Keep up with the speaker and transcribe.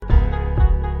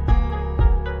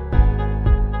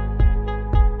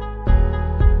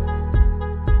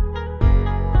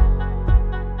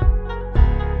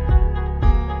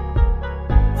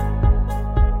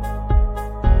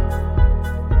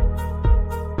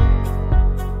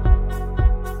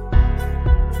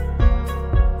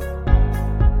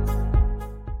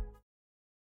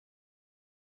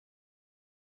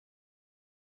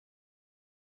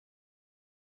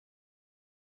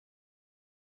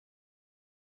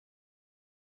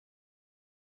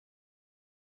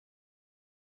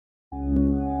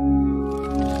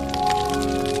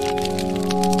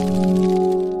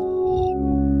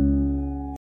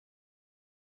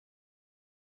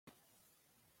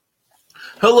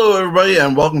Hello, everybody,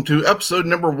 and welcome to episode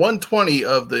number 120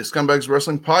 of the Scumbags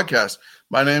Wrestling Podcast.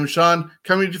 My name is Shawn,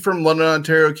 coming to you from London,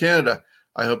 Ontario, Canada.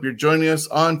 I hope you're joining us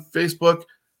on Facebook,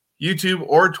 YouTube,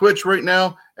 or Twitch right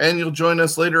now, and you'll join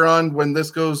us later on when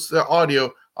this goes to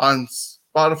audio on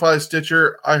Spotify,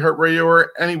 Stitcher, iHeartRadio,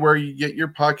 or anywhere you get your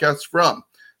podcasts from.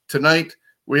 Tonight,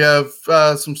 we have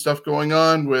some stuff going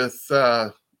on with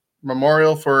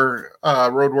Memorial for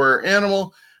Road Warrior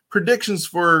Animal, predictions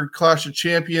for Clash of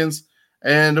Champions,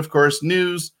 and, of course,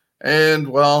 news. And,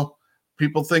 well,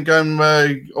 people think I'm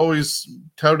always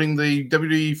touting the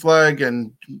WWE flag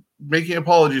and making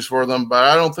apologies for them, but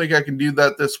I don't think I can do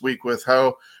that this week with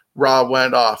how Raw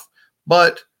went off.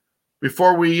 But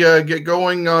before we get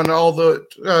going on all the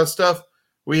stuff,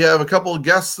 we have a couple of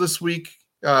guests this week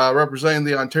representing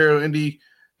the Ontario Indie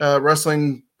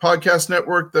Wrestling Podcast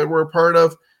Network that we're a part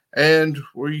of. And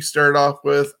we start off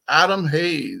with Adam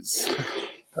Haze.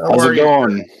 How's it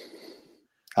going?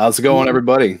 How's it going,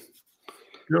 everybody?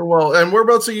 Doing well. And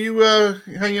whereabouts are you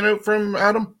hanging out from,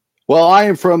 Adam? Well, I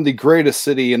am from the greatest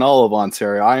city in all of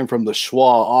Ontario. I am from the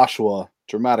Schwa, Oshawa,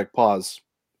 dramatic pause,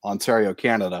 Ontario,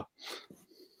 Canada.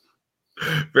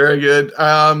 Very good.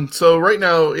 So right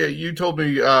now, you told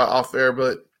me off air,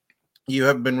 but you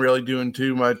haven't been really doing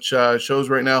too much shows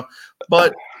right now.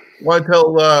 But I want to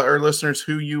tell our listeners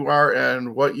who you are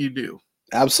and what you do.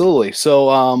 Absolutely.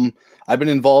 So I've been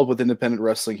involved with independent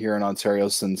wrestling here in Ontario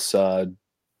since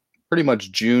pretty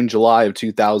much July of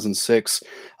 2006.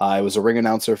 I was a ring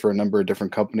announcer for a number of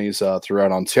different companies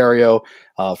throughout Ontario.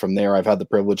 From there, I've had the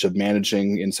privilege of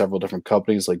managing in several different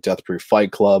companies like Death Proof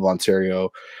Fight Club, Ontario,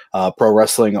 Pro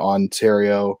Wrestling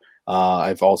Ontario.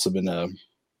 I've also been a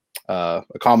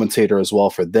commentator as well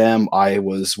for them. I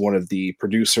was one of the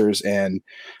producers and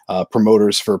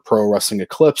promoters for Pro Wrestling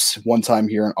Eclipse one time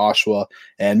here in Oshawa,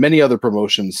 and many other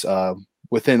promotions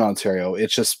within Ontario.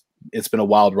 It's been a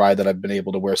wild ride that I've been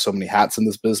able to wear so many hats in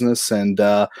this business. And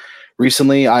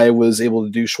recently I was able to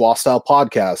do Schwa Style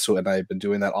podcasts, and I've been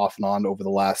doing that off and on over the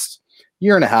last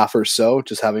year and a half or so,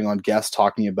 just having on guests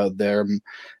talking about them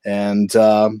and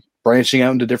branching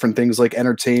out into different things like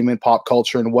entertainment, pop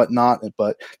culture, and whatnot.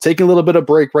 But taking a little bit of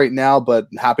break right now, but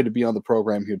happy to be on the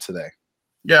program here today.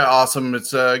 Yeah, awesome.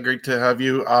 It's great to have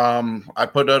you. I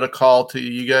put out a call to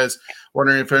you guys,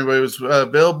 wondering if anybody was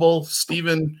available.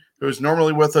 Steven, who is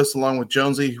normally with us, along with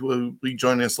Jonsey, who will be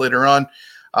joining us later on.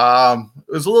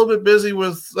 It was a little bit busy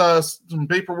with some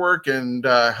paperwork and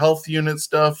health unit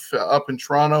stuff up in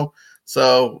Toronto.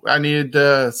 So I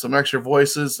needed some extra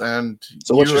voices. And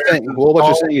so what you're saying, what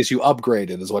you're saying is you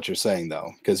upgraded, is what you're saying, though,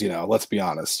 because, let's be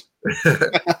honest.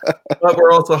 But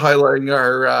we're also highlighting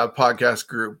our podcast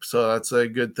group, so that's a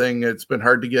good thing. It's been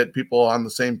hard to get people on the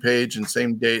same page and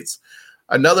same dates.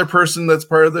 Another person that's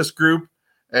part of this group,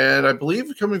 and I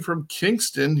believe coming from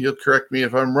Kingston, you'll correct me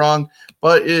if I'm wrong,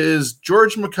 but is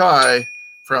George McKay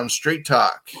from Straight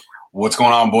Talk. What's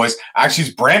going on, boys? Actually,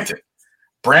 it's Brampton.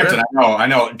 Brampton, I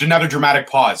know. Another dramatic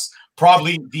pause.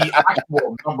 Probably the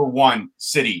actual number one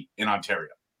city in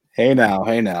Ontario. Hey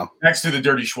now. Next to the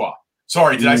Dirty Schwa.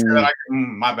 Sorry, did I say that?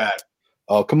 My bad.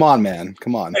 Oh, come on, man.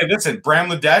 Come on. Hey, listen, Bram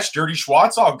Ladesh, Dirty Schwa,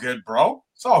 it's all good, bro.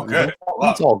 It's all good.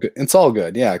 It's all good. It's all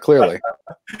good. Yeah, clearly.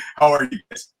 How are you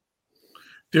guys?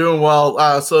 Doing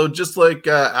well. So just like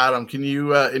Adam, can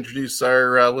you introduce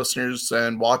our listeners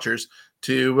and watchers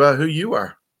to who you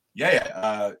are?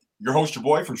 Yeah. Your host, your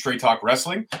boy from Straight Talk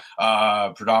Wrestling,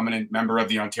 predominant member of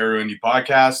the Ontario Indie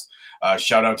Podcast.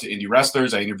 Shout out to indie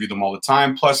wrestlers. I interview them all the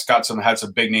time. Plus, had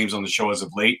some big names on the show as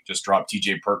of late. Just dropped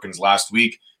TJ Perkins last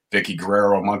week, Vicky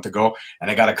Guerrero a month ago,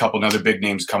 and I got a couple other big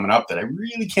names coming up that I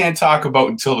really can't talk about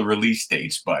until the release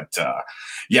dates. But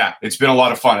yeah, it's been a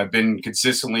lot of fun. I've been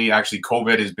consistently, actually,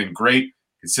 COVID has been great.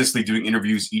 Consistently doing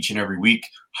interviews each and every week,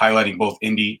 highlighting both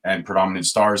indie and predominant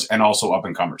stars, and also up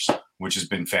and comers, which has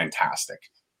been fantastic.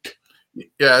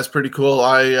 Yeah, it's pretty cool.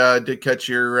 I did catch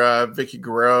your Vicky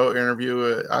Guerrero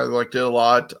interview. I liked it a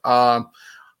lot.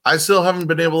 I still haven't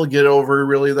been able to get over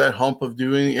really that hump of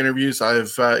doing interviews.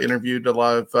 I've interviewed a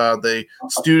lot of the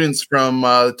students from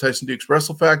Tyson Duke's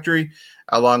Wrestle Factory,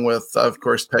 along with, of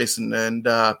course, Tyson and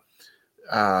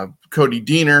Cody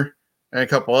Deaner and a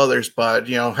couple others. But,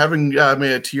 haven't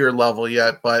made it to your level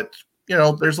yet. But,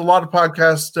 there's a lot of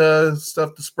podcast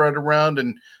stuff to spread around,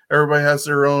 and everybody has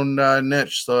their own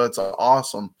niche, so it's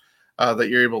awesome that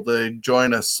you're able to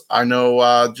join us. I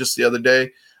know just the other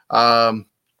day,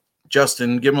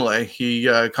 Justin Gimele, he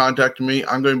contacted me.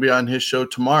 I'm going to be on his show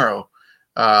tomorrow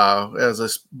as a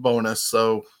bonus.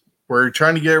 So we're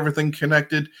trying to get everything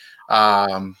connected.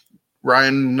 Ryan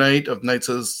Knight of Knights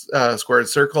of Squared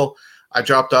Circle, I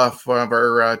dropped off one of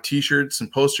our T-shirts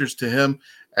and posters to him,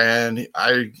 And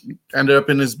I ended up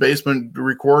in his basement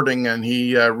recording, and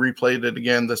he replayed it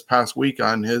again this past week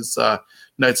on his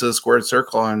Knights of the Squared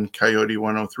Circle on Coyote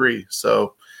 103.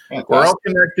 So we're all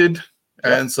connected,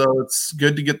 and so it's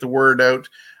good to get the word out.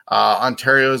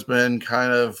 Ontario has been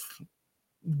kind of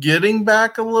getting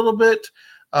back a little bit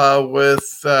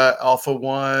with Alpha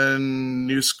One,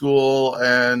 New School,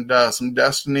 and some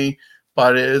Destiny,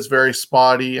 but it is very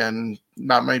spotty, and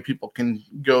not many people can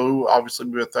go, obviously,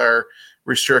 with our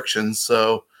restrictions.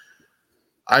 So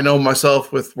I know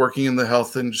myself, with working in the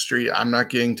health industry, I'm not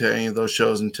getting to any of those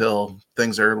shows until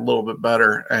things are a little bit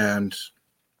better, and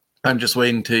I'm just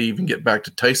waiting to even get back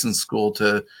to Tyson's school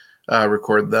to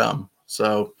record them.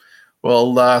 So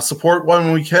we'll support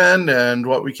when we can and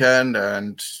what we can,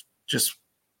 and just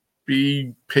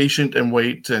be patient and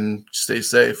wait and stay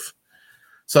safe.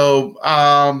 So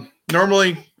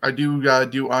normally I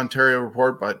do Ontario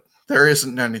report, but there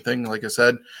isn't anything, like I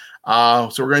said. So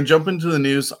we're going to jump into the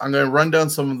news. I'm going to run down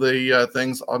some of the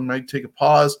things. I might take a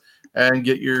pause and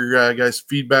get your guys'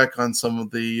 feedback on some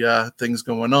of the things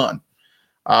going on.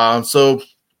 So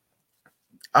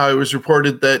I was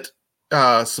reported that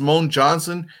Simone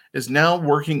Johnson is now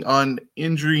working on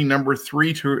injury number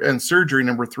 3 and surgery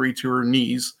number 3 to her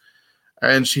knees.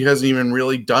 And she hasn't even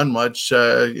really done much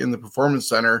in the Performance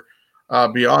Center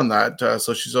beyond that.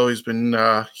 So she's always been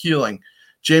healing.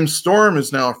 James Storm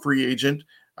is now a free agent.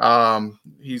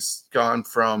 He's gone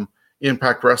from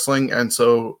Impact Wrestling,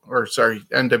 NWA,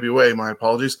 my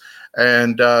apologies.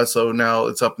 And so now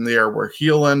it's up in the air where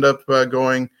he'll end up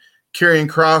going. Karrion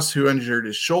Kross, who injured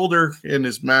his shoulder in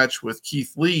his match with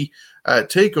Keith Lee at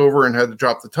TakeOver and had to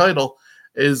drop the title,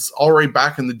 is already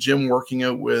back in the gym working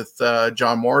out with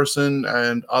John Morrison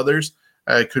and others.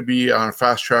 Could be on a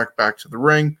fast track back to the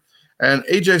ring. And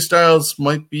AJ Styles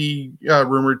might be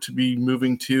rumored to be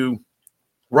moving to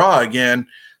Raw again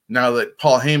now that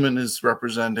Paul Heyman is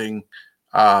representing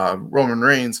Roman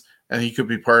Reigns, and he could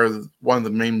be part of one of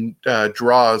the main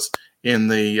draws in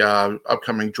the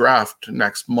upcoming draft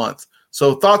next month.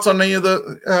 So thoughts on any of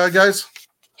the guys?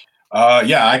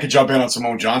 Yeah, I could jump in on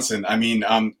Simone Johnson. I mean,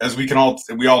 as we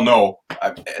all know,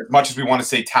 as much as we want to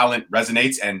say talent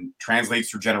resonates and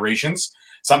translates through generations,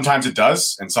 sometimes it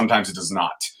does and sometimes it does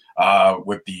not.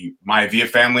 With the Maivia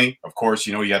family, of course,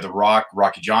 you had The Rock,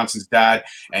 Rocky Johnson's dad,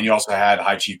 and you also had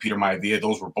High Chief Peter Maivia.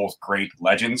 Those were both great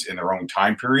legends in their own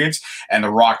time periods, and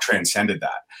The Rock transcended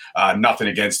that. Nothing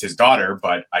against his daughter,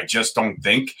 but I just don't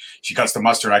think she cuts the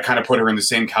mustard. I kind of put her in the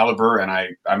same caliber, and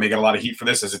I may get a lot of heat for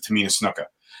this, as a Tamina Snuka.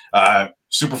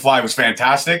 Superfly was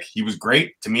fantastic. He was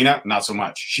great. Tamina, not so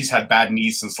much. She's had bad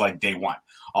knees since like day one,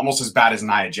 almost as bad as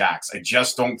Nia Jax. I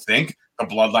just don't think the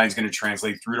bloodline is going to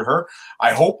translate through to her.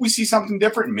 I hope we see something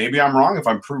different. Maybe I'm wrong. If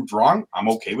I'm proved wrong, I'm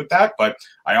okay with that. But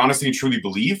I honestly and truly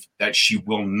believe that she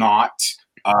will not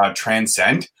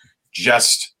transcend,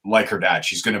 just like her dad.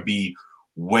 She's going to be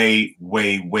way,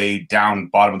 way, way down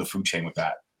bottom of the food chain with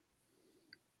that.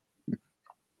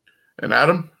 And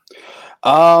Adam?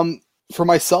 For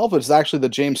myself, it's actually the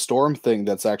James Storm thing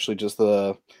that's actually just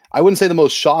I wouldn't say the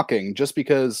most shocking, just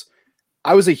because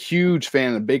I was a huge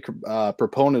fan, a big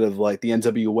proponent of like the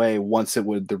NWA once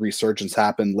the resurgence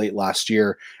happened late last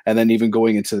year, and then even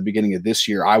going into the beginning of this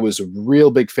year. I was a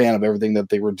real big fan of everything that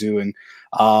they were doing.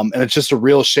 And it's just a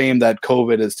real shame that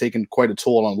COVID has taken quite a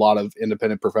toll on a lot of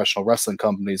independent professional wrestling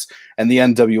companies, and the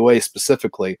NWA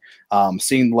specifically.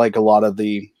 Seeing like a lot of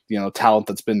the talent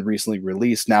that's been recently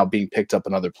released now being picked up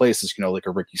in other places, like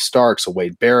a Ricky Starks, a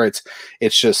Wade Barrett.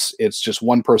 It's just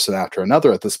one person after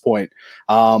another at this point.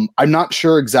 I'm not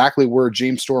sure exactly where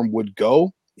James Storm would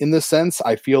go in this sense.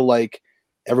 I feel like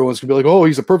everyone's gonna be like, oh,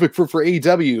 he's a perfect fit for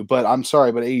AEW, but I'm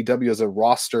sorry, but AEW has a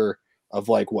roster of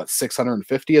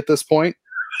 650 at this point.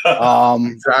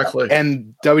 Exactly.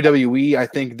 And WWE, I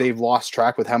think they've lost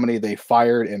track with how many they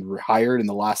fired and hired in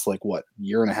the last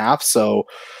year and a half. So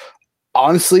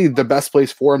honestly, the best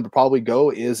place for him to probably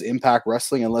go is Impact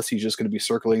Wrestling, unless he's just going to be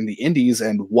circling the indies.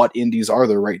 And what indies are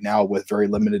there right now with very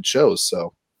limited shows?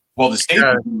 So, well, the States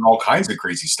are doing all kinds of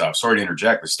crazy stuff. Sorry to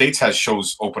interject. The States has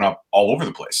shows open up all over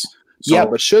the place. So, yeah,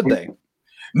 but should they?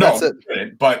 No,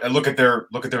 but look at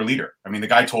their leader. I mean, the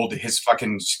guy told his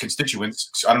fucking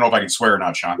constituents. I don't know if I can swear or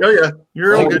not, Sean. Oh yeah,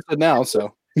 you're all good now.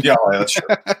 So yeah, that's true.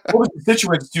 Well, the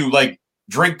constituents do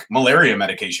drink malaria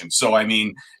medication. So, I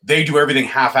mean, they do everything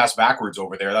half-ass backwards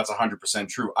over there. That's 100%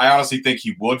 true. I honestly think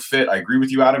he would fit. I agree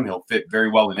with you, Adam. He'll fit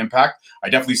very well in Impact. I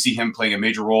definitely see him playing a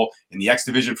major role in the X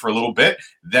Division for a little bit,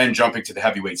 then jumping to the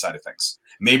heavyweight side of things.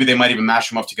 Maybe they might even mash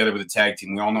him up together with a tag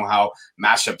team. We all know how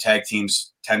mashed-up tag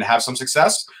teams tend to have some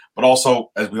success. But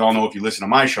also, as we all know, if you listen to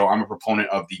my show, I'm a proponent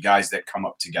of the guys that come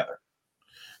up together.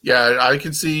 Yeah, I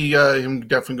could see him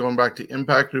definitely going back to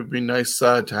Impact. It would be nice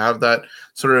to have that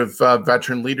sort of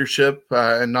veteran leadership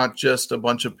and not just a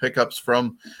bunch of pickups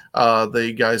from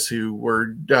the guys who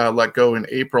were let go in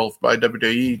April by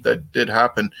WWE. That did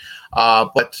happen.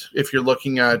 But if you're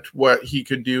looking at what he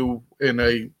could do in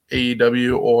a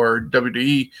AEW or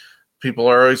WWE, people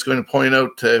are always going to point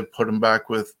out to put him back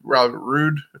with Robert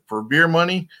Roode for beer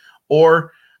money,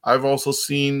 or I've also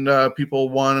seen people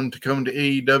want him to come to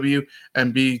AEW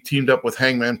and be teamed up with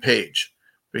Hangman Page,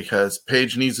 because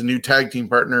Page needs a new tag team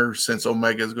partner since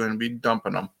Omega is going to be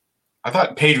dumping him. I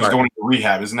thought Page was going to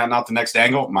rehab. Isn't that not the next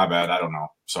angle? My bad. I don't know.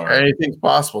 Sorry. Anything's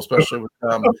possible, especially with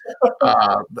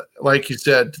like you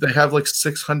said, they have like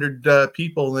 600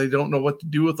 people and they don't know what to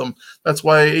do with them. That's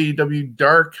why AEW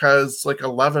Dark has like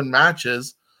 11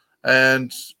 matches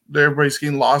and everybody's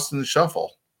getting lost in the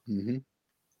shuffle. Mm-hmm.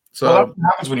 So that's what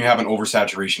happens when you have an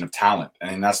oversaturation of talent,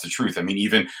 and that's the truth. I mean,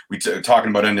 even talking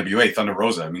about NWA, Thunder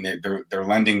Rosa. I mean, they're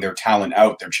lending their talent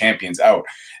out, their champions out.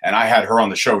 And I had her on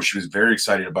the show. She was very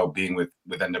excited about being with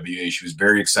NWA. She was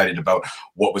very excited about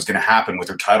what was going to happen with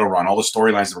her title run, all the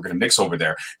storylines that were going to mix over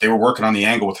there. They were working on the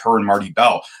angle with her and Marty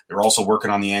Bell. They were also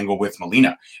working on the angle with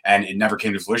Melina, and it never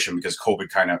came to fruition because COVID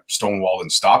kind of stonewalled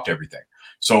and stopped everything.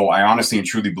 So I honestly and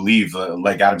truly believe,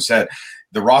 like Adam said,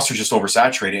 the roster's just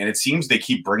oversaturated, and it seems they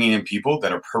keep bringing in people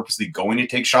that are purposely going to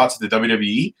take shots at the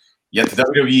WWE, yet the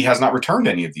WWE has not returned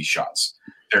any of these shots.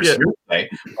 There's hearsay,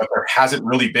 but there hasn't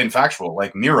really been factual.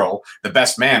 Like Miro, the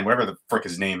best man, whatever the frick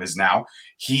his name is now,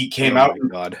 he came out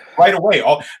right away.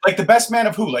 Like the best man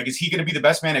of who? Like, is he going to be the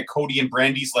best man at Cody and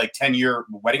Brandy's like 10-year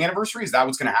wedding anniversary? Is that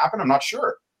what's going to happen? I'm not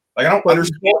sure. Like, I don't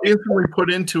understand. Instantly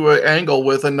put into an angle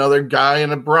with another guy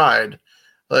and a bride.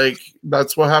 Like,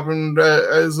 that's what happened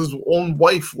as his own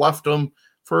wife left him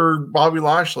for Bobby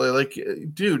Lashley. Like,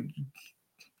 dude,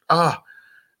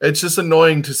 it's just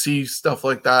annoying to see stuff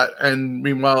like that. And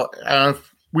meanwhile,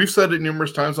 we've said it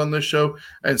numerous times on this show,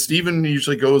 and Steven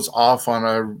usually goes off on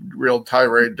a real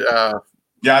tirade.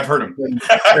 Yeah, I've heard him. when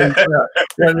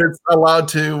it's allowed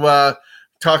to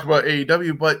talk about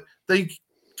AEW, but they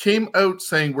came out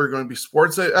saying we're going to be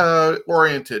sports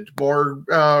oriented, more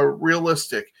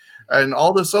realistic, and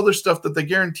all this other stuff that they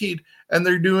guaranteed, and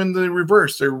they're doing the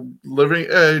reverse. They're living,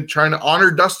 trying to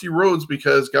honor Dusty Rhodes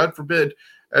because, God forbid,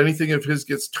 anything of his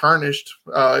gets tarnished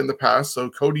in the past. So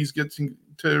Cody's getting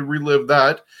to relive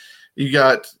that. You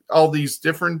got all these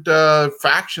different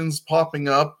factions popping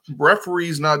up,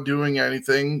 referees not doing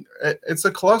anything. It's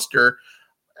a cluster,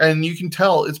 and you can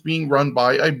tell it's being run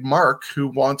by a Mark who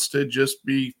wants to just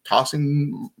be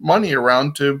tossing money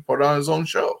around to put on his own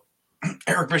show.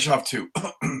 Eric Bischoff too.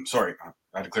 Sorry,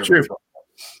 I had to clear. Sure.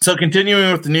 So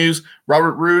continuing with the news,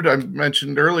 Robert Roode, I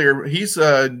mentioned earlier, he's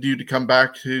due to come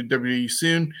back to WWE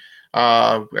soon.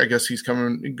 I guess he's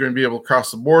going to be able to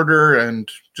cross the border, and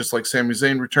just like Sami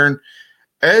Zayn returned.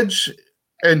 Edge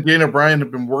and Dana Bryan have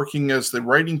been working as the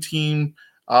writing team,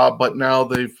 but now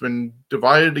they've been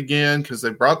divided again because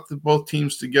they brought both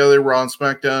teams together, Raw and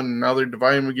SmackDown, and now they're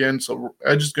dividing them again. So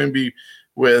Edge is going to be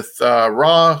with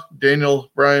Raw,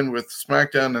 Daniel Bryan with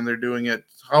SmackDown, and they're doing it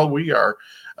how we are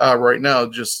right now,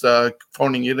 just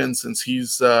phoning it in since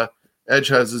Edge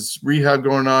has his rehab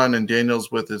going on and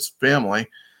Daniel's with his family,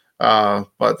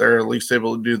 but they're at least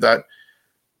able to do that.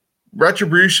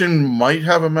 Retribution might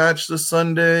have a match this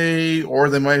Sunday, or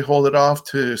they might hold it off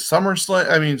to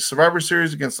Survivor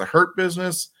Series against the Hurt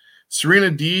Business.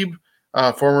 Serena Deeb,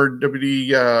 former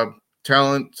WWE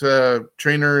talent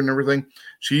trainer and everything,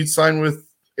 she signed with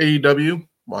AEW.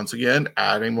 Once again,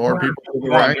 adding more people to the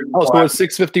rank. Oh, so it's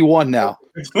 651 now.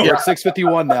 Yeah,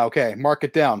 651 now. Okay, mark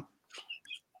it down.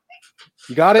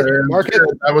 You got it? Mark it.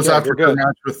 I was after a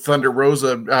match with Thunder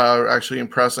Rosa actually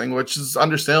impressing, which is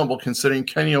understandable considering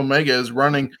Kenny Omega is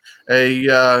running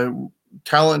a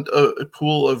talent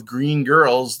pool of green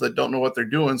girls that don't know what they're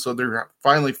doing. So they're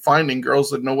finally finding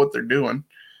girls that know what they're doing.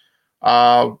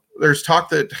 There's talk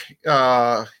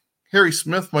that Harry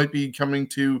Smith might be coming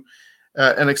to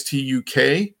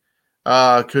NXT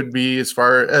UK. Could be as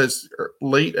far as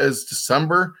late as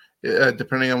December,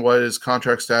 depending on what his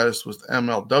contract status with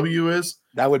MLW is.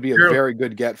 That would be a very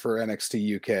good get for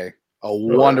NXT UK. A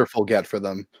wonderful get for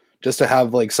them. Just to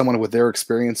have like someone with their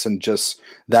experience and just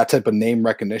that type of name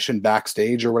recognition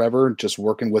backstage or whatever, just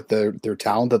working with their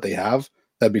talent that they have,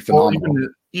 that'd be phenomenal.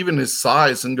 Even his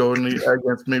size and going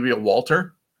against maybe a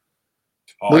Walter.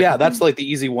 Well, yeah, that's like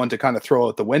the easy one to kind of throw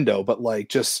out the window, but like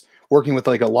just working with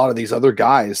like a lot of these other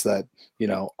guys that, you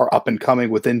know, are up and coming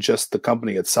within just the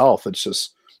company itself.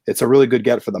 It's a really good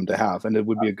get for them to have, and it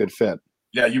would be a good fit.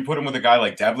 Yeah, you put him with a guy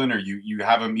like Devlin, or you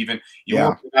have him even Yeah.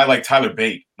 with a guy like Tyler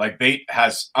Bate. Like Bate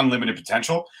has unlimited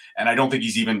potential, and I don't think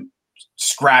he's even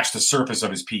scratched the surface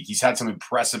of his peak. He's had some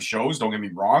impressive shows, don't get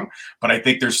me wrong, but I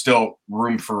think there's still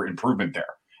room for improvement there.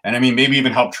 And I mean, maybe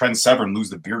even help Trent Severn lose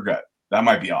the beer gut. That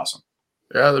might be awesome.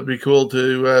 Yeah, that'd be cool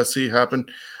to see happen.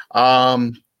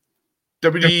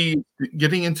 WWE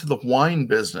getting into the wine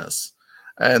business,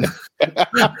 and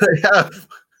they have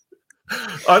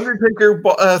Undertaker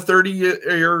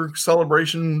 30-year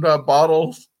celebration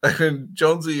bottles, and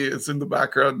Jonesy is in the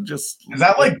background. Just is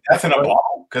that like death in a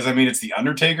bottle? Because I mean, it's the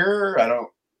Undertaker. I don't.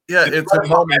 Yeah, it's a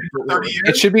moment for 30 years.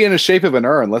 It should be in the shape of an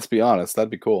urn. Let's be honest. That'd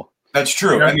be cool. That's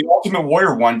true. Yeah. And the Ultimate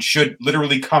Warrior one should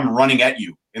literally come running at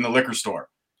you in the liquor store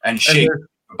and shake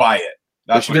to buy it.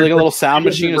 There should be like a little sound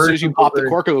Here's the machine. As soon as you version pop of the the-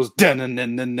 cork, it goes dun dun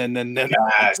dun dun dun dun dun.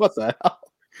 Yes. What the hell?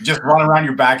 Just run around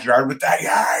your backyard with that.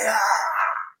 Yeah.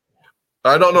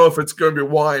 I don't know if it's going to be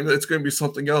wine. It's going to be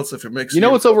something else if it makes You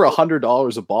know it's over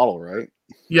 $100 a bottle, right?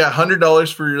 Yeah,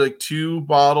 $100 for like 2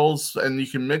 bottles, and you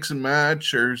can mix and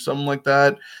match or something like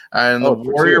that. And the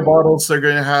for Warrior 2. bottles, they're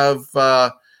going to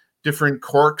have different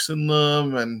corks in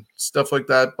them and stuff like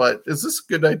that. But is this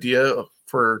a good idea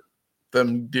for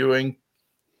them doing?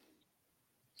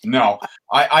 No,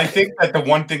 I think that the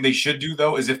one thing they should do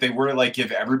though is if they were to like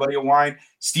give everybody a wine,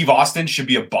 Steve Austin should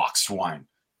be a boxed wine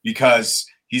because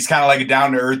he's kind of like a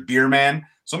down to earth beer man.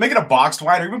 So make it a boxed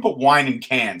wine, or even put wine in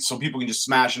cans so people can just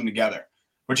smash them together.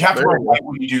 But you have to wear white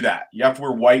when you do that. You have to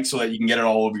wear white so that you can get it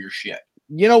all over your shit.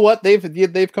 You know what?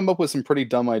 They've come up with some pretty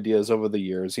dumb ideas over the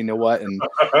years. You know what? And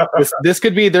this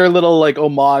could be their little like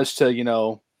homage to, you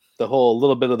know, the whole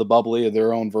little bit of the bubbly of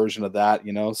their own version of that,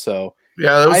 you know. So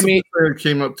yeah, that was something that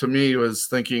came up to me was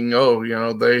thinking, oh, you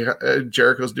know,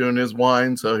 Jericho's doing his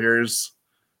wine, so here's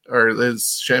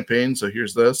his champagne, so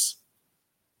here's this.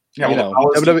 Yeah, you know,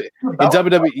 in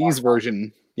WWE's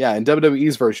version, in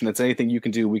WWE's version, it's anything you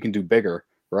can do, we can do bigger,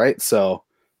 right? So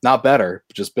not better,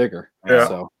 just bigger. Yeah.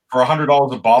 So for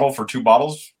 $100 a bottle for 2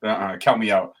 bottles, count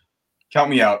me out. Count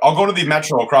me out. I'll go to the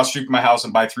Metro across the street from my house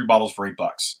and buy 3 bottles for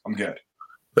 $8. I'm good.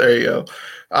 There you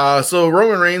go. So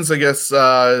Roman Reigns, I guess,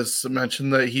 has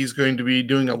mentioned that he's going to be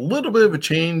doing a little bit of a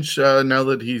change now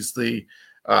that he's the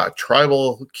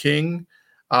tribal king.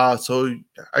 So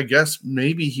I guess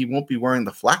maybe he won't be wearing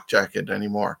the flak jacket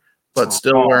anymore, but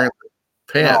still wearing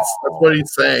the pants. That's what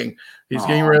he's saying. He's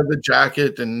getting rid of the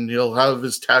jacket, and he'll have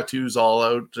his tattoos all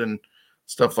out and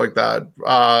stuff like that.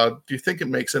 Do you think it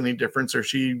makes any difference, or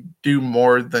should he do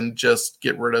more than just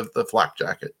get rid of the flak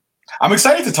jacket? I'm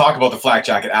excited to talk about the flak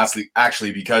jacket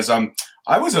actually because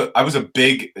I was a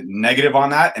big negative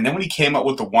on that, and then when he came up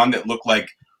with the one that looked like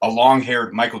a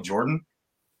long-haired Michael Jordan,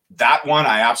 that one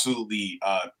I absolutely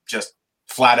just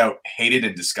flat out hated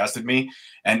and disgusted me.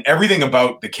 And everything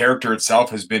about the character itself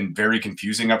has been very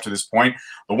confusing up to this point.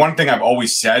 The one thing I've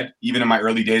always said, even in my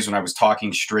early days when I was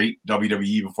talking straight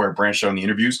WWE before I branched out in the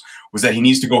interviews, was that he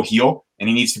needs to go heel and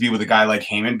he needs to be with a guy like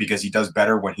Heyman because he does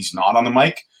better when he's not on the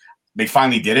mic. They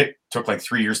finally did it. Took like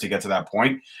 3 years to get to that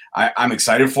point. I'm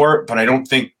excited for it, but I don't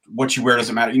think what you wear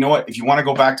doesn't matter. You know what? If you want to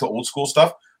go back to old school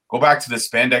stuff, go back to the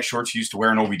spandex shorts you used to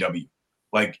wear in OVW.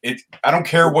 Like I don't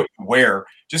care what you wear.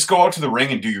 Just go out to the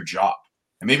ring and do your job.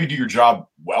 And maybe do your job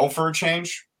well for a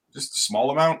change. Just a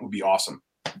small amount would be awesome.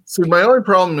 So my only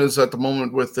problem is at the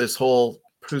moment with this whole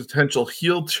potential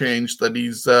heel change that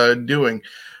he's doing,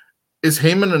 is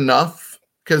Heyman enough?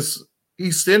 Because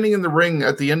he's standing in the ring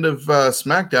at the end of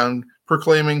SmackDown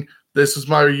proclaiming, "This is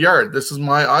my yard, this is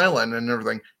my island," and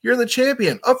everything. You're the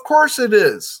champion. Of course it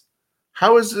is.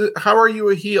 How are you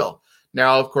a heel?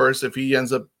 Now, of course, if he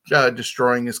ends up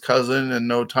destroying his cousin in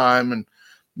no time, and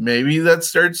maybe that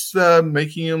starts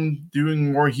making him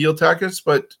doing more heel tactics,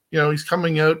 but you know, he's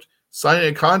coming out,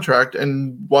 signing a contract,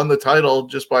 and won the title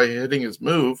just by hitting his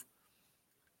move.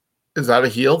 Is that a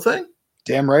heel thing?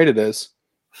 Damn right it is.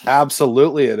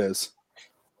 Absolutely it is.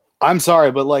 I'm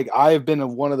sorry, but like I've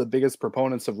been one of the biggest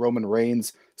proponents of Roman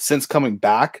Reigns since coming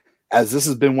back, as this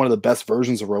has been one of the best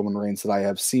versions of Roman Reigns that I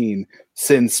have seen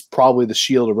since probably the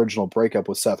Shield original breakup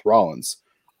with Seth Rollins.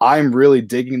 I'm really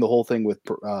digging the whole thing with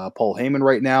Paul Heyman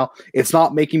right now. It's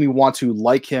not making me want to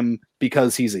like him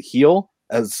because he's a heel,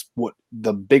 as what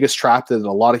the biggest trap that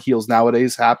a lot of heels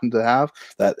nowadays happen to have,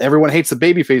 that everyone hates the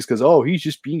babyface because, oh, he's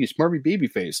just being a smarmy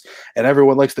babyface. And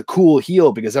everyone likes the cool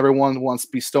heel because everyone wants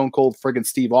to be Stone Cold friggin'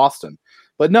 Steve Austin.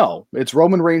 But no, it's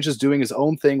Roman Reigns just doing his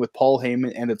own thing with Paul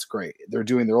Heyman, and it's great. They're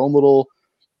doing their own little...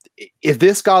 If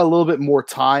this got a little bit more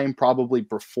time, probably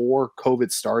before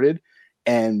COVID started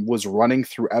and was running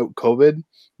throughout COVID,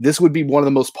 this would be one of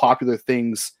the most popular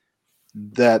things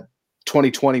that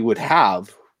 2020 would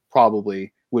have,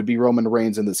 probably, would be Roman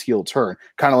Reigns in this heel turn.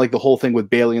 Kind of like the whole thing with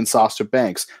Bayley and Sasha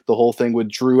Banks, the whole thing with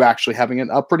Drew actually having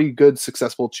a pretty good,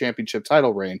 successful championship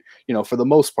title reign, for the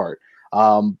most part.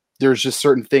 There's just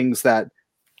certain things that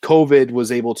COVID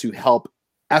was able to help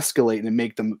escalate and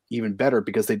make them even better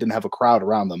because they didn't have a crowd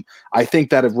around them. I think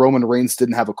that if Roman Reigns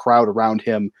didn't have a crowd around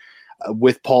him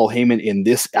with Paul Heyman in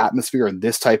this atmosphere and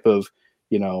this type of,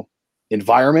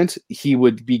 environment, he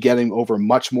would be getting over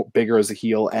much more bigger as a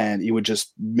heel, and it would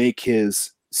just make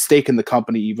his stake in the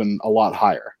company even a lot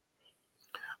higher.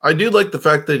 I do like the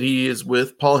fact that he is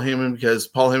with Paul Heyman because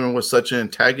Paul Heyman was such an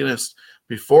antagonist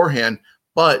beforehand,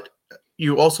 but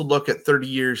you also look at 30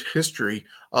 years history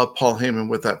of Paul Heyman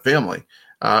with that family,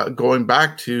 going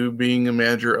back to being a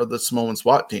manager of the Samoan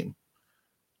SWAT team.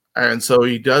 And so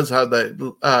he does have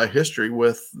that history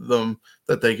with them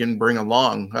that they can bring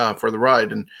along for the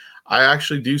ride. And I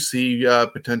actually do see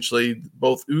potentially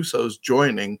both Usos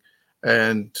joining.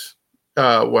 And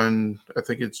when I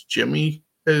think it's Jimmy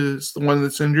is the one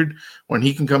that's injured, when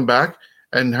he can come back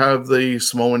and have the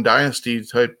Samoan dynasty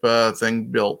type thing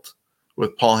built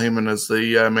with Paul Heyman as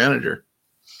the manager.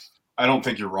 I don't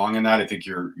think you're wrong in that. I think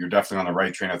you're definitely on the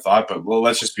right train of thought. But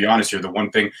let's just be honest here. The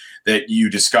one thing that you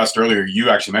discussed earlier,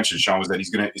 you actually mentioned, Shawn, was that is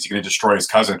he gonna destroy his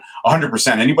cousin?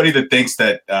 100%. Anybody that thinks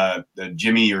that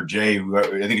Jimmy or Jay,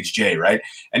 I think it's Jay, right?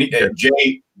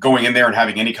 Jay going in there and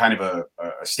having any kind of a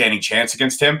standing chance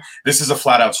against him, this is a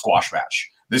flat out squash match.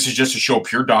 This is just to show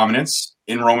pure dominance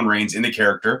in Roman Reigns, in the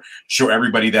character, show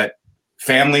everybody that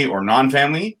family or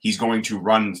non-family, he's going to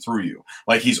run through you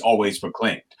like he's always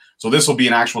proclaimed. So this will be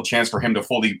an actual chance for him to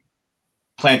fully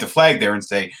plant a flag there and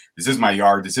say, this is my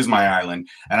yard, this is my island,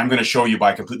 and I'm going to show you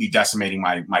by completely decimating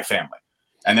my family.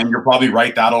 And then you're probably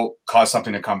right, that'll cause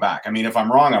something to come back. I mean, if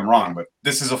I'm wrong, I'm wrong, but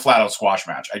this is a flat-out squash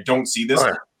match. I don't see this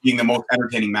being the most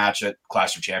entertaining match at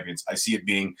Clash of Champions. I see it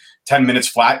being 10 minutes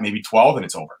flat, maybe 12, and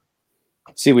it's over.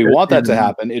 See, we want that to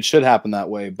happen. It should happen that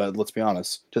way, but let's be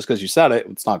honest. Just because you said it,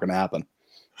 it's not going to happen.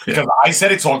 Because I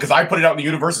said it, so because I put it out in the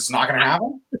universe, it's not going to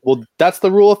happen? Well, that's the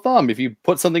rule of thumb. If you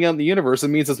put something out in the universe, it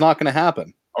means it's not going to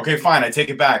happen. Okay, fine. I take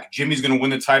it back. Jimmy's going to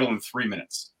win the title in 3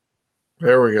 minutes.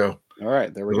 There we go. All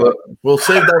right, there we go. We'll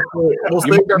save that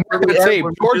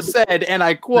for George said, and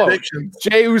I quote,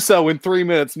 Jey Uso in 3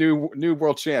 minutes, new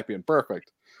world champion.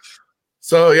 Perfect.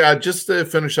 So, yeah, just to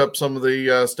finish up some of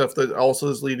the stuff that also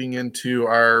is leading into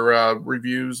our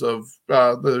reviews of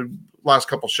the last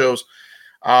couple shows.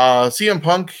 CM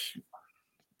Punk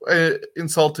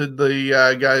insulted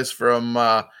the guys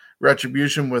from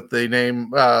Retribution with the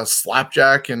name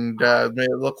Slapjack and made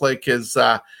it look like his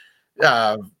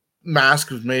mask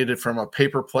was made from a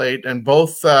paper plate. And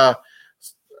both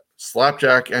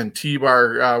Slapjack and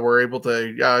T-Bar were able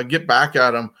to get back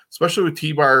at him, especially with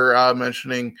T-Bar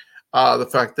mentioning the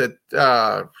fact that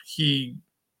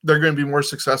they're going to be more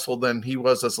successful than he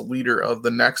was as a leader of the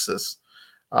Nexus.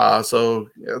 So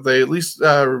they at least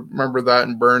remember that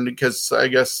and burned, because I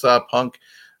guess Punk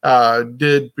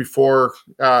did, before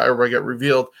everybody got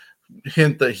revealed,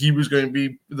 hint that he was going to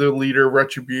be the leader of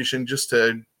Retribution just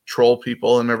to troll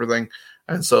people and everything.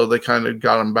 And so they kind of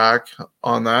got him back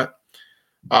on that.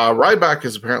 Ryback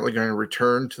is apparently going to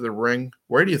return to the ring.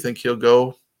 Where do you think he'll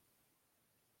go?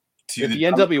 If the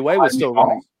NWA was still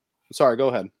running. Sorry, go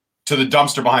ahead. To the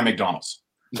dumpster behind McDonald's.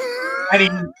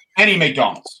 any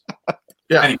McDonald's.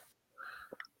 Yeah. Anyway.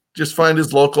 Just find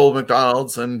his local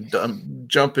McDonald's and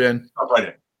jump in. Right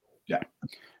in. Yeah.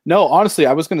 No, honestly,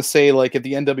 I was going to say, like, if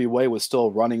the NWA was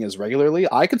still running as regularly,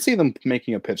 I could see them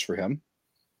making a pitch for him.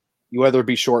 Whether it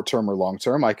be short term or long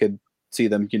term, I could see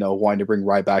them, wanting to bring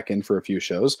Ryback in for a few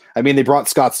shows. I mean, they brought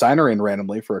Scott Steiner in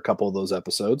randomly for a couple of those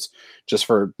episodes, just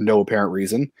for no apparent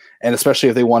reason. And especially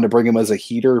if they wanted to bring him as a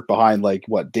heater behind, like,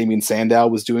 what Damien Sandow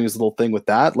was doing his little thing with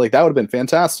that. Like, that would have been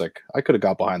fantastic. I could have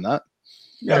got behind that.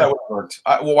 Yeah, that would have worked.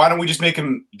 Well, why don't we just make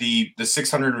him the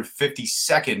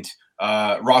 652nd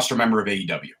roster member of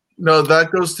AEW? No,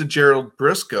 that goes to Gerald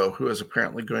Briscoe, who is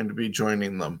apparently going to be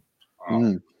joining them.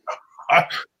 Oh.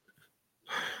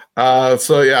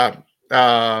 So, yeah.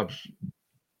 WD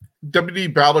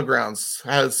Battlegrounds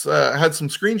has had some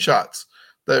screenshots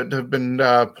that have been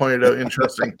pointed out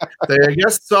interesting. They, I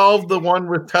guess, solved the one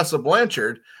with Tessa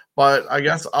Blanchard, but I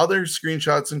guess other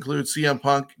screenshots include CM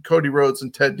Punk, Cody Rhodes,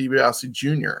 and Ted DiBiase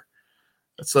Jr.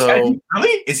 So,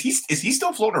 really, is he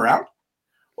still floating around?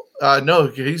 No,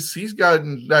 he's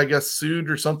gotten, I guess, sued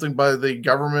or something by the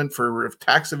government for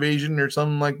tax evasion or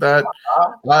something like that.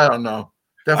 I don't know.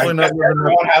 Definitely not.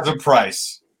 Everyone has a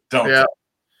price. Don't. Yeah.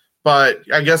 But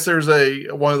I guess there's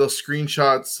one of those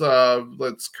screenshots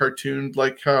that's cartooned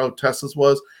like how Tessa's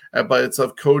was, but it's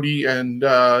of Cody and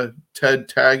Ted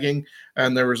tagging,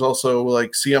 and there was also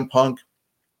like CM Punk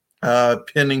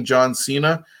pinning John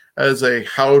Cena as a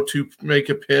how to make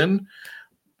a pin.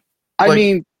 I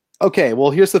mean, okay,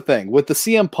 well, here's the thing. With the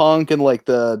CM Punk and like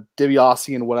the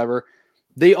DiBiase and whatever,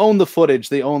 they own the footage.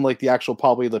 They own like the actual,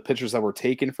 probably the pictures that were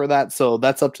taken for that. So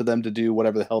that's up to them to do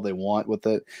whatever the hell they want with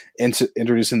it,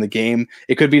 introducing the game.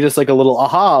 It could be just like a little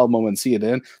aha moment, see it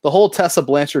in. The whole Tessa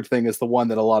Blanchard thing is the one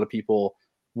that a lot of people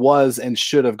was and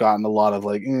should have gotten a lot of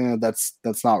like,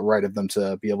 that's not right of them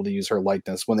to be able to use her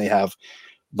likeness when they have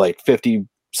like 50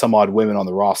 some odd women on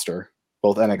the roster,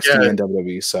 both NXT and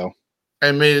WWE. So.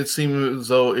 And made it seem as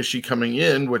though is she coming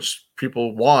in, which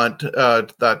people want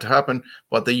that to happen,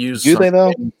 but they use. Do they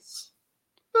though?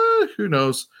 Who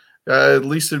knows? At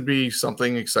least it'd be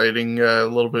something exciting, a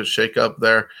little bit of shake up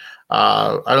there.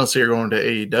 I don't see her going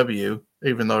to AEW,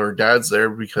 even though her dad's there,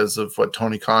 because of what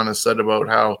Tony Khan has said about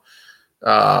how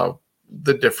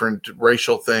the different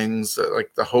racial things,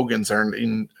 like the Hogans aren't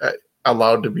even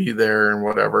allowed to be there and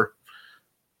whatever.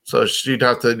 So she'd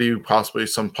have to do possibly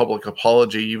some public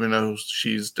apology, even though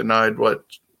she's denied what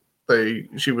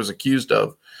she was accused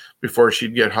of, before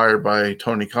she'd get hired by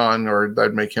Tony Khan, or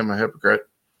that'd make him a hypocrite.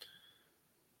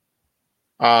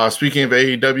 Speaking of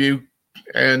AEW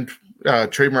and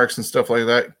trademarks and stuff like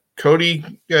that,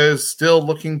 Cody is still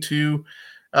looking to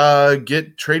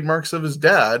get trademarks of his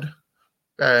dad,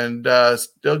 and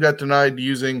still got denied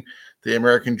using the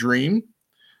American Dream,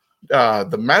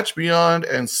 the Match Beyond,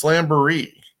 and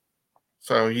Slamboree.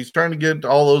 So he's trying to get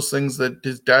all those things that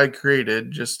his dad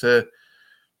created just to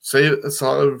save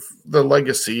sort of the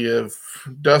legacy of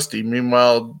Dusty.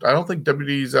 Meanwhile, I don't think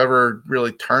WWE's ever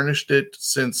really tarnished it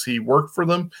since he worked for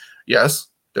them. Yes,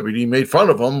 WWE made fun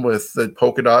of him with the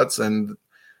polka dots and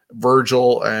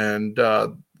Virgil and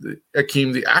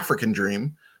Akeem the African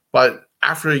Dream. But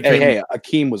after he came... Hey,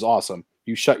 Akeem was awesome.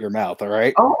 You shut your mouth, all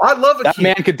right? Oh, I love Akeem. That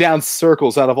man could dance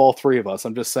circles out of all three of us.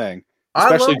 I'm just saying.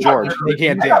 Especially George. He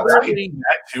can't dance.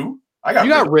 That too. You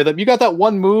got rhythm. You got that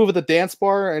one move at the dance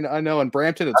bar, and I know in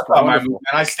Brampton it's my move,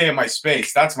 and I stay in my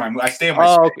space. That's my move. I stay in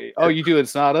my space. Okay. Oh, you do.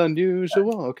 It's not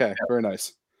unusual. Okay, yeah. Very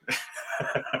nice.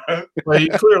 Well, he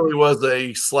clearly was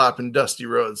a slap in Dusty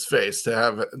Rhodes' face to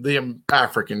have the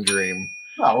African Dream.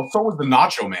 Oh, so was the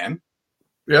Nacho Man.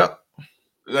 Yeah.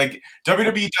 Like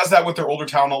WWE does that with their older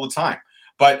talent all the time.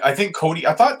 But I think Cody,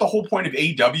 I thought the whole point of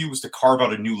AEW was to carve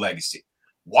out a new legacy.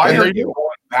 Why are you going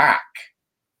back?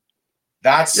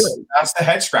 That's the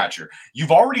head scratcher. You've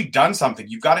already done something.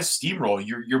 You've got a steamroll.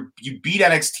 You beat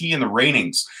NXT in the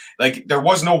ratings. Like, there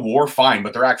was no war, fine,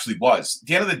 but there actually was. At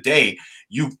the end of the day,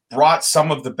 you've brought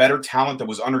some of the better talent that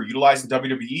was underutilized in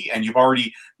WWE, and you've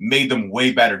already made them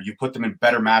way better. You put them in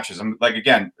better matches. I'm like,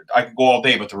 again, I could go all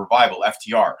day, but the Revival,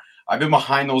 FTR, I've been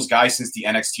behind those guys since the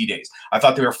NXT days. I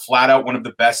thought they were flat out one of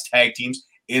the best tag teams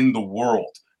in the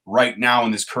world right now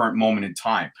in this current moment in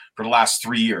time for the last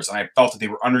 3 years. And I felt that they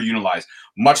were underutilized,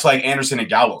 much like Anderson and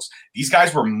Gallows. These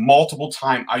guys were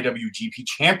multiple-time IWGP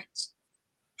champions.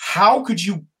 How could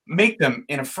you make them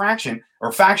in a faction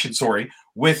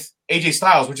with AJ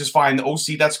Styles, which is fine, the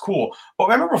OC, that's cool. But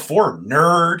remember before,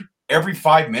 nerd every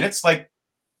 5 minutes? Like,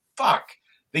 fuck.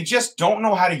 They just don't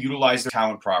know how to utilize their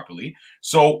talent properly.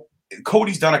 So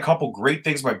Cody's done a couple great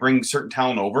things by bringing certain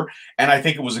talent over, and I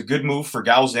think it was a good move for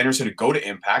Gallows and Anderson to go to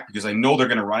Impact because I know they're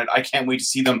going to run it. I can't wait to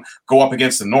see them go up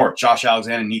against the North, Josh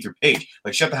Alexander and Ethan Page.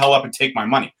 Like, shut the hell up and take my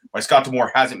money. Why Scott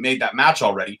D'Amore hasn't made that match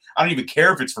already. I don't even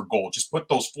care if it's for gold. Just put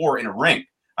those four in a ring.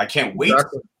 I can't wait.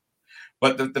 Exactly.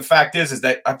 But the fact is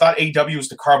that I thought AEW was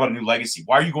to carve out a new legacy.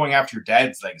 Why are you going after your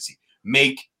dad's legacy?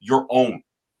 Make your own.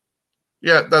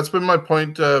 Yeah, that's been my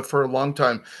point for a long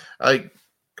time.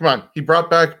 Come on, he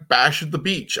brought back Bash at the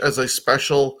Beach as a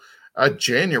special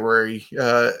January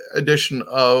edition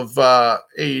of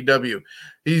AEW.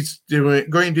 He's going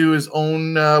to do his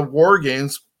own War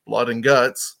Games, Blood and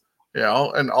Guts,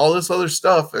 and all this other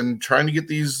stuff, and trying to get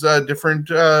these different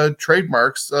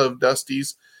trademarks of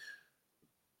Dusty's.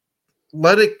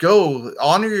 Let it go.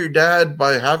 Honor your dad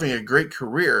by having a great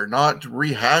career, not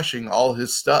rehashing all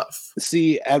his stuff.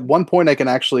 See, at one point I can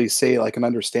actually say I can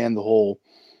understand the whole,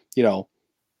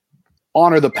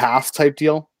 honor the past type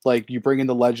deal. Like, you bring in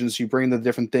the legends, you bring in the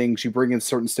different things, you bring in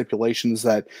certain stipulations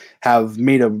that have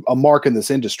made a mark in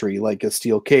this industry, like a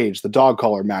steel cage, the dog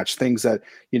collar match, things that,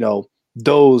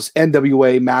 those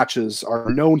NWA matches are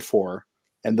known for.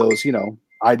 And those,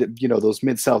 those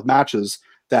Mid-South matches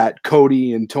that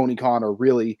Cody and Tony Khan are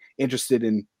really interested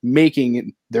in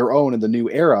making their own in the new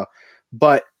era.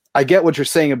 But I get what you're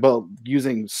saying about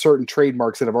using certain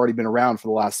trademarks that have already been around for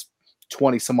the last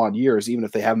 20 some odd years, even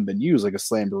if they haven't been used, like a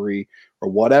Slamboree or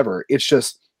whatever. It's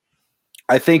just,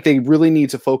 I think they really need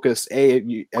to focus, as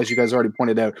you guys already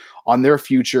pointed out, on their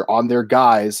future, on their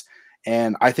guys,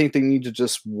 And I think they need to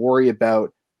just worry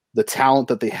about the talent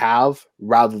that they have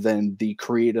rather than the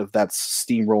creative that's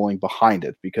steamrolling behind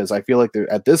it. Because I feel like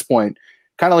they're at this point,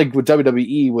 kind of like with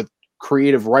WWE, with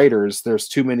creative writers, there's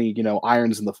too many,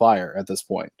 irons in the fire at this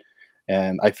point.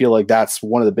 And I feel like that's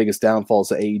one of the biggest downfalls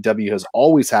that AEW has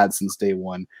always had since day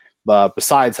one,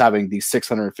 besides having the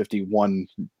 651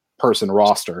 person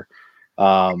roster.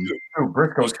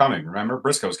 Briscoe's coming. Remember,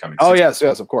 Briscoe's coming. Oh yes,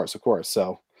 of course.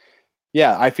 So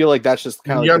yeah, I feel like that's just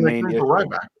kind of like the main issue. Right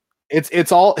back.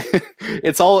 It's all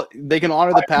they can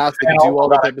honor the past, they can do all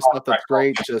that type of stuff that's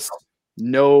great.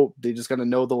 They just got to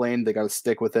know the lane, they got to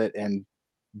stick with it, and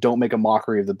don't make a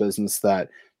mockery of the business that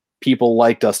people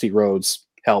like Dusty Rhodes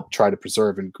help try to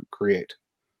preserve and create.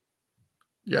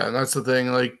 Yeah, and that's the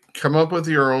thing. Like, come up with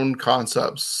your own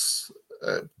concepts.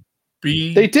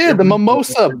 They did the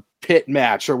Mimosa Pit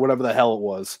match or whatever the hell it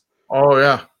was. Oh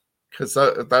yeah, because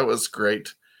that was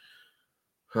great.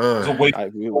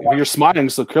 You're smiling,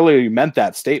 so clearly you meant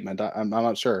that statement. I'm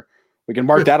not sure. We can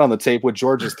mark that on the tape with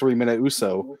George's 3-minute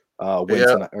Uso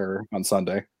win on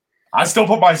Sunday. I still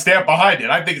put my stamp behind it.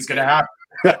 I think it's going to happen.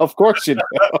 Of course you do.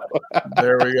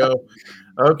 There we go.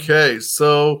 Okay,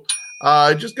 so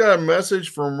I just got a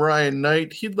message from Ryan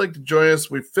Knight. He'd like to join us.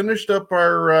 We finished up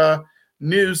our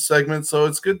news segment, so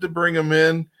it's good to bring him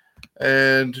in.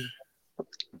 And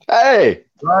hey,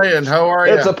 Ryan, how are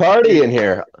you? It's a party in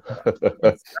here.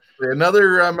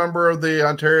 Another member of the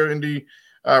Ontario Indie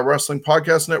Wrestling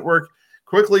Podcast Network.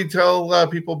 Quickly tell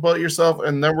people about yourself,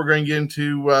 and then we're going to get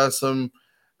into some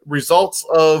results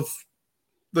of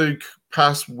the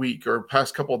past week or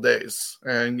past couple of days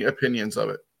and opinions of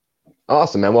it.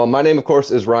 Awesome, man. Well, my name, of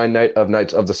course, is Ryan Knight of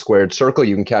Knights of the Squared Circle.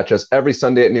 You can catch us every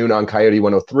Sunday at noon on Coyote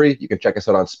 103. You can check us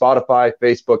out on Spotify,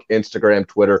 Facebook, Instagram,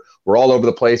 Twitter. We're all over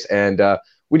the place, and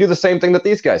we do the same thing that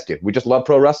these guys do. We just love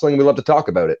pro wrestling. We love to talk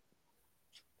about it.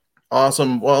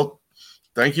 Awesome. Well,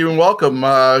 thank you and welcome.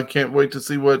 Can't wait to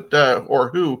see what or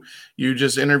who you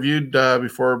just interviewed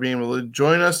before being able to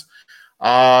join us.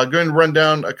 Going to run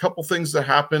down a couple things that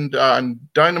happened on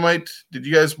Dynamite. Did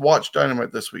you guys watch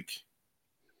Dynamite this week?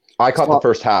 I caught the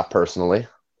first half personally.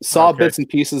 Saw bits and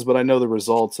pieces, but I know the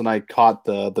results, and I caught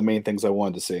the main things I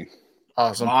wanted to see.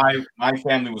 Awesome. My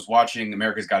family was watching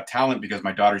America's Got Talent because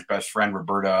my daughter's best friend,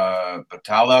 Roberta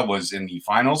Batalla, was in the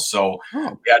finals. So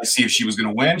we had to see if she was going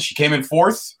to win. She came in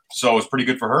fourth, so it was pretty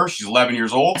good for her. She's 11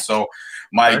 years old, so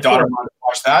my daughter wanted to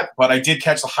watch that. But I did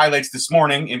catch the highlights this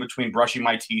morning in between brushing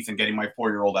my teeth and getting my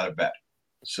 4-year-old out of bed.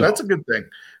 So that's a good thing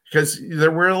because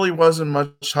there really wasn't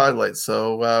much highlights.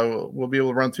 So we'll be able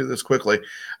to run through this quickly.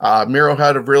 Miro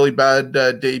had a really bad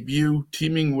debut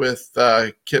teaming with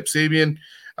Kip Sabian.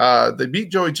 They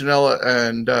beat Joey Janela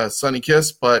and Sonny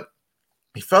Kiss, but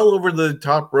he fell over the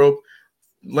top rope,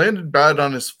 landed bad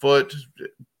on his foot,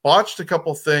 botched a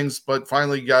couple things, but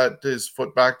finally got his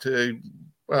foot back to,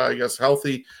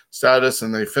 healthy status,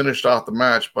 and they finished off the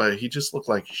match, but he just looked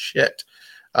like shit.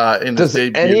 Does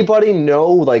anybody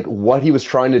know what he was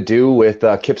trying to do with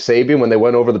Kip Sabian when they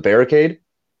went over the barricade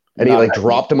and he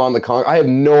dropped him on the concrete? I have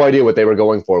no idea what they were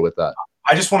going for with that.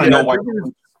 I just want to know why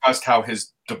you discussed how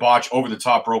his debauch over the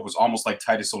top rope was almost like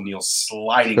Titus O'Neil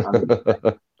sliding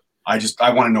under.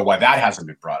 I want to know why that hasn't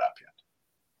been brought up yet.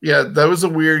 Yeah, that was a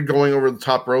weird going over the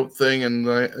top rope thing and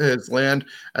his land.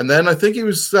 And then I think he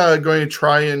was going to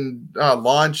try and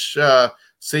launch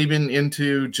Sabian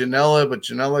into Janela, but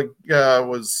Janela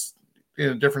was in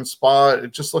a different spot.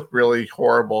 It just looked really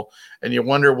horrible. And you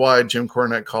wonder why Jim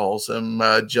Cornette calls him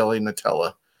Jelly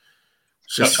Nutella.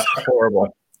 It's just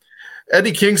horrible.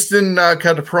 Eddie Kingston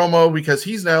cut a promo because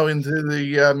he's now into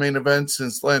the main event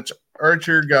since Lance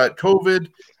Archer got COVID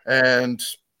and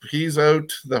he's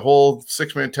out. The whole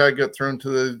 6-man tag got thrown to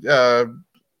the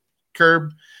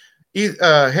curb.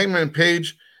 Hangman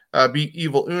Page beat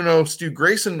Evil Uno. Stu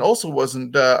Grayson also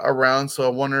wasn't around, so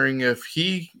I'm wondering if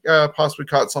he possibly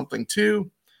caught something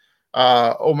too.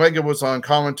 Omega was on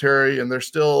commentary, and they're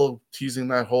still teasing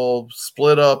that whole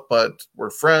split up, but we're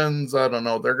friends. I don't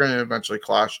know. They're going to eventually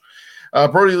clash.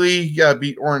 Brody Lee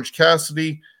beat Orange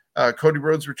Cassidy. Cody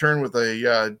Rhodes returned with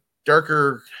a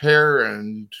darker hair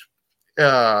and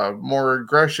more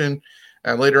aggression.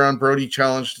 And later on, Brody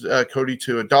challenged Cody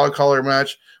to a dog collar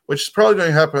match, which is probably going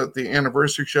to happen at the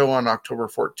anniversary show on October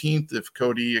 14th if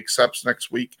Cody accepts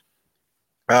next week.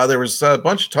 There was a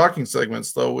bunch of talking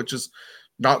segments, though, which is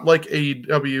not like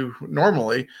AEW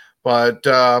normally, but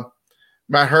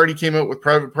Matt Hardy came out with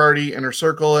Private Party. Inner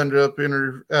Circle ended up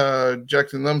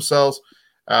interjecting themselves.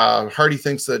 Hardy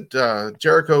thinks that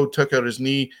Jericho took out his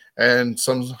knee, and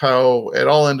somehow it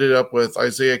all ended up with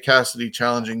Isaiah Cassidy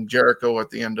challenging Jericho at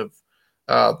the end of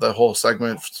the whole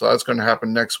segment. So that's going to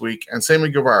happen next week. And Sammy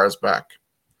Guevara's back.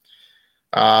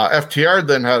 FTR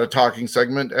then had a talking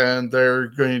segment, and they're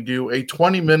going to do a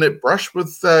 20-minute Brush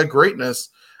with Greatness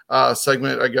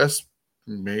segment, I guess,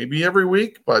 maybe every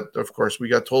week. But, of course, we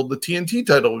got told the TNT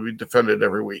title would be defended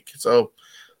every week. So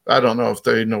I don't know if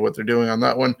they know what they're doing on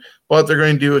that one. But they're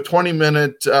going to do a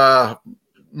 20-minute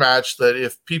match that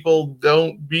if people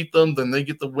don't beat them, then they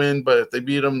get the win. But if they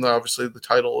beat them, then obviously the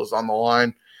title is on the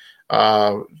line.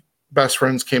 Best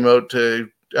Friends came out to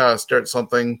start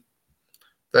something.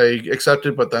 They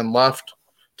accepted, but then left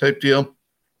type deal.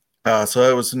 So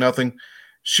that was nothing.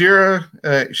 Shida,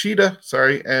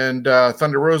 and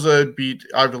Thunder Rosa beat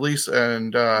Ivelisse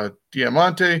and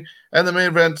Diamante. And the main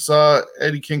event saw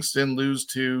Eddie Kingston lose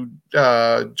to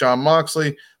Jon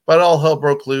Moxley, but all hell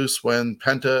broke loose when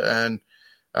Penta and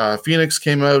Phoenix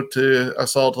came out to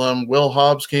assault him. Will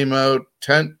Hobbs came out.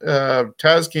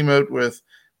 Taz came out with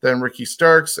then Ricky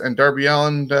Starks, and Darby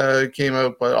Allin came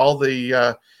out, but all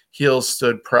the heels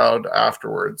stood proud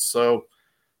afterwards. So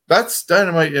that's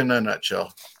Dynamite in a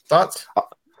nutshell. Thoughts?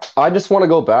 I just want to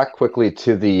go back quickly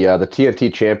to the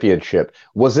TNT Championship.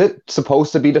 Was it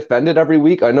supposed to be defended every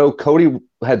week? I know Cody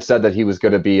had said that he was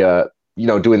going to be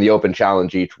doing the open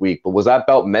challenge each week, but was that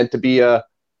belt meant to be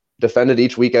defended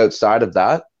each week outside of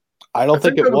that? I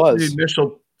think it was the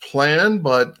initial plan,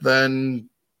 but then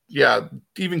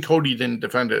even Cody didn't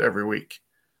defend it every week.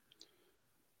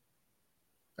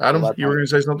 Adam, you were going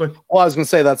to say something? Well, I was going to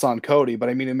say that's on Cody, but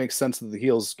I mean, it makes sense that the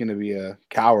heel's going to be a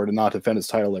coward and not defend his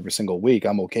title every single week.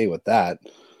 I'm okay with that.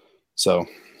 So,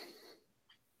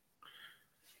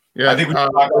 I think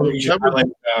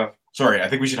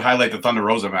we should highlight the Thunder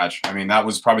Rosa match. I mean, that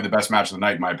was probably the best match of the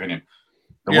night, in my opinion.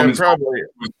 The women's probably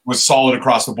was solid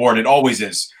across the board. It always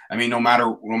is. I mean, no matter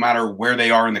where they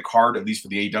are in the card, at least for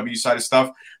the AEW side of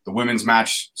stuff, the women's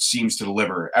match seems to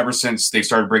deliver. Ever since they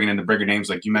started bringing in the bigger names,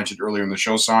 like you mentioned earlier in the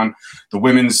show, Son, the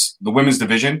women's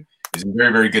division is in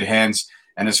very, very good hands.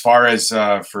 And as far as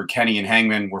for Kenny and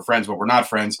Hangman, we're friends, but we're not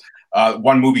friends.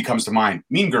 One movie comes to mind: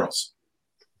 Mean Girls.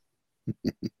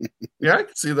 Yeah, I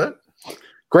can see that.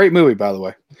 Great movie, by the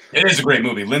way. It is a great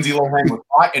movie. Lindsay Lohan was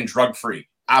hot and drug free.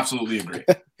 Absolutely agree.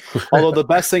 Although the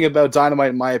best thing about Dynamite,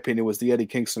 in my opinion, was the Eddie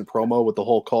Kingston promo with the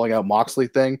whole calling out Moxley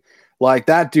thing. Like,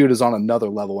 that dude is on another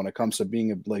level when it comes to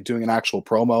being doing an actual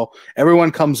promo.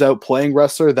 Everyone comes out playing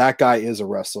wrestler. That guy is a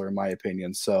wrestler, in my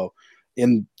opinion. So,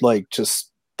 in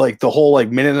the whole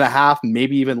minute and a half,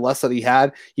 maybe even less that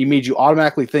he made you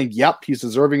automatically think, yep, he's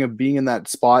deserving of being in that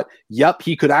spot. Yep,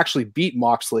 he could actually beat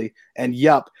Moxley. And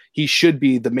yep, he should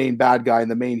be the main bad guy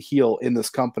and the main heel in this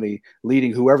company,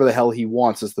 leading whoever the hell he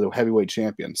wants as the heavyweight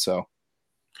champion. So,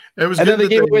 and then they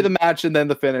gave away the match and then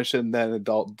the finish, and then it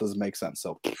all doesn't make sense.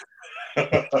 So,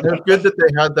 it's good that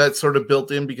they had that sort of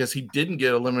built in because he didn't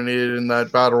get eliminated in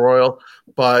that battle royal.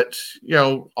 But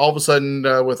all of a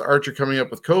sudden, with Archer coming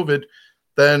up with COVID,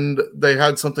 then they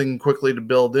had something quickly to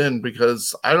build in,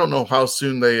 because I don't know how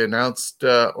soon they announced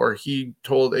or he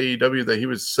told AEW that he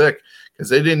was sick, because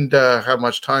they didn't have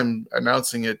much time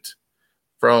announcing it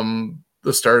from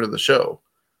the start of the show.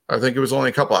 I think it was only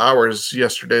a couple hours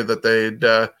yesterday that they'd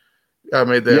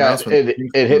made the announcement.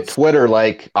 It hit Twitter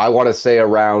I want to say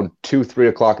around 2-3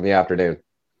 o'clock in the afternoon.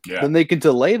 Yeah. Then they can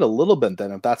delay it a little bit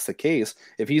then if that's the case.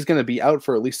 If he's going to be out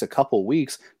for at least a couple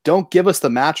weeks, don't give us the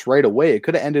match right away. It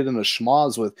could have ended in a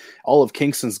schmoz with all of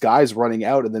Kingston's guys running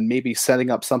out and then maybe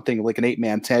setting up something like an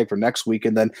 8-man tag for next week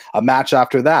and then a match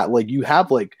after that. You have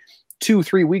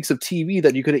 2-3 weeks of TV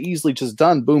that you could have easily just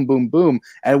done boom, boom, boom,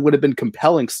 and it would have been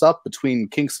compelling stuff between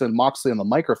Kingston and Moxley on the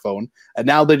microphone, and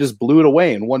now they just blew it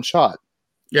away in one shot.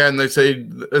 Yeah, and they say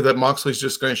that Moxley's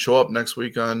just going to show up next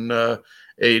week on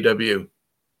AEW.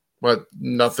 But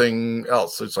nothing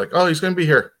else. It's he's going to be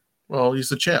here. Well, he's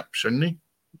the champ, shouldn't he?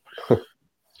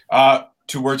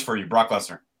 2 words for you: Brock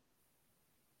Lesnar.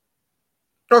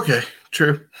 Okay,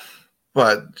 true.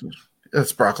 But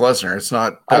it's Brock Lesnar. It's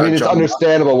not. It's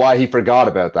understandable why he forgot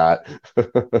about that.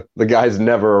 The guy's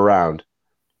never around.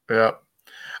 Yeah.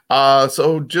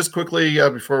 So just quickly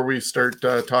before we start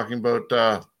talking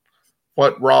about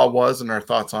what Raw was and our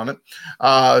thoughts on it.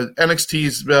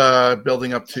 NXT's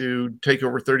building up to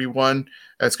TakeOver 31.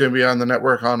 It's going to be on the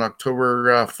network on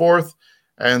October 4th.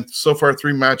 And so far,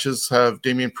 3 matches have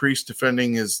Damian Priest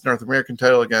defending his North American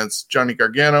title against Johnny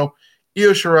Gargano,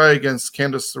 Io Shirai against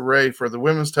Candice LeRae for the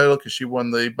women's title because she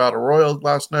won the Battle Royal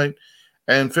last night.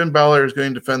 And Finn Balor is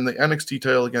going to defend the NXT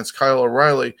title against Kyle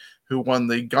O'Reilly, who won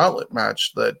the gauntlet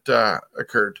match that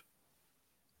occurred.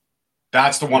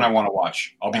 That's the one I want to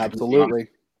watch. I'll be absolutely.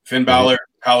 Finn Balor,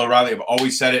 Kyle O'Reilly. I've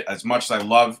always said it. As much as I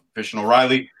love Fish and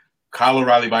O'Reilly, Kyle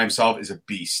O'Reilly by himself is a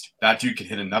beast. That dude can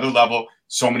hit another level.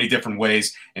 so many different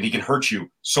ways, and he can hurt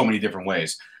you so many different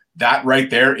ways. That right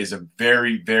there is a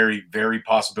very, very, very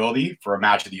possibility for a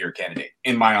match of the year candidate,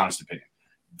 in my honest opinion.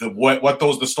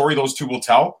 The story those two will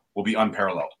tell will be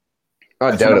unparalleled.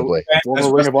 Undoubtedly.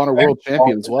 Former Ring of Honor world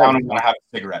champion as well. I'm gonna have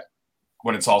a cigarette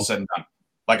when it's all said and done.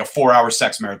 Like a 4-hour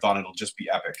sex marathon, it'll just be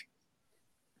epic.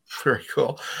 Very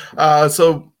cool.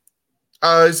 So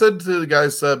I said to the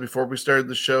guys before we started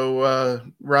the show,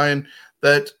 Ryan,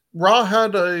 that Raw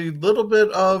had a little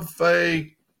bit of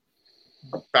a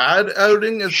bad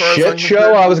outing as far Shit as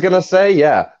show, I was gonna say,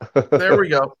 yeah. There we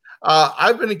go.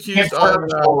 I've been accused on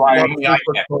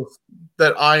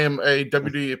that I am a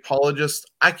WWE apologist.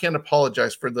 I can't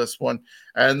apologize for this one.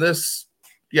 And this,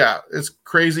 it's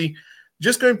crazy.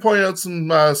 Just going to point out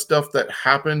some stuff that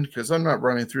happened because I'm not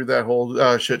running through that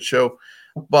whole shit show.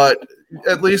 But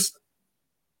at least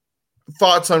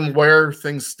thoughts on where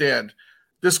things stand.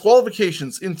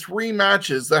 Disqualifications in 3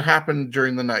 matches that happened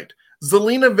during the night.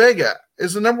 Zelina Vega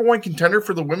is the #1 contender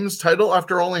for the women's title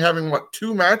after only having,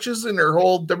 2 matches in her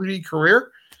whole WWE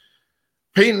career?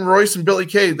 Peyton Royce and Billie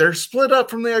Kay, they're split up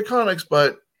from the Iconics,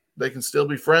 but they can still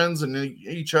be friends in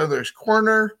each other's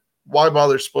corner. Why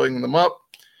bother splitting them up?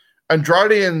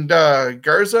 Andrade and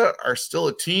Garza are still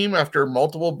a team after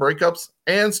multiple breakups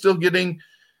and still getting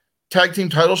tag team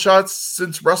title shots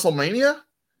since WrestleMania.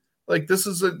 Like, this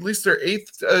is at least their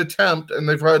 8th attempt, and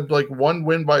they've had, 1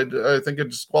 win by, I think, a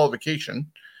disqualification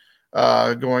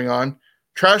going on.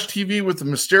 Trash TV with the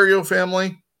Mysterio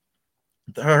family.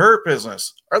 The Hurt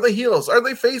Business. Are they heels? Are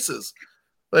they faces?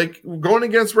 Like, going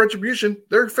against Retribution,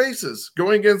 they're faces.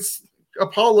 Going against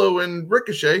Apollo and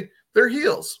Ricochet, they're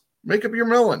heels. Make up your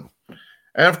melon.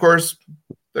 And, of course,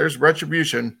 there's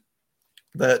Retribution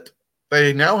that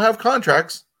they now have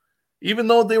contracts, even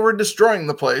though they were destroying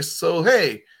the place. So,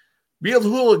 hey, be a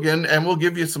hooligan and we'll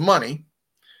give you some money.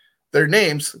 Their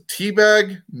names,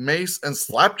 Teabag, Mace, and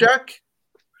Slapjack.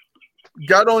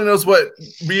 God only knows what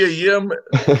Mia Yim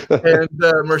and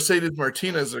Mercedes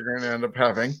Martinez are going to end up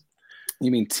having.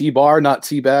 You mean T-Bar, not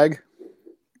Teabag?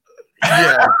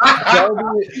 Yeah. I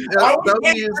was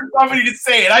waiting for somebody to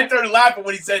say it. I started laughing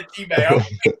when he said Teabag.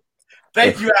 Okay.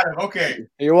 Thank you, Adam. Okay.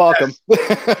 You're welcome.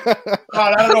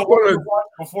 God, I don't know what we watched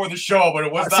before the show, but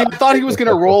it was I thought he was going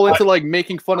to roll into,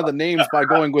 making fun of the names by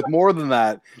going with more than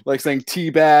that. Like saying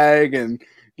Teabag and...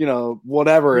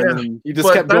 whatever, and then you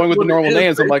just kept going with the normal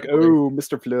names. I'm like, oh,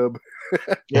 Mr. Flub.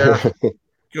 Yeah,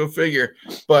 go figure.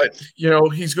 But,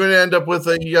 he's going to end up with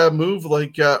a move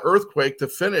like Earthquake to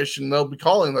finish, and they'll be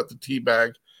calling that the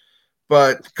Teabag.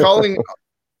 But calling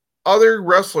other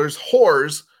wrestlers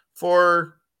whores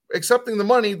for accepting the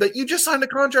money that you just signed a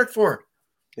contract for.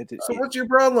 So what's your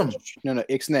problem? No,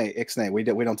 ixnay. We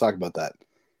don't talk about that.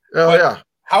 Oh, yeah.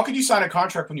 How can you sign a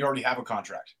contract when you already have a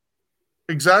contract?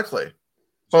 Exactly.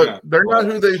 But they're not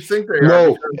who they think they are.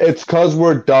 No, it's because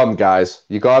we're dumb, guys.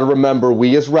 You got to remember,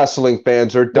 we as wrestling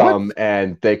fans are dumb,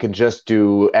 and they can just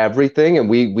do everything, and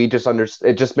we just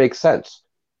understand. It just makes sense.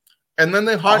 And then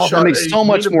they hotshot. That makes so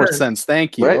much more sense.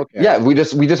 Thank you. Right? Okay. Yeah, we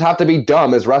just have to be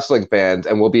dumb as wrestling fans,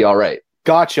 and we'll be all right.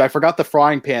 Gotcha. I forgot the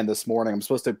frying pan this morning. I'm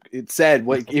supposed to. It said,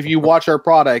 if you watch our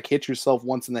product, hit yourself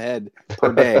once in the head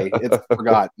per day.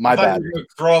 Forgot. My bad.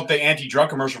 Throw out the anti-drug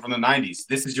commercial from the 90s.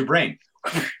 This is your brain.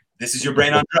 This is your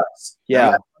brain on drugs.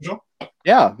 Yeah.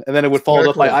 Yeah. And then it would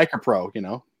follow up by Ica Pro,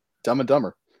 Dumb and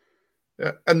Dumber.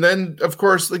 Yeah. And then, of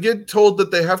course, they get told that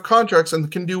they have contracts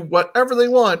and can do whatever they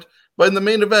want. But in the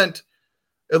main event,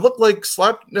 it looked like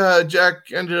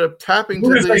Slapjack ended up tapping to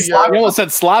the... You almost said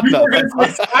Slapnut.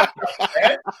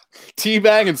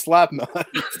 Teabag and Slapnut.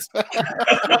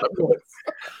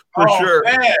 For sure.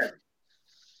 Man.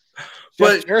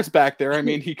 But Jarrett's back there. I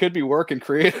mean, he could be working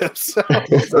creative. So.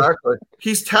 Exactly.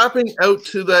 He's tapping out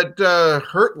to that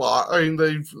hurt lock. I mean,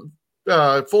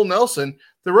 the full Nelson.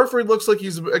 The referee looks like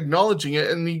he's acknowledging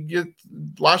it, and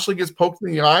Lashley gets poked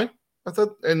in the eye. I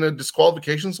thought, and the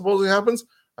disqualification supposedly happens.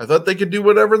 I thought they could do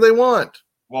whatever they want.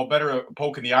 Well, better a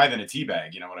poke in the eye than a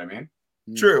teabag. You know what I mean?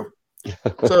 True.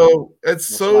 So it's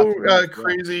so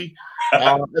crazy.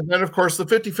 And then, of course, the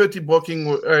 50-50 booking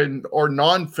or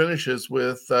non-finishes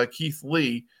with Keith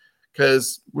Lee,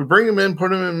 because we bring him in,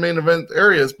 put him in main event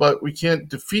areas, but we can't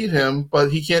defeat him,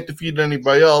 but he can't defeat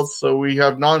anybody else, so we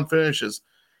have non-finishes.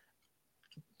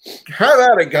 Have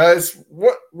at it, guys.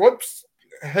 What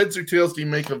heads or tails do you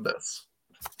make of this?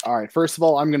 All right. First of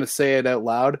all, I'm going to say it out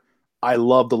loud. I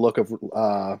love the look of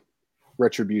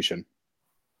Retribution.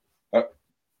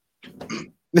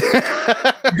 You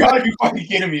gotta be fucking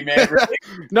kidding me, man. Really?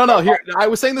 No. Here, I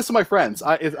was saying this to my friends.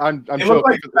 I'm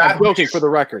joking. I'm joking for the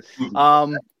record.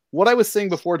 what I was saying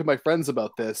before to my friends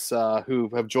about this, who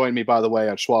have joined me, by the way,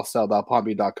 at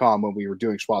schwastyle.podbean.com when we were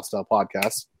doing Schwastyle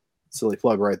podcast, silly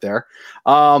plug right there,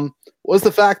 was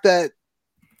the fact that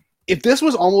if this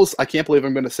was almost, I can't believe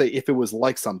I'm going to say if it was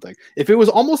like something, if it was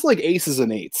almost like Aces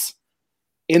and Eights,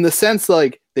 in the sense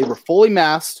like they were fully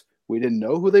masked, we didn't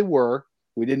know who they were,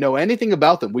 we didn't know anything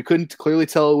about them, we couldn't clearly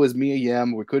tell it was Mia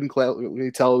Yim, we couldn't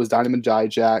clearly tell it was Dynamite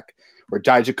Dijak or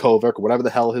Dijakovic or whatever the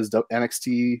hell his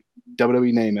NXT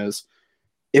WWE name is.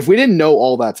 If we didn't know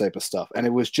all that type of stuff, and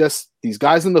it was just these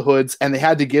guys in the hoods, and they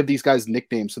had to give these guys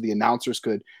nicknames so the announcers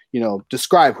could,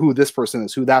 describe who this person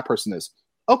is, who that person is.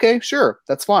 Okay, sure,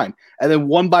 that's fine. And then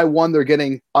one by one, they're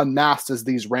getting unmasked as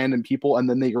these random people, and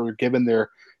then they are given their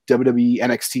WWE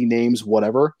NXT names,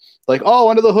 whatever. Like, oh,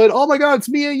 under the hood, oh my God, it's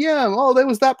Mia Yim. Oh, that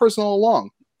was that person all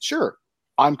along. Sure,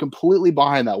 I'm completely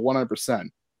behind that 100%.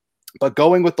 But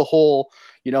going with the whole,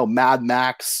 Mad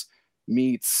Max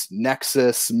meets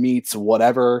Nexus meets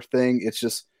whatever thing,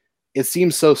 it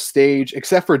seems so staged,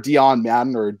 except for Dion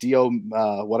Madden or Dio,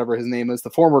 whatever his name is, the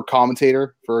former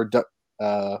commentator for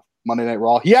Monday Night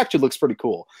Raw. He actually looks pretty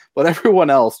cool, but everyone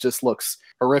else just looks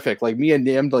horrific. Like Mia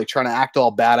Yim, like trying to act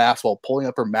all badass while pulling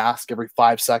up her mask every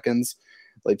 5 seconds.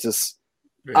 Like just,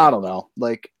 I don't know.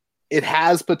 Like it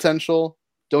has potential.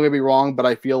 Don't get me wrong, but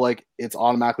I feel like it's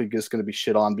automatically just going to be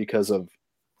shit on because of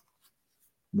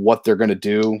what they're going to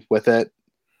do with it.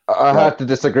 I have to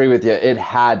disagree with you. It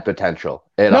had potential.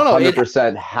 It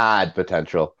 100% had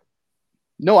potential.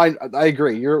 No, I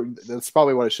agree. That's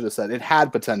probably what I should have said. It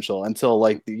had potential until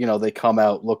they come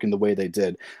out looking the way they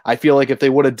did. I feel like if they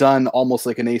would have done almost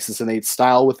like an Aces and Eights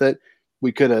style with it,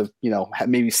 we could have,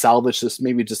 maybe salvaged this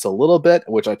maybe just a little bit,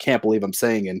 which I can't believe I'm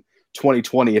saying in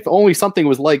 2020. If only something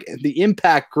was like the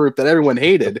Impact group that everyone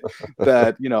hated,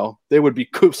 that, they would be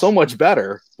so much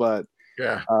better. But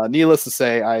needless to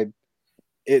say,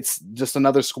 it's just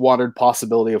another squandered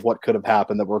possibility of what could have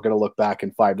happened that we're going to look back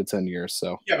in 5 to 10 years.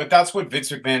 So yeah, but that's what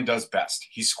Vince McMahon does best.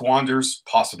 He squanders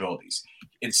possibilities.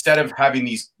 Instead of having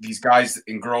these guys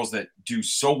and girls that do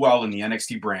so well in the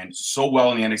NXT brand, so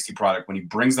well in the NXT product, when he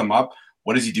brings them up,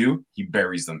 what does he do? He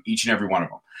buries them, each and every one of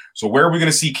them. So where are we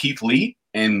going to see Keith Lee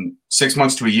in 6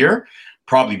 months to a year?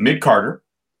 Probably mid-Carter.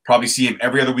 Probably see him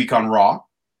every other week on Raw.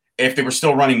 If they were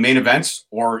still running main events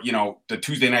or, the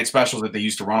Tuesday night specials that they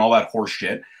used to run, all that horse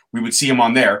shit, we would see him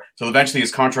on there. So eventually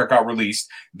his contract got released.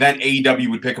 Then AEW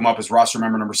would pick him up as roster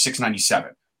member number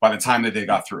 697 by the time that they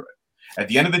got through it. At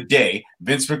the end of the day,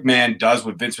 Vince McMahon does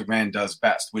what Vince McMahon does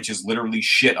best, which is literally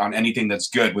shit on anything that's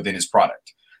good within his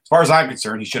product. As far as I'm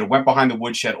concerned, he should have went behind the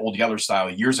woodshed Old Yeller style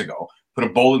years ago, put a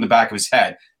bowl in the back of his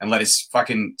head, and let his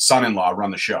fucking son-in-law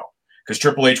run the show. Because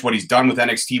Triple H, what he's done with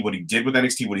NXT, what he did with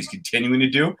NXT, what he's continuing to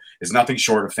do is nothing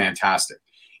short of fantastic.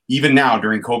 Even now,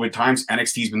 during COVID times,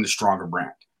 NXT's been the stronger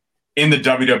brand in the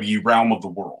WWE realm of the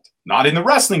world. Not in the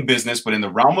wrestling business, but in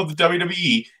the realm of the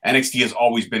WWE, NXT has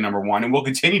always been number one and will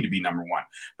continue to be number one.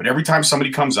 But every time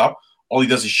somebody comes up, all he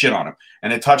does is shit on him.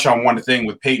 And to touch on one thing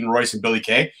with Peyton Royce and Billy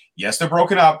Kay, yes, they're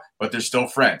broken up, but they're still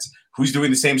friends. Who's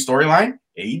doing the same storyline?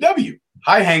 AEW.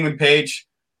 Hi, Hangman Page.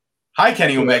 Hi,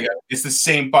 Kenny Omega. It's the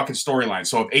same fucking storyline.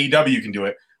 So if AEW can do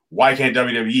it, why can't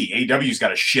WWE? AEW's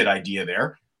got a shit idea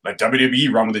there. Let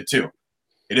WWE run with it too.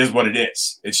 It is what it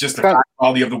is. It's just the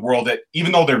quality of the world that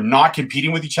even though they're not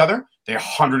competing with each other, they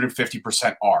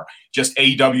 150% are. Just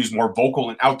AEW is more vocal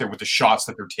and out there with the shots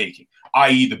that they're taking,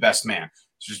 i.e. the best man.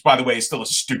 Which, by the way, is still a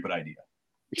stupid idea.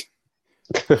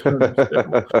 See,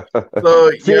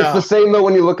 it's the same though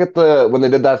when you look at when they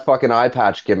did that fucking eye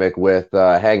patch gimmick with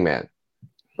Hangman.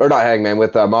 Or not Hangman,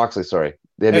 with Moxley, sorry.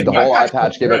 They did the whole eye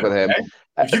patch gimmick with him.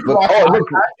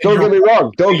 Don't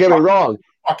get me wrong.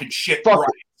 Fucking shit.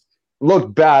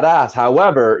 Looked badass.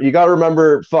 However, you got to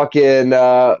remember fucking,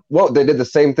 they did the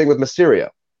same thing with Mysterio.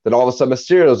 Then all of a sudden,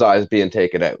 Mysterio's eyes being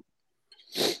taken out.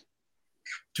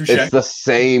 Touché. It's the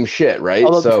same shit, right?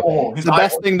 So the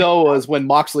best thing, though, was when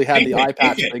Moxley had the eye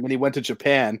patch thing and he went to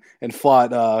Japan and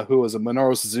fought,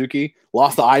 Minoru Suzuki,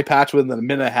 lost the eye patch within a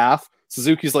minute and a half.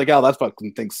 Suzuki's like, oh, that's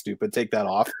fucking thing stupid. Take that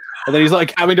off. And then he's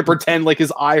like having to pretend like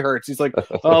his eye hurts. He's like,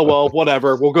 oh, well,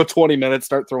 whatever. We'll go 20 minutes,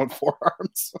 start throwing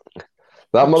forearms.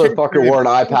 That motherfucker wore an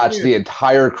eye patch the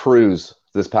entire cruise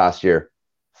this past year.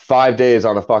 5 days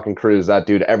on a fucking cruise. That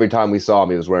dude, every time we saw him,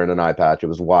 he was wearing an eye patch. It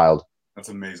was wild. That's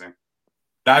amazing.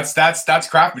 That's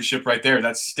craftsmanship right there.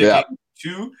 That's sticking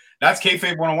to that's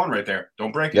kayfabe 101 right there.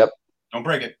 Don't break it. Yep. Don't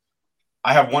break it.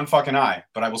 I have one fucking eye,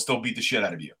 but I will still beat the shit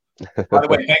out of you. By the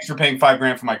way, thanks for paying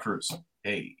 $5,000 for my cruise.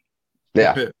 Hey.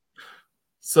 Yeah.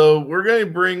 So we're going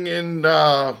to bring in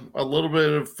a little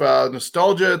bit of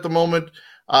nostalgia at the moment.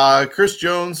 Chris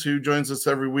Jones, who joins us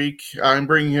every week, I'm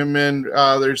bringing him in.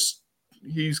 There's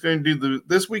he's going to do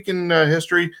this week in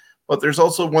history, but there's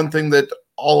also one thing that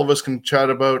all of us can chat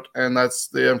about, and that's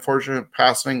the unfortunate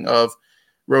passing of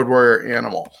Road Warrior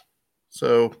Animal.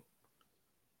 So,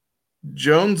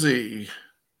 Jonsey,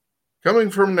 coming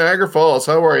from Niagara Falls,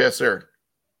 how are you, sir?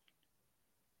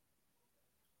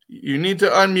 You need to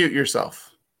unmute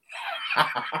yourself.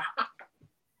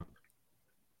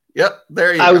 Yep,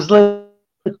 there you go. I was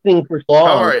listening for so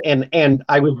long, and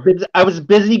I was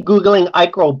busy Googling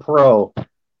Icro Pro.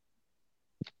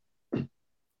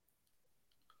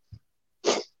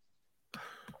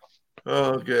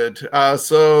 Oh, good.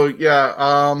 So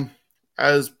yeah,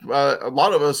 as a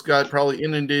lot of us got probably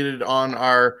inundated on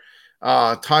our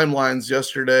timelines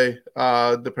yesterday,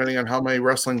 depending on how many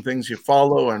wrestling things you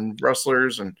follow and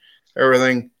wrestlers and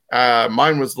everything.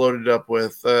 Mine was loaded up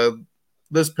with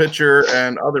this picture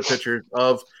and other pictures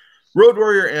of Road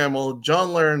Warrior Animal, Joe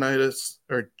Laurinaitis,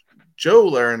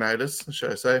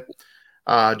 should I say.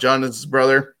 John is his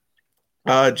brother.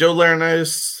 Joe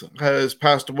Laurinaitis has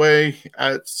passed away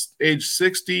at age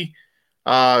 60.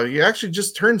 He actually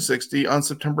just turned 60 on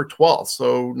September 12th,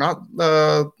 so not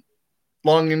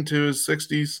long into his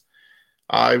 60s.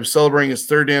 He was celebrating his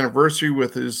third anniversary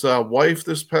with his wife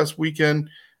this past weekend,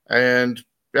 and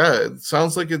yeah, it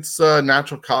sounds like it's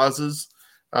natural causes,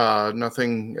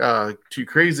 nothing too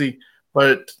crazy,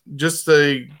 but just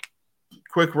a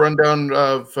quick rundown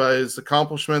of his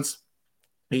accomplishments.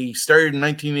 He started in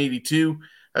 1982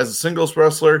 as a singles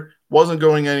wrestler, wasn't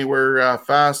going anywhere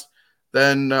fast,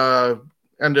 then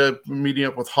ended up meeting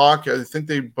up with Hawk. I think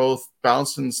they both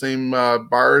bounced in the same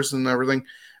bars and everything,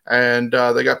 and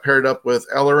they got paired up with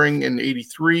Ellering in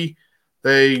 83.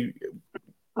 They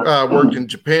worked in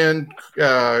Japan,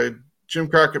 Jim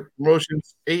Crockett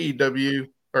Promotions, AEW,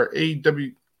 or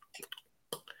AWA,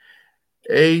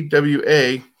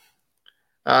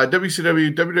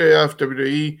 WCW, WWF,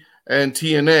 WWE, and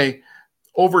TNA.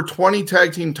 Over 20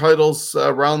 tag team titles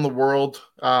around the world,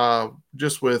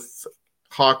 just with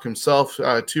Hawk himself,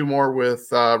 2 more with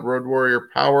Road Warrior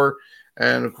Power,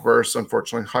 and of course,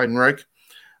 unfortunately, Heidenreich.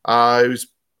 He was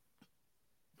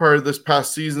part of this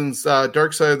past season's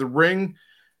Dark Side of the Ring.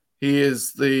 He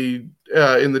is in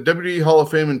the WWE Hall of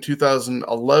Fame in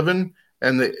 2011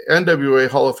 and the NWA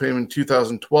Hall of Fame in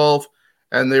 2012,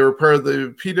 and they were part of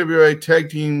the PWA Tag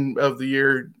Team of the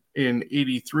Year in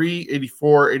 83,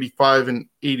 84, 85, and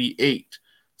 88.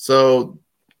 So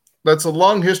that's a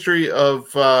long history of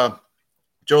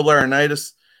Joe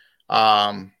Laurinaitis.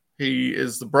 He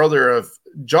is the brother of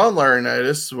John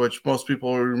Laurinaitis, which most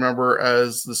people remember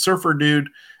as the surfer dude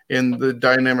in the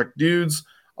Dynamic Dudes,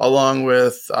 along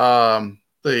with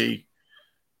the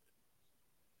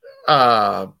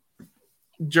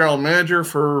general manager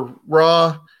for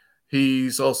Raw.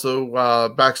 He's also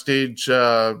backstage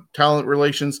talent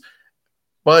relations.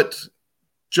 But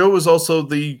Joe was also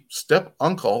the step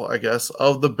uncle, I guess,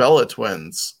 of the Bella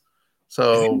twins.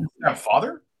 So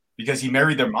father? Because he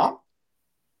married their mom?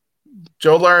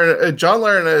 John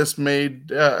Laurinaitis married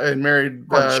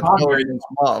John's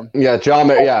mom. Yeah, John.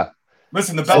 Yeah.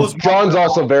 Listen, the Bellas. John's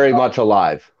also very much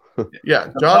alive.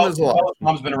 Yeah, John is alive. Bella's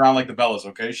mom's been around like the Bellas.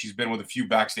 Okay, she's been with a few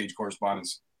backstage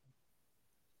correspondents.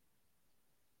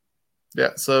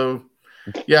 Yeah. So,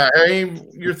 yeah.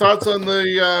 Your thoughts on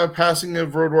the passing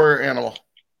of Road Warrior Animal?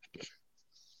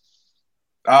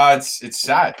 It's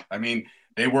sad. I mean,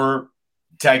 they were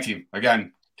tag team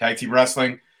again. Tag team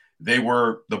wrestling. They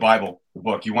were the Bible, the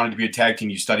book. You wanted to be a tag team.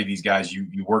 You studied these guys.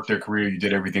 You worked their career. You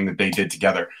did everything that they did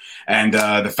together. And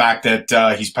the fact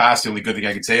that he's passed, the only good thing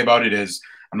I can say about it is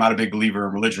I'm not a big believer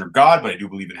in religion or God, but I do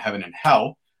believe in heaven and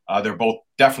hell. They're both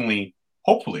definitely,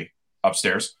 hopefully,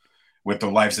 upstairs with the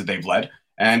lives that they've led.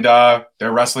 And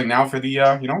they're wrestling now for the,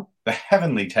 the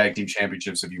heavenly tag team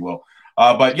championships, if you will.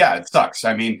 But yeah, it sucks.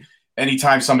 I mean,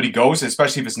 anytime somebody goes,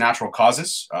 especially if it's natural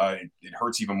causes, it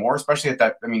hurts even more, especially at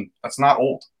that. I mean, that's not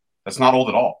old. That's not old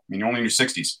at all. I mean, you're only in your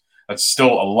 60s. That's still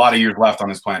a lot of years left on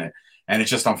this planet. And it's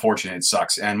just unfortunate. It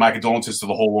sucks. And my condolences to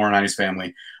the whole Laurinaitis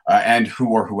family and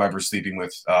whoever's sleeping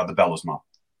with the Bella's mom.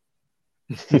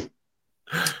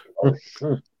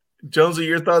 Jonesy,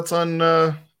 your thoughts on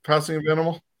passing of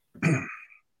Animal?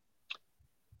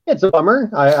 It's a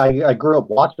bummer. I grew up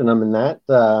watching him in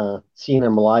that, seeing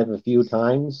him live a few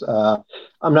times. I'm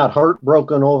not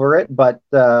heartbroken over it, but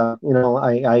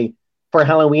I for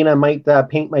Halloween I might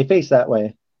paint my face that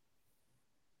way.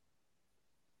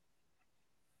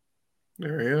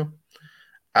 There you go.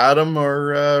 Adam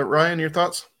or Ryan, your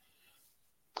thoughts?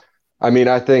 I mean,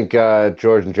 I think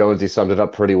George and Jonesy summed it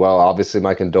up pretty well. Obviously,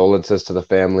 my condolences to the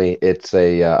family. It's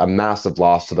a massive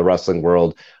loss to the wrestling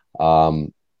world.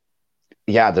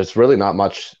 yeah, there's really not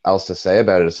much else to say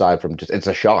about it aside from just it's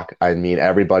a shock. I mean,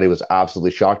 everybody was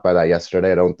absolutely shocked by that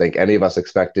yesterday. I don't think any of us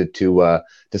expected to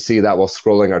see that while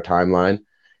scrolling our timeline.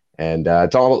 And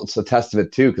it's a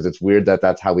testament too, because it's weird that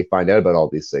that's how we find out about all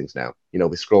these things now. You know,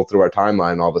 we scroll through our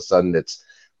timeline, and all of a sudden it's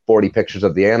 40 pictures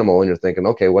of the animal, and you're thinking,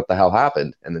 okay, what the hell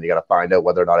happened? And then you got to find out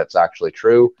whether or not it's actually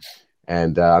true.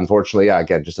 And unfortunately, yeah,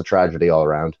 again, just a tragedy all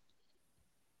around.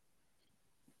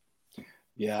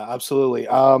 Yeah, absolutely.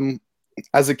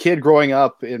 As a kid growing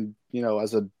up in,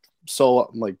 as a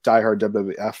diehard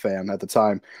WWF fan at the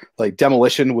time, like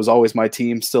Demolition was always my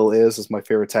team, still is my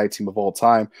favorite tag team of all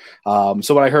time.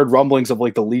 So when I heard rumblings of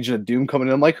like the Legion of Doom coming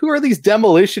in, I'm like, who are these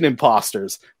Demolition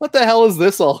imposters? What the hell is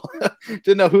this all?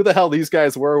 Didn't know who the hell these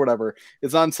guys were or whatever.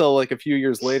 It's not until like a few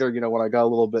years later, when I got a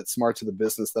little bit smart to the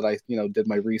business that I, did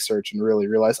my research and really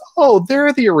realized, oh,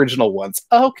 they're the original ones.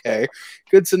 Okay,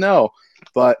 good to know.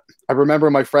 But I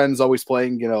remember my friends always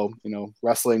playing,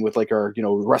 wrestling with like our,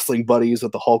 wrestling buddies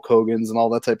with the Hulk Hogans and all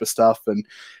that type of stuff. And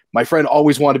my friend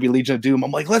always wanted to be Legion of Doom.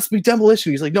 I'm like, let's be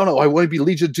Demolition. He's like, no, I want to be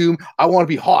Legion of Doom. I want to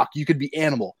be Hawk. You could be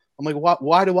Animal. I'm like,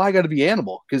 why do I got to be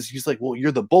Animal? Because he's like, well,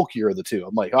 you're the bulkier of the two.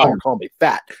 I'm like, oh, you're calling me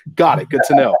fat. Got it. Good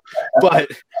to know. But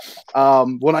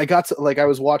when I got to, like, I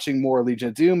was watching more Legion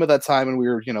of Doom at that time, and we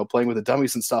were, playing with the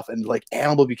dummies and stuff, and like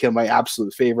Animal became my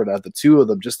absolute favorite out of the two of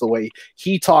them. Just the way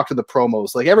he talked to the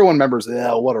promos. Like everyone remembers,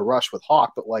 what a rush with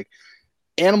Hawk, but like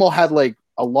Animal had like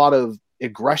a lot of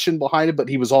aggression behind it, but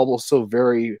he was also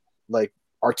very like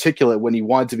articulate when he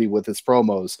wanted to be with his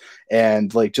promos,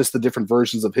 and like just the different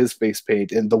versions of his face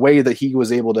paint and the way that he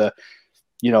was able to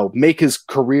make his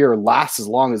career last as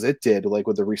long as it did, like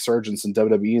with the resurgence in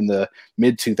WWE in the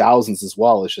mid 2000s as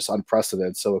well, is just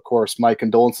unprecedented. So of course my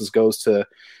condolences goes to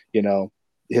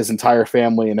his entire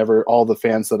family and all the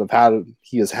fans that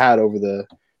he has had over the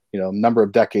number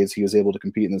of decades he was able to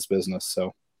compete in this business.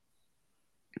 So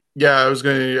yeah, I was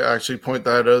going to actually point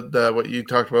that out, that what you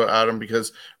talked about, Adam,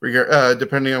 because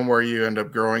depending on where you end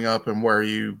up growing up and where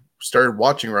you started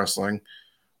watching wrestling,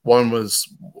 one was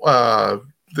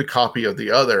the copy of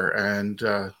the other. And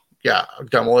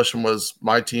Demolition was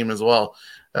my team as well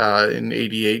in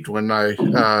 '88 when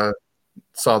I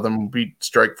saw them beat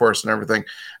Strikeforce and everything.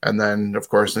 And then, of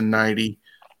course, in '90,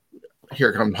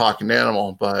 here comes Hawk and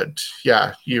Animal. But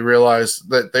yeah, you realize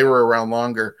that they were around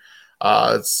longer.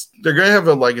 They're going to have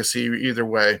a legacy either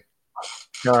way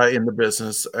in the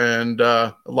business, and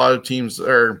a lot of teams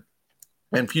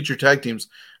and future tag teams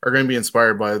are going to be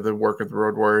inspired by the work of the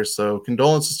Road Warriors. So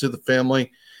condolences to the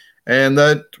family, and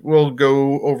that will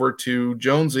go over to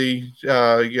Jonsey.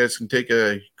 You guys can take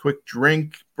a quick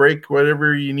drink break,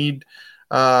 whatever you need,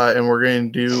 and we're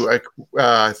going to do.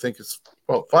 I think it's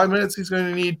about 5 minutes. He's going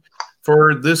to need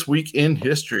for this week in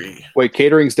history. Wait,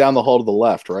 catering's down the hall to the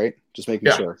left, right? Just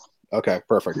making sure. Okay,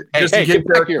 perfect. Hey, get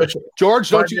back here. George,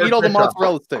 don't you eat all the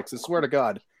mozzarella sticks. I swear to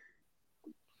God.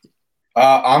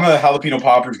 I'm a jalapeno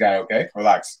poppers guy, okay?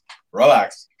 Relax.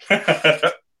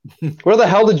 Where the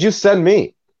hell did you send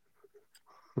me?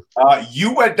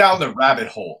 You went down the rabbit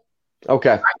hole.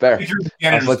 Okay, fair.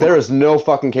 I was like, there is no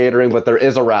fucking catering, but there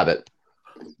is a rabbit.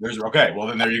 Okay, well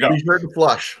then there you go. Be sure to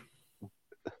flush.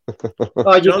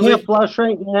 You can't flush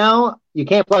right now. You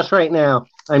can't flush right now.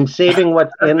 I'm saving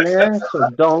what's in there, so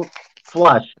don't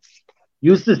flush.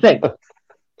 Use the sink.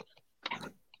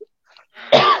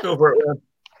 Go for it, man.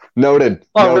 Noted.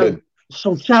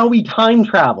 So shall we time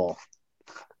travel?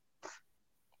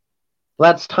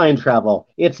 Let's time travel.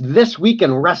 It's This Week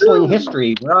in Wrestling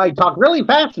History, where I talk really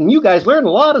fast and you guys learn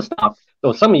a lot of stuff,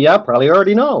 though some of you probably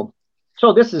already know.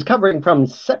 So this is covering from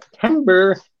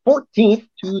September 14th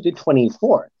to the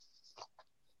 24th.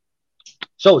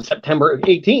 So September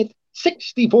 18th,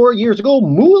 64 years ago,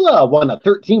 Moolah won a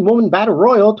 13-woman battle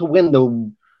royal to win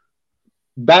the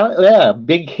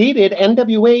big-hated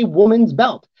NWA Women's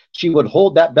Belt. She would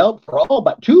hold that belt for all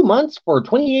but 2 months for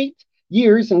 28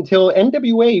 years until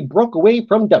NWA broke away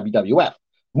from WWF.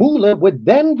 Moolah would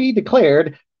then be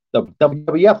declared the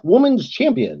WWF Women's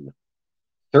Champion.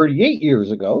 38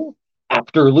 years ago,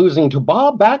 after losing to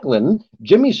Bob Backlund,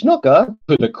 Jimmy Snuka,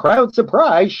 to the crowd's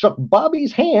surprise, shook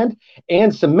Bobby's hand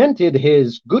and cemented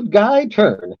his good guy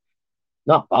turn.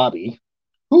 Not Bobby.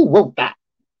 Who wrote that?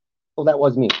 Oh, that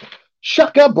was me.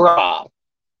 Shucka Bra.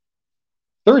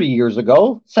 30 years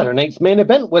ago, Saturday Night's Main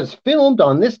Event was filmed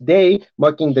on this day,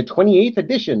 marking the 28th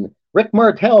edition. Rick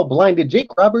Martel blinded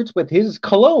Jake Roberts with his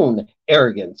cologne,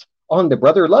 Arrogance, on the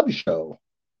Brother Love Show.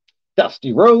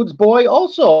 Dusty Rhodes Boy,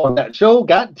 also on that show,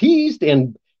 got teased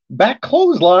and back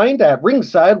clotheslined at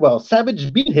ringside while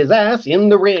Savage beat his ass in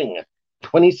the ring.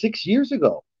 26 years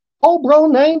ago, Paul Bro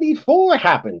 94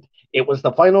 happened. It was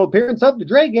the final appearance of the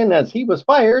Dragon as he was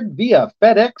fired via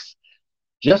FedEx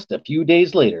just a few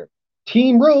days later.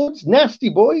 Team Rhodes, Nasty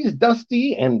Boys,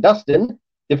 Dusty, and Dustin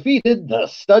defeated the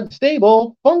Stud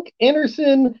Stable, Funk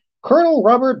Anderson, Colonel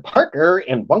Robert Parker,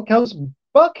 and Bunkhouse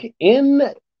Buck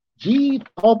in the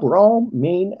Fall Brawl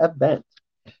main event.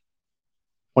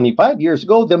 25 years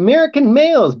ago, the American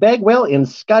males, Bagwell and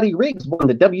Scotty Riggs, won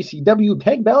the WCW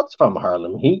tag belts from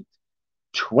Harlem Heat.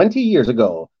 20 years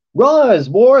ago, Raw's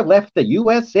War left the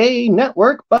USA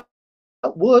Network, but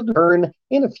would earn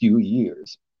in a few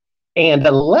years. And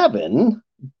 11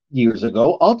 years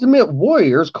ago, Ultimate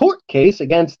Warrior's court case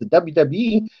against the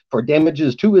WWE for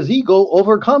damages to his ego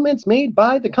over comments made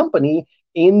by the company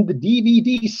in the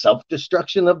DVD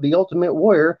Self-Destruction of the Ultimate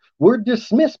Warrior were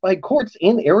dismissed by courts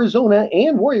in Arizona,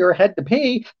 and Warrior had to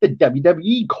pay the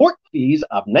WWE court fees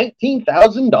of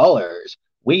 $19,000.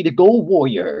 Way to go,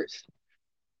 Warriors.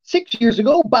 6 years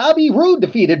ago, Bobby Roode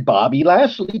defeated Bobby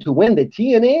Lashley to win the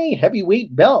TNA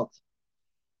heavyweight belt.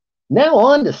 Now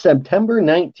on to September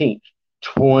 19th.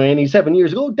 27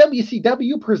 years ago,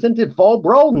 WCW presented Fall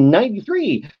Brawl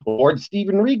 93. Lord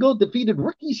Steven Regal defeated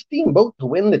Ricky Steamboat to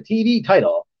win the TV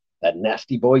title. The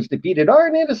Nasty Boys defeated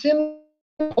Arn Anderson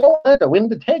to win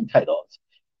the tag titles.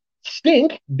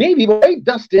 Stink, Davey Boy,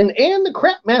 Dustin, and the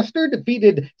Crapmaster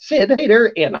defeated Sid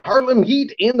Hader and Harlem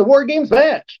Heat in the War Games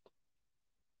match.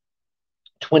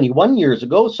 21 years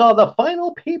ago saw the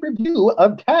final pay-per-view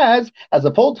of Taz as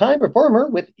a full-time performer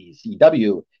with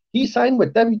ECW. He signed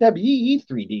with WWE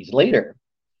 3 days later.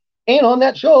 And on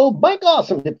that show, Mike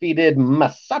Awesome defeated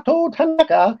Masato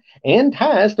Tanaka and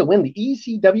Taz to win the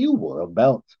ECW World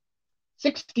Belt.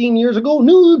 16 years ago,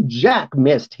 New Jack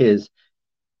missed his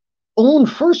own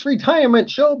first retirement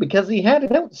show because he had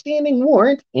an outstanding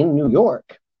warrant in New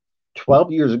York.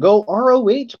 12 years ago,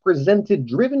 ROH presented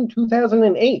Driven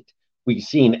 2008. We've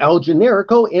seen El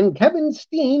Generico and Kevin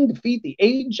Steen defeat the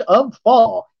Age of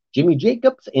Fall, Jimmy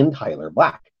Jacobs and Tyler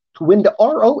Black, to win the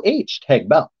ROH tag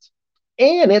belts.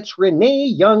 And it's Renee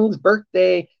Young's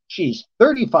birthday. She's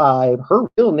 35. Her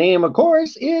real name, of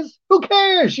course, is, who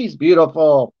cares? She's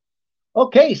beautiful.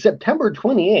 Okay, September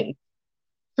 28th,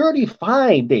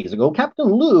 35 days ago, Captain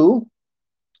Lou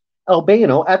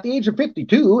Albano, at the age of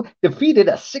 52, defeated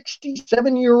a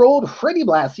 67-year-old Freddie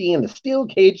Blassie in a steel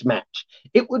cage match.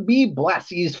 It would be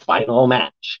Blassie's final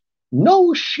match.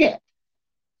 No shit.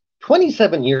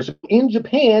 27 years ago, in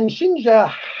Japan,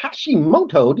 Shinja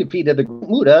Hashimoto defeated the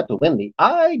Muda to win the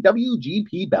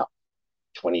IWGP belt.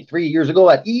 23 years ago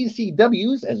at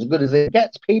ECW's As Good As It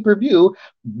Gets pay-per-view,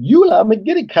 Eula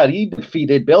McGillicuddy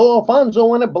defeated Bill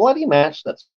Alfonso in a bloody match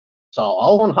that saw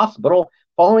all in hospital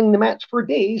following the match for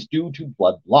days due to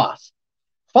blood loss.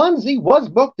 Fonzie was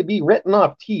booked to be written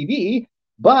off TV,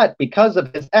 but because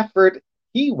of his effort,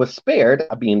 he was spared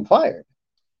of being fired.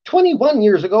 21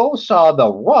 years ago saw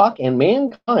The Rock and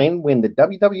Mankind win the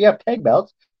WWF tag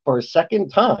belts for a second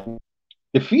time,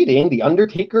 defeating The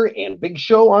Undertaker and Big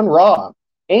Show on Raw.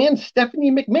 And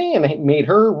Stephanie McMahon made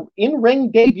her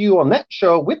in-ring debut on that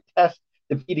show with Test,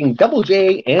 defeating Double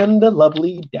J and the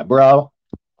lovely Deborah.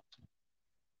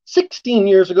 16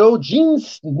 years ago, Gene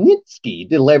Snitsky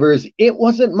delivers It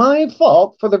Wasn't My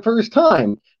Fault for the first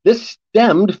time. This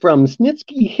stemmed from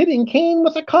Snitsky hitting Kane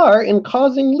with a car and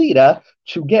causing Lita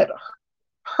to get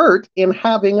hurt in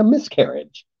having a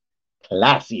miscarriage.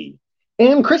 Classy.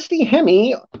 And Christy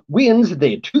Hemme wins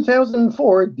the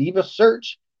 2004 Diva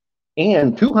Search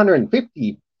and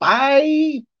 250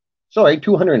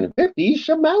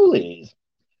 Shamoulis.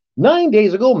 9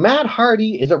 days ago, Matt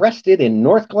Hardy is arrested in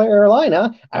North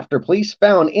Carolina after police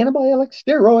found anabolic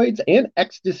steroids and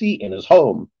ecstasy in his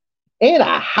home. And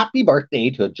a happy birthday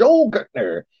to Joel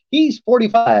Gertner. He's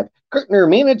 45. Gertner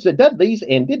managed the Dudleys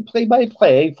and did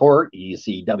play-by-play for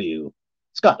ECW.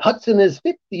 Scott Hudson is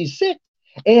 56.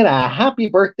 And a happy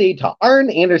birthday to Arn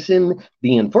Anderson.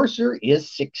 The Enforcer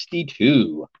is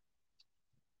 62.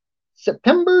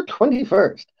 September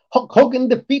 21st. Hulk Hogan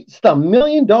defeats the $1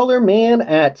 Million Man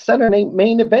at Saturday Night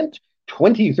Main Event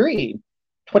 23.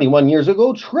 21 years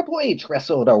ago, Triple H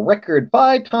wrestled a record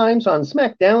 5 times on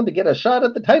SmackDown to get a shot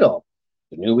at the title.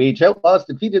 The New Age Outlaws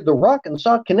defeated The Rock and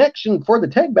saw Connection for the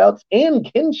tag belts,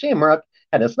 and Ken Shamrock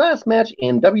had his last match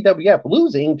in WWF,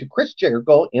 losing to Chris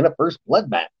Jericho in a first blood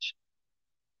match.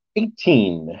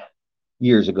 18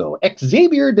 years ago,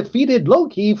 Xavier defeated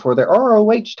Loki for the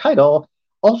ROH title.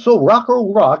 Also,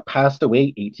 Rocco Rock passed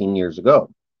away 18 years ago.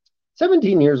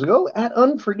 17 years ago, at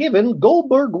Unforgiven,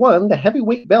 Goldberg won the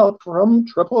heavyweight belt from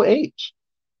Triple H.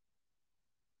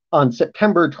 On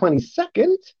September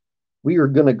 22nd, we are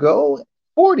going to go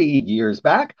 40 years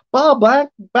back, Bob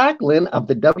Backlund of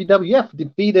the WWF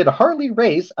defeated Harley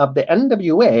Race of the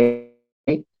NWA.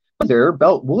 Their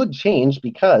belt would change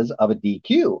because of a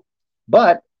DQ,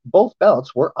 but both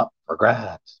belts were up for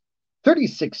grabs.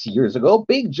 36 years ago,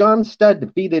 Big John Studd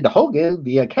defeated Hogan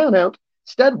via countout.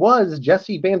 Studd was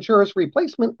Jesse Ventura's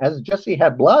replacement as Jesse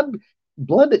had blood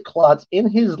clots in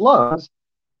his lungs.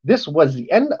 This was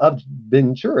the end of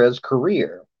Ventura's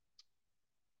career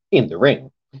in the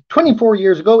ring. 24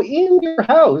 years ago, In Your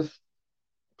House,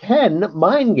 10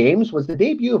 Mind Games was the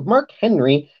debut of Mark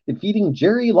Henry defeating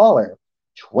Jerry Lawler.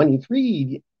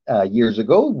 23 years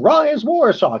ago, Raw is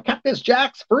War saw Cactus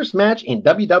Jack's first match in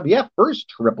WWF versus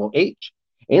Triple H,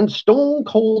 and Stone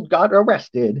Cold got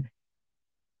arrested.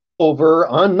 Over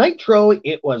on Nitro,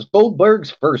 it was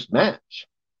Goldberg's first match.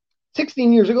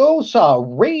 16 years ago, saw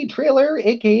Ray Traylor,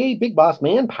 a.k.a. Big Boss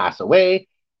Man, pass away.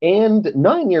 And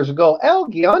 9 years ago, El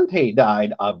Gigante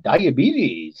died of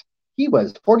diabetes. He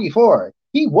was 44.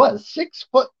 He was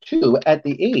 6'2" at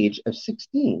the age of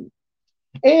 16.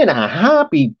 And a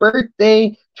happy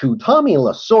birthday to Tommy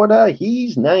Lasorda.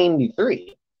 He's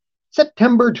 93.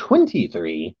 September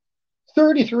 23.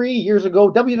 33 years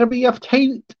ago, WWF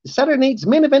taped Saturday Night's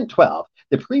Main Event 12,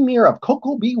 the premiere of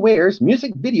Coco Beware's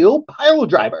music video, Pile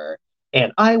Driver.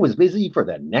 And I was busy for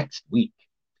the next week.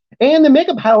 And the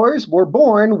Mega Powers were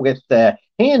born with the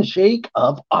handshake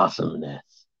of awesomeness.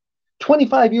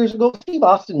 25 years ago, Steve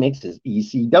Austin makes his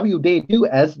ECW debut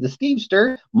as the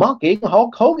Stevester, mocking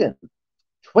Hulk Hogan.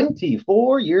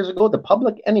 24 years ago, the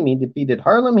Public Enemy defeated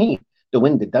Harlem Heat to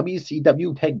win the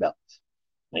WCW tag belts.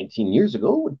 19 years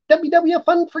ago, WWF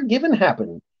Unforgiven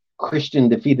happened. Christian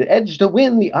defeated Edge to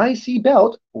win the IC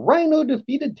belt. Rhino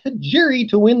defeated Tajiri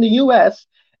to win the US.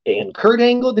 And Kurt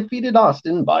Angle defeated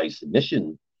Austin by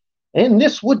submission. And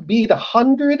this would be the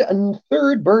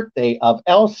 103rd birthday of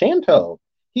El Santo.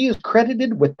 He is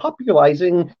credited with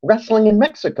popularizing wrestling in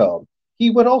Mexico. He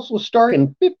would also star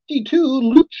in 52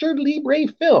 Lucha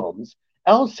Libre films.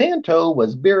 El Santo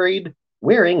was buried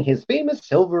wearing his famous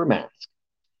silver mask.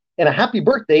 And a happy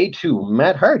birthday to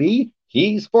Matt Hardy.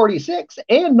 He's 46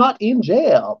 and not in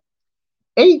jail.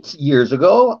 8 years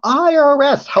ago,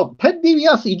 IRS helped Ted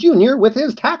DiBiase Jr. with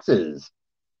his taxes.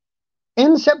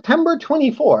 And September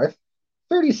 24th,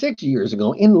 36 years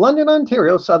ago, in London,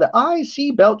 Ontario, saw the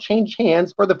IC belt change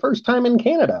hands for the first time in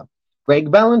Canada. Greg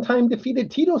Valentine defeated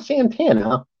Tito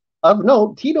Santana. Of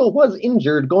note, Tito was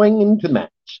injured going into the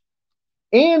match.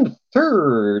 And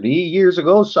 30 years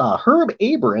ago, saw Herb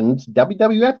Abrams'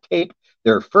 WWF tape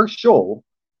their first show.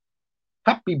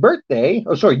 Happy birthday,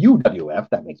 UWF,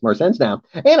 that makes more sense now.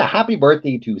 And a happy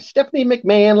birthday to Stephanie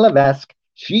McMahon Levesque.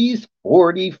 She's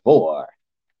 44.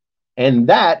 And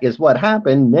that is what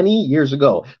happened many years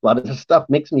ago. A lot of this stuff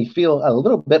makes me feel a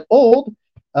little bit old.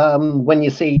 When you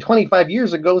say 25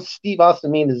 years ago, Steve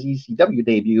Austin made his ECW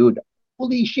debut.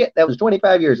 Holy shit, that was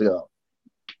 25 years ago.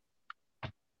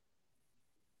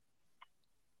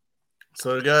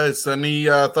 So, guys, any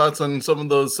thoughts on some of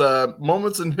those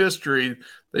moments in history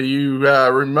that you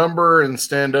remember and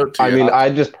stand out to you? I mean, I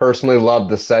just personally love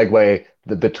the segue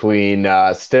between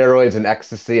steroids and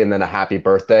ecstasy and then a happy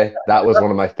birthday. That was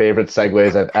one of my favorite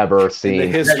segues I've ever seen. The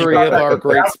history of our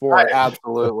great sport,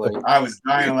 absolutely. I was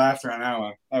dying laughter on that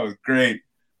one. That was great.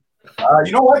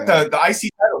 You know what? The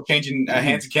IC title changing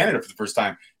hands in Canada for the first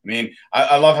time. I mean,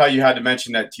 I love how you had to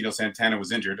mention that Tito Santana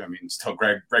was injured. I mean, still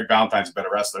Greg Valentine's a better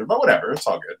wrestler, but whatever. It's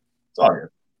all good. It's all good.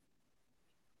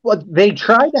 Well, they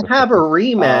tried to have a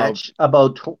rematch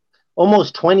about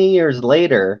almost 20 years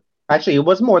later. Actually, it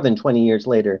was more than 20 years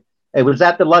later. It was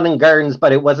at the London Gardens,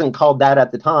 but it wasn't called that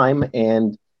at the time.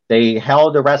 And they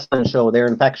held a wrestling show there.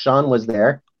 In fact, Shawn was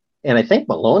there. And I think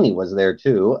Maloney was there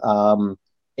too.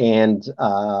 And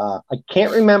I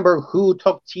can't remember who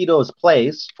took Tito's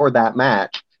place for that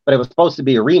match, but it was supposed to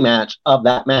be a rematch of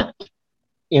that match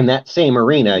in that same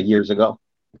arena years ago.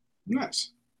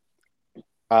 Nice.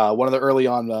 One of the early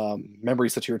on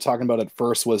memories that you were talking about at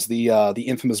first was the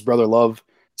infamous Brother Love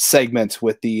segment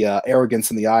with the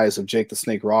arrogance in the eyes of Jake the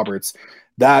Snake Roberts.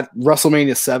 That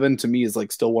WrestleMania 7 to me is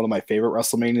like still one of my favorite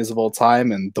WrestleManias of all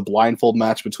time, and the blindfold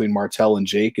match between Martel and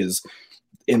Jake is,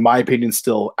 in my opinion,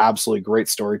 still absolutely great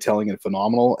storytelling and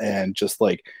phenomenal. And just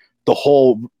like the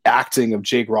whole acting of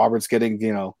Jake Roberts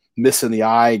getting, miss in the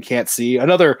eye, can't see,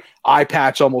 another eye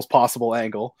patch almost possible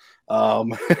angle.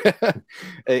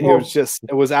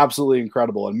 It was absolutely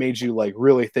incredible and made you like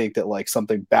really think that like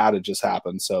something bad had just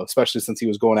happened. So especially since he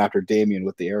was going after Damien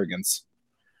with the arrogance.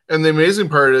 And the amazing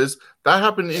part is that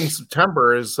happened in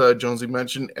September, as Jonesy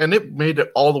mentioned, and it made it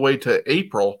all the way to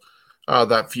April.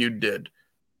 That feud did.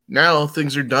 Now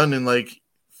things are done in like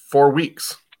 4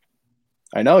 weeks.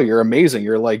 I know, you're amazing.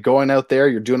 You're like going out there,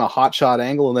 you're doing a hot shot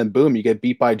angle, and then boom, you get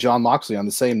beat by John Moxley on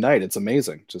the same night. It's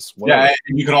amazing. Just whatever. Yeah,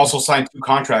 and you can also sign 2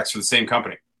 contracts for the same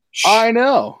company. I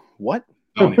know. What?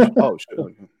 Oh,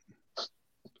 shit.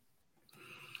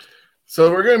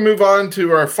 So we're going to move on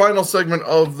to our final segment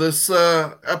of this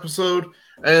episode,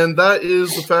 and that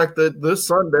is the fact that this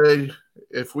Sunday,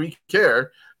 if we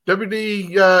care,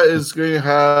 WWE is going to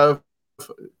have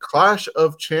Clash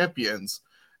of Champions,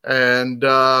 and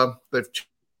they've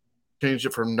changed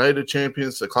it from Night of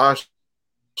Champions to Clash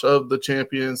of the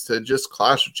Champions to just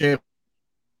Clash of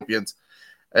Champions.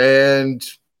 And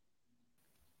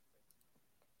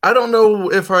I don't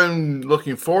know if I'm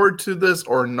looking forward to this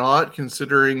or not,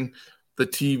 considering the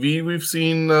TV we've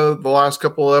seen the last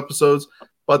couple of episodes.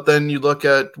 But then you look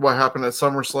at what happened at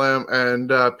SummerSlam and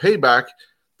Payback,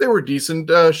 they were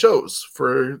decent shows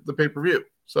for the pay-per-view.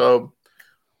 So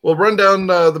we'll run down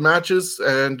the matches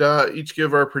and each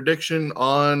give our prediction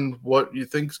on what you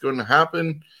think is going to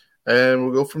happen, and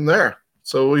we'll go from there.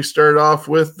 So we start off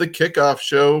with the kickoff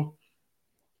show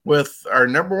with our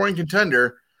number 1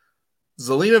 contender,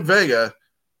 Zelina Vega,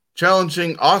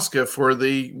 challenging Asuka for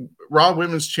the Raw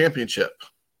Women's Championship.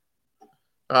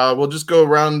 We'll just go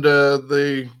around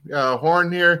the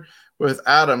horn here with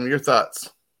Adam. Your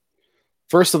thoughts?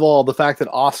 First of all, the fact that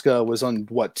Asuka was on,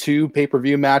 2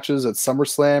 pay-per-view matches at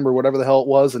SummerSlam or whatever the hell it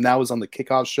was, and now is on the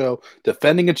kickoff show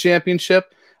defending a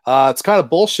championship, it's kind of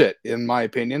bullshit, in my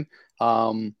opinion.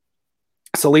 Zelina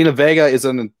Vega is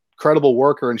an incredible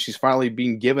worker, and she's finally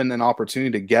being given an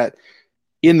opportunity to get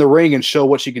in the ring and show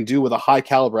what she can do with a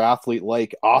high-caliber athlete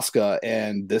like Asuka,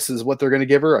 and this is what they're going to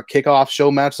give her, a kickoff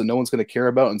show match that no one's going to care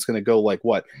about, and it's going to go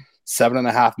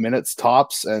 7.5 minutes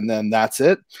tops, and then that's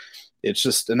it. It's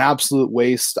just an absolute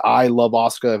waste. I love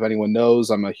Asuka, if anyone knows.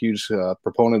 I'm a huge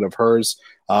proponent of hers.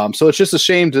 So it's just a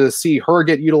shame to see her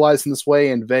get utilized in this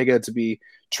way and Vega to be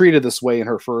treated this way in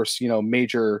her first,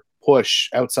 major push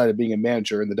outside of being a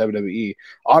manager in the WWE.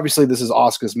 Obviously, this is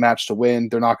Asuka's match to win.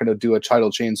 They're not going to do a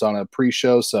title change on a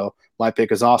pre-show, so my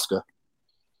pick is Asuka.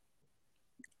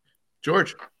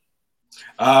 George?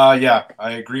 Yeah,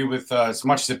 I agree with, as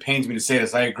much as it pains me to say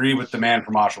this, I agree with the man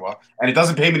from Oshawa. And it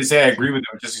doesn't pain me to say I agree with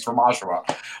him, just he's from Oshawa.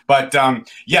 But,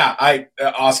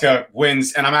 Asuka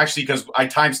wins. And I'm actually, because I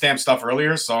timestamped stuff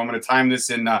earlier, so I'm going to time this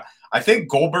in, I think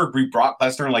Goldberg beat Brock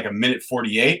Lesnar in a minute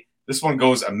 48. This one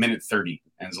goes a minute 30,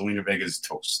 and Zelina Vega's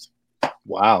toast.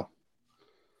 Wow.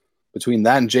 Between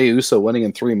that and Jey Uso winning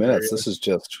in 3 minutes, this is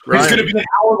just... It's going to be an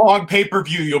hour-long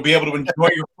pay-per-view. You'll be able to enjoy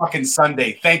your fucking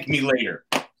Sunday. Thank me later.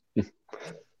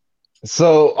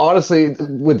 So honestly,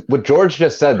 what George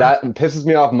just said, that pisses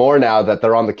me off more now that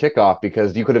they're on the kickoff,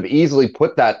 because you could have easily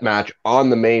put that match on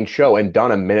the main show and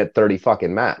done a minute 30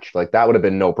 fucking match. That would have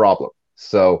been no problem.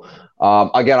 So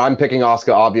again, I'm picking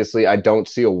Asuka. Obviously, I don't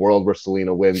see a world where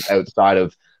Zelina wins outside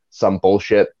of some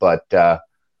bullshit. But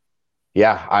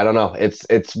yeah, I don't know.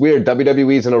 It's weird.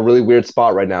 WWE's in a really weird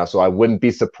spot right now, so I wouldn't be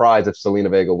surprised if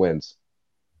Zelina Vega wins.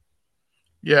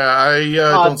 Yeah, I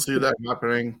don't see that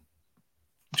happening.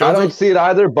 I don't see it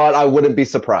either, but I wouldn't be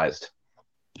surprised.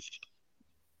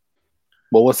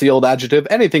 Well, what's the old adjective?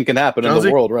 Anything can happen in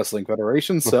the World Wrestling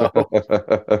Federation. So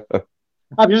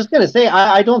I'm just going to say,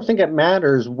 I don't think it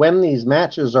matters when these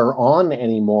matches are on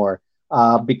anymore,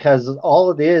 because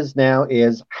all it is now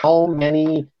is how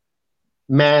many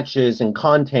matches and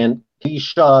content we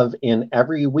shove in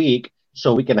every week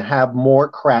so we can have more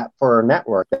crap for our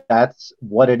network. That's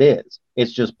what it is.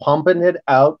 It's just pumping it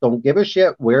out. Don't give a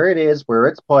shit where it is, where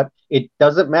it's put. It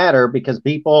doesn't matter because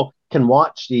people can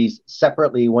watch these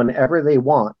separately whenever they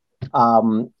want.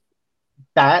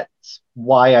 That's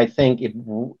why I think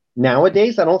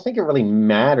nowadays, I don't think it really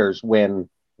matters when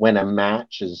a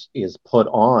match is put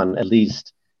on, at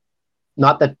least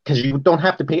not that, because you don't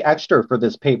have to pay extra for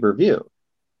this pay-per-view.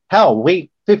 Hell,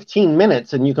 wait 15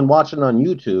 minutes and you can watch it on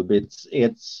YouTube.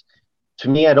 It's to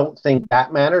me, I don't think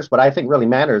that matters. What I think really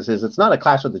matters is it's not a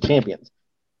Clash of the Champions.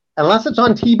 Unless it's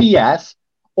on TBS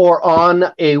or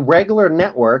on a regular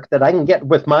network that I can get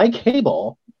with my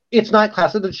cable, it's not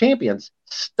Clash of the Champions.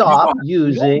 Stop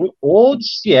using old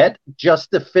shit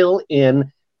just to fill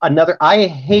in another. I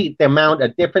hate the amount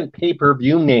of different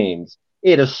pay-per-view names.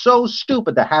 It is so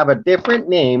stupid to have a different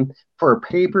name for a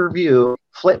pay-per-view,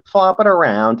 flip-flopping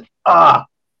around.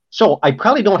 So I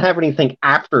probably don't have anything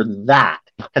after that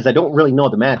because I don't really know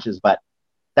the matches, but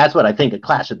that's what I think of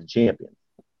Clash of the Champions.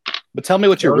 But tell me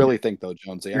what you really think, though,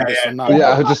 Jonesy.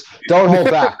 Just don't hold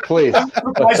back, please. Don't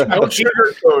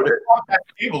sugarcoat it. Not that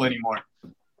table anymore.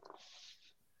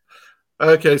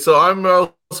 Okay, so I'm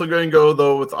also going to go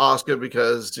though with Asuka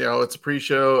because it's a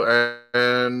pre-show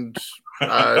and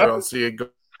I don't see it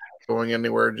going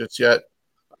anywhere just yet.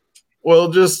 we'll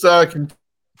just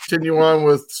continue on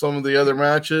with some of the other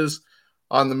matches.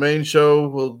 On the main show,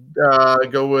 we'll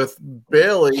go with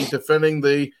Bayley defending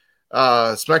the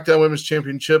SmackDown Women's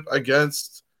Championship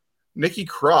against Nikki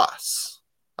Cross.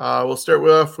 We'll start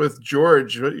off with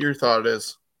George. What your thought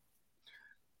is?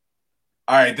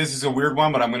 All right, this is a weird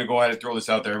one, but I'm going to go ahead and throw this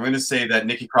out there. I'm going to say that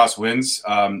Nikki Cross wins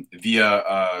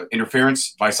via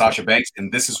interference by Sasha Banks, and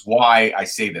this is why I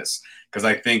say this, because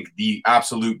I think the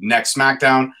absolute next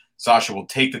SmackDown, Sasha will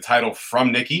take the title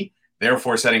from Nikki,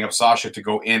 therefore setting up Sasha to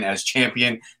go in as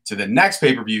champion to the next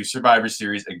pay-per-view Survivor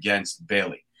Series against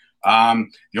Bayley. The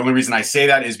only reason I say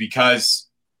that is because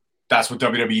that's what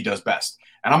WWE does best.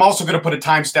 And I'm also going to put a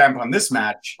timestamp on this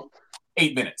match,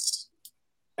 8 minutes.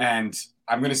 And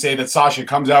I'm going to say that Sasha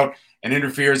comes out and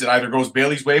interferes. It either goes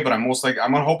Bayley's way, but I'm going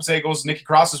to hope and say it goes Nikki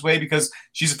Cross's way because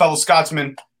she's a fellow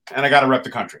Scotsman and I got to rep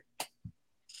the country.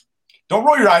 Don't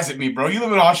roll your eyes at me, bro. You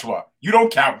live in Oshawa. You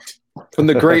don't count. From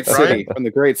the great city,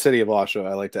 of Oshawa,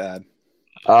 I like to add.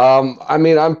 I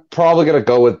mean, I'm probably going to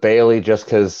go with Bayley just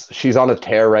because she's on a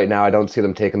tear right now. I don't see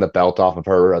them taking the belt off of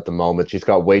her at the moment. She's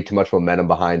got way too much momentum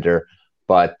behind her.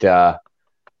 But,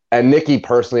 and Nikki,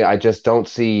 personally, I just don't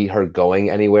see her going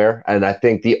anywhere. And I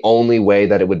think the only way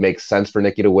that it would make sense for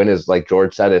Nikki to win is, like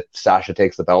George said, if Sasha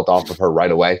takes the belt off of her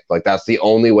right away. Like, that's the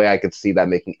only way I could see that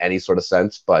making any sort of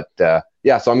sense. But,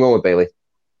 yeah, so I'm going with Bayley.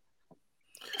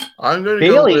 I'm going to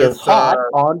Bayley go with, is hot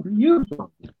on you.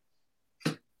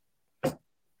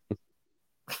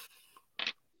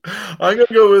 I'm going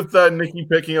to go with Nikki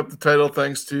picking up the title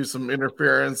thanks to some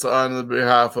interference on the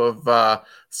behalf of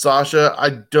Sasha. I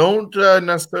don't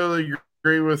necessarily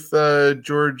agree with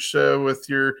George with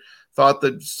your thought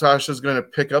that Sasha's going to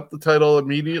pick up the title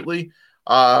immediately.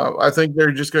 I think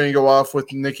they're just going to go off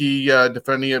with Nikki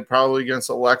defending it probably against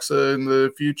Alexa in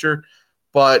the future.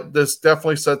 But this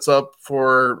definitely sets up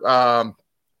for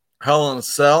Hell in a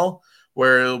Cell,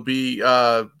 where it'll be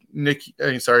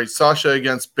Sasha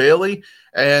against Bayley.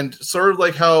 And sort of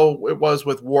like how it was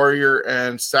with Warrior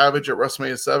and Savage at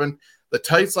WrestleMania 7, the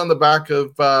tights on the back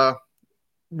of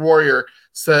Warrior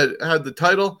had the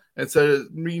title and said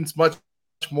it means much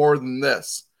more than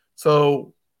this.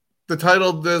 So the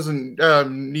title doesn't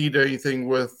need anything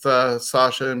with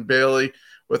Sasha and Bayley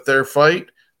with their fight.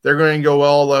 They're going to go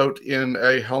all out in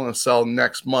a Hell in a Cell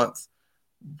next month,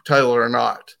 title or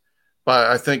not. But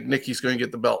I think Nikki's going to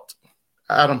get the belt.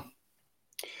 Adam?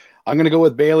 I'm going to go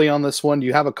with Bayley on this one.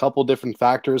 You have a couple different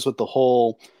factors with the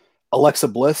whole Alexa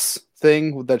Bliss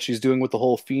thing that she's doing with the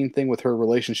whole Fiend thing with her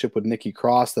relationship with Nikki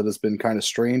Cross that has been kind of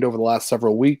strained over the last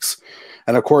several weeks.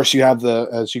 And of course you have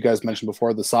as you guys mentioned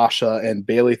before, the Sasha and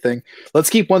Bayley thing.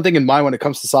 Let's keep one thing in mind when it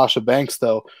comes to Sasha Banks,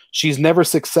 though. She's never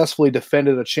successfully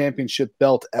defended a championship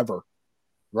belt ever,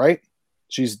 right?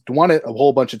 She's won it a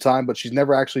whole bunch of time, but she's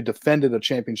never actually defended a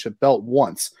championship belt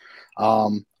once.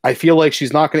 I feel like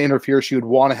she's not going to interfere. She would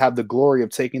want to have the glory of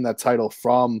taking that title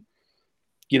from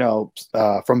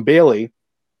Bayley.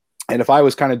 And if I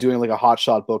was kind of doing like a hot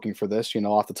shot booking for this,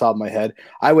 off the top of my head,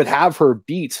 I would have her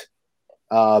beat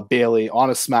Bayley on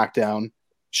a SmackDown,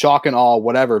 shock and awe,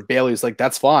 whatever. Bayley's like,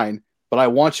 that's fine, but I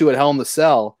want you at Hell in the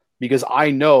Cell because I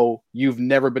know you've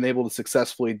never been able to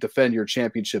successfully defend your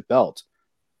championship belt.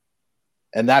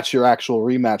 And that's your actual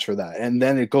rematch for that. And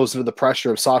then it goes into the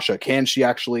pressure of Sasha. Can she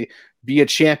actually be a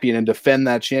champion and defend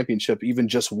that championship even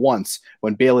just once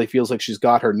when Bayley feels like she's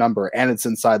got her number and it's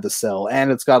inside the cell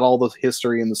and it's got all the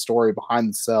history and the story behind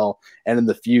the cell and in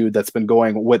the feud that's been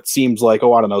going what seems like,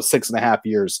 6.5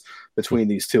 years between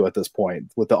these two at this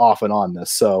point with the off and on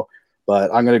this. So,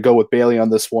 but I'm going to go with Bayley on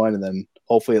this one, and then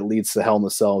hopefully it leads to Hell in the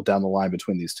Cell down the line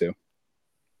between these two.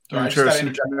 I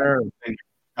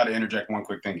got to interject one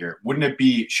quick thing here. Wouldn't it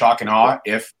be shock and awe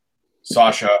if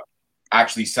Sasha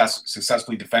actually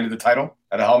successfully defended the title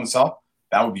at a Hell in a Cell?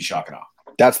 That would be shock and awe.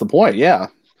 That's the point, yeah.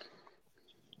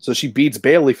 So she beats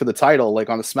Bayley for the title like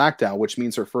on a SmackDown, which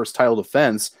means her first title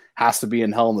defense has to be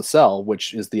in Hell in the Cell,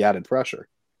 which is the added pressure.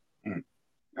 All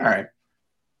right.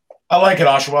 I like it,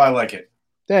 Oshawa. I like it.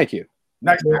 Thank you.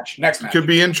 Next match. Could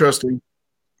be interesting.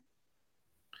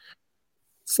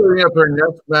 Setting up our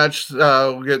next match,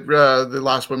 we'll get the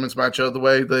last women's match out of the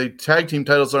way. The tag team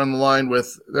titles are on the line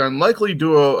with the unlikely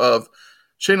duo of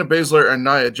Shayna Baszler and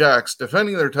Nia Jax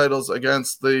defending their titles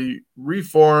against the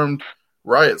reformed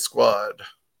Riot Squad.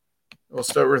 We'll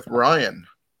start with Ryan.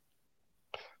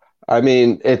 I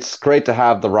mean, it's great to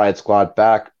have the Riot Squad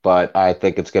back, but I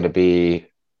think it's going to be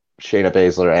Shayna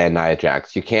Baszler and Nia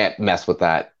Jax. You can't mess with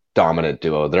that dominant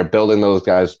duo. They're building those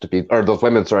guys to be, or those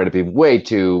women, to be way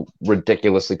too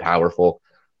ridiculously powerful.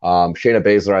 Shayna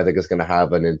Baszler, I think, is going to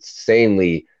have an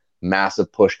insanely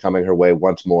massive push coming her way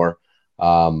once more.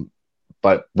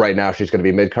 But right now she's going to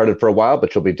be mid-carded for a while,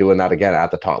 but she'll be doing that again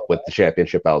at the top with the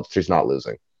championship belts. She's not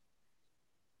losing.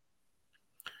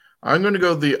 I'm going to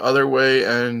go the other way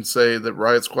and say that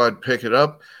Riot Squad pick it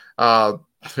up.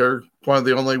 They're one of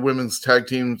the only women's tag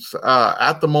teams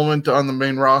at the moment on the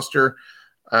main roster.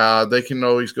 They can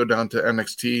always go down to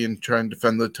NXT and try and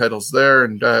defend the titles there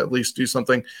and at least do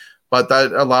something. But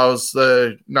that allows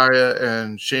Nia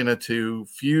and Shayna to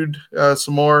feud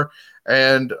some more,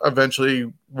 and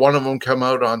eventually one of them come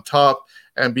out on top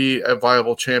and be a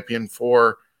viable champion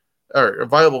or a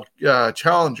viable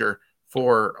challenger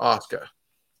for Asuka.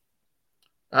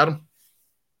 Adam?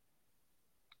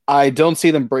 I don't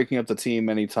see them breaking up the team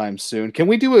anytime soon. Can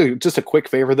we do just a quick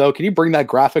favor, though? Can you bring that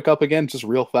graphic up again just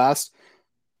real fast?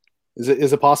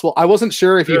 Is it possible? I wasn't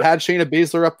sure if you had Shayna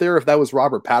Baszler up there, if that was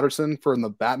Robert Patterson from the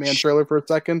Batman trailer for a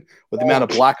second, with the amount of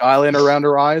black eyeliner around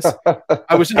her eyes.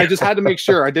 I just had to make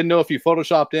sure. I didn't know if you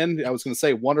photoshopped in. I was going to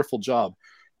say wonderful job.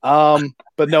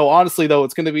 But no, honestly though,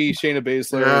 it's going to be Shayna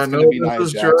Baszler. Yeah, it's going to be Nia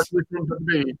Jax.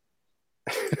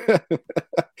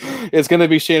 It's going to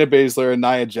be Shayna Baszler and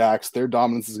Nia Jax. Their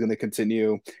dominance is going to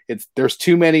continue. There's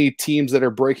too many teams that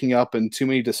are breaking up and too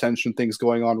many dissension things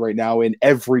going on right now in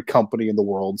every company in the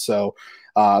world. So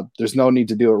there's no need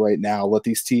to do it right now. Let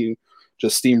these teams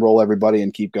just steamroll everybody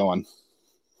and keep going.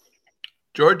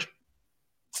 George?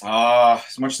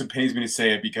 As much as it pains me to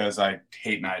say it, because I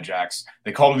hate Nia Jax.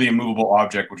 They called her the immovable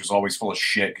object, which is always full of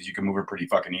shit because you can move her pretty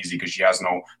fucking easy because she has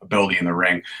no ability in the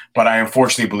ring. But I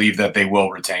unfortunately believe that they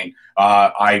will retain.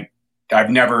 I've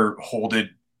never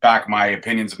holded back my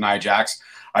opinions of Nia Jax.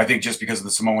 I think just because of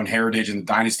the Samoan heritage and the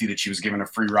dynasty that she was given a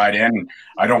free ride in,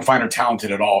 I don't find her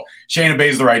talented at all. Shayna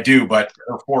Baszler, I do, but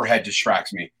her forehead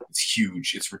distracts me. It's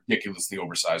huge. It's ridiculously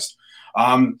oversized.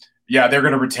 Yeah, they're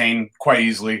going to retain quite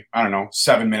easily. I don't know,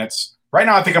 7 minutes. Right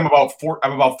now, I think I'm about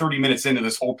 30 minutes into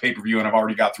this whole pay-per-view, and I've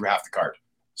already got through half the card.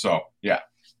 So, yeah,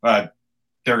 they're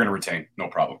going to retain. No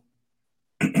problem.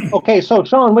 Okay, so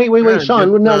Shawn, wait,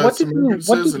 Shawn. Now, what did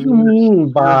you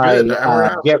mean by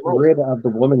get rid of the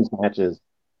women's matches?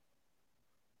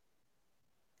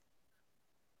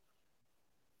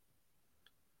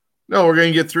 No, we're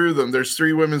going to get through them. There's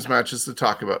 3 women's matches to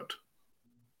talk about.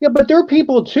 Yeah, but there are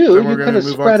people too. You could have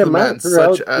spread them out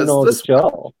throughout, the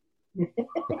show.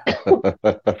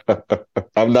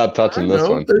 I'm not touching this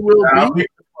one. They will be.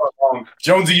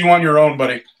 Jonesy, you on your own,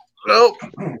 buddy. Nope.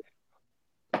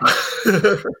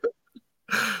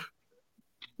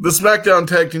 The SmackDown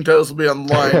Tag Team titles will be on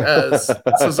the line as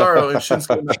Cesaro and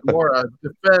Shinsuke Nakamura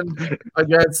defend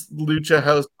against Lucha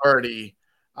House Party.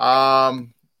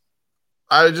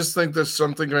 I just think there's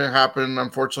something going to happen,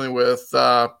 unfortunately, with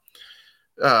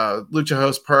Lucha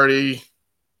House Party.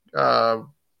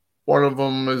 One of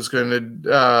them is going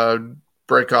to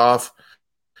break off,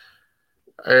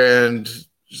 and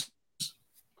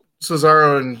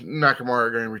Cesaro and Nakamura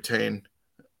are going to retain.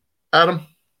 Adam?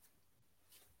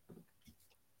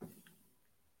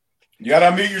 You got to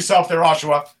unmute yourself there,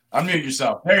 Oshawa. Unmute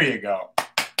yourself. There you go.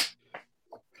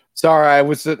 Sorry, I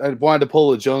wanted to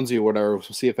pull a Jonesy or whatever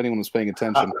to see if anyone was paying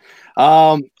attention.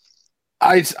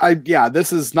 This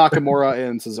is Nakamura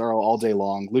and Cesaro all day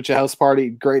long. Lucha House Party,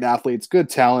 great athletes, good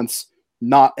talents,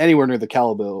 not anywhere near the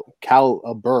caliber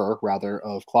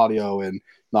of Claudio and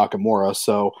Nakamura.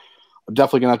 So I'm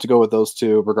definitely gonna have to go with those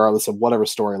two, regardless of whatever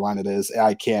storyline it is.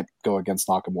 I can't go against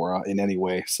Nakamura in any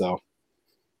way. So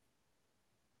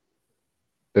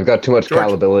they've got too much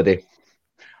calibility.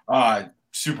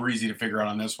 Super easy to figure out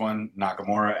on this one.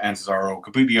 Nakamura and Cesaro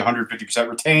completely 150%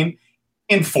 retain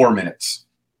in 4 minutes.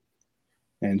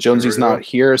 And Jonesy's not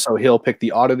here, so he'll pick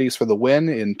the oddities for the win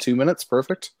in 2 minutes.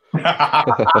 Perfect.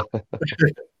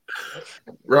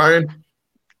 Ryan?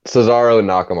 Cesaro and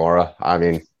Nakamura. I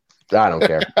mean, I don't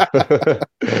care.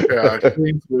 Yeah,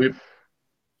 clean sweep.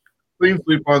 Clean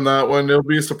sweep on that one. It'll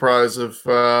be a surprise if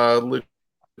Lucha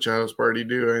House Party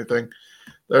do anything.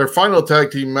 Their final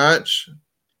tag team match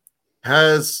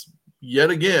has, yet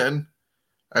again,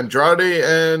 Andrade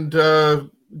and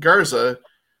Garza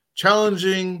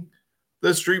challenging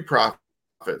the Street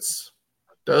Profits.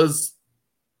 Does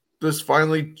this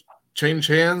finally change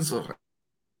hands?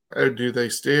 Or do they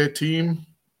stay a team?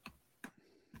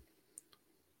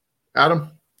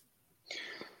 Adam?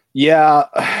 Yeah,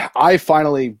 I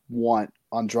finally want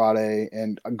Andrade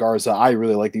and Garza. I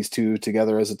really like these two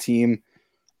together as a team.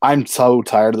 I'm so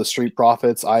tired of the Street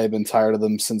Profits. I have been tired of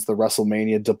them since the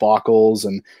WrestleMania debacles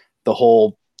and the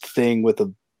whole thing with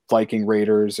the Viking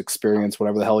Raiders experience,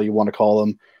 whatever the hell you want to call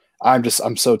them. I'm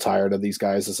so tired of these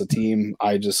guys as a team.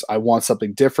 I want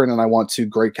something different, and I want 2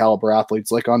 great caliber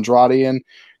athletes like Andrade and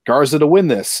Garza to win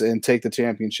this and take the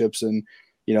championships and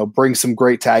bring some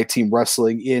great tag team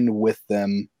wrestling in with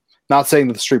them. Not saying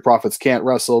that the Street Profits can't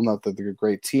wrestle, not that they're a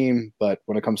great team, but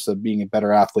when it comes to being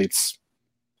better athletes,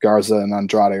 Garza and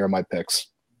Andrade are my picks.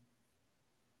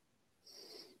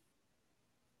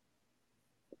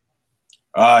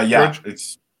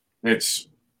 George? It's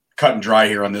cut and dry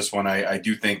here on this one. I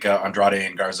do think Andrade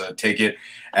and Garza take it.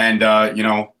 And,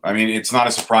 it's not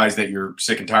a surprise that you're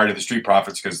sick and tired of the Street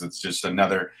Profits because it's just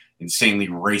another insanely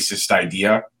racist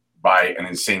idea by an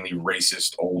insanely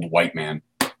racist old white man.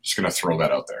 Just going to throw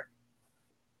that out there.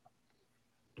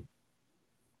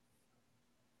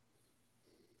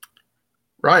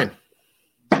 Ryan.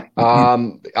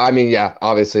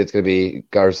 Obviously it's going to be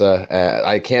Garza.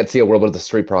 I can't see a world where the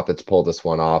Street Profits pull this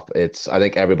one off. I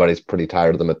think everybody's pretty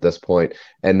tired of them at this point,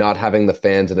 and not having the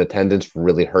fans in attendance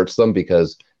really hurts them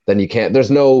because then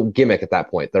there's no gimmick at that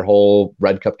point. Their whole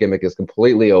Red Cup gimmick is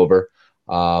completely over.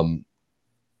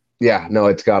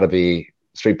 It's got to be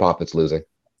Street Profits losing.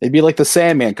 It'd be like the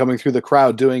Sandman coming through the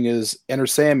crowd doing his Enter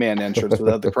Sandman entrance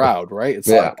without the crowd, right?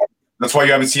 That's why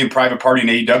you haven't seen Private Party in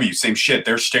AEW. Same shit.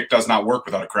 Their shtick does not work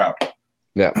without a crowd.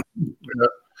 Yeah.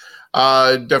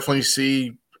 Definitely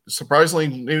see surprisingly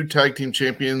new tag team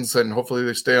champions, and hopefully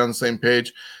they stay on the same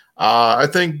page. I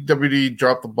think WD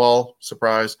dropped the ball,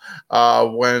 surprise,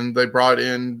 when they brought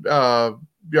in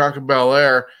Bianca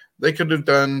Belair. They could have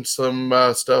done some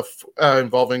stuff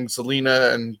involving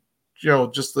Zelina and,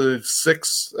 just the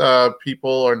 6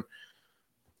 people. And,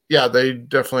 they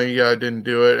definitely didn't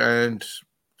do it. And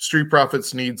Street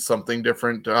Profits need something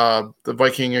different. The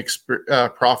Viking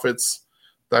Profits,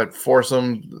 that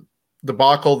foursome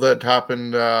debacle that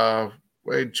happened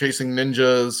chasing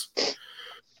ninjas,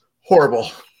 horrible.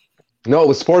 No, it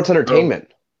was sports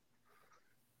entertainment.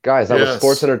 Guys, that was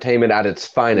sports entertainment at its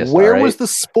finest. Where was the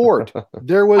sport?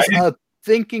 There was a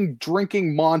thinking,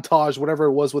 drinking montage, whatever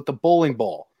it was, with the bowling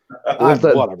ball.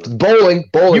 Bowling.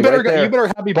 You better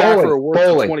have me back for a word for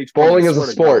 2020. Bowling is a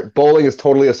sport. Bowling is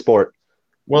totally a sport.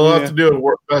 We'll have to do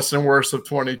a best and worst of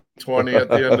 2020 at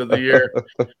the end of the year.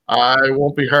 It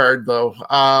won't be hard, though.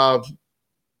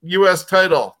 U.S.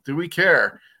 title. Do we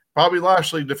care? Bobby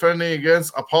Lashley defending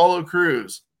against Apollo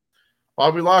Crews.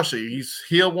 Bobby Lashley, he's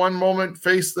heel one moment,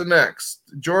 face the next.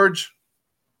 George?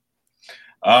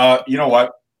 You know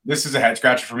what? This is a head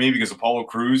scratcher for me because Apollo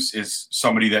Crews is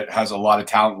somebody that has a lot of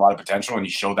talent, a lot of potential, and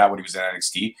he showed that when he was in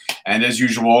NXT. And as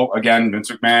usual, again, Vince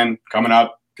McMahon coming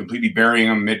up, completely burying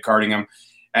him, mid-carding him.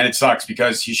 And it sucks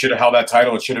because he should have held that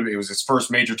title. It was his first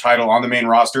major title on the main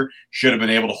roster. Should have been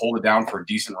able to hold it down for a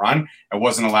decent run. It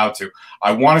wasn't allowed to.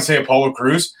 I want to say Apollo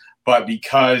Crews, but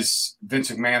because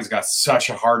Vince McMahon's got such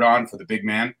a hard-on for the big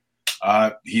man,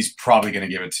 he's probably going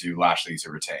to give it to Lashley to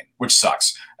retain, which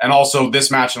sucks. And also, this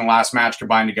match and the last match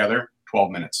combined together,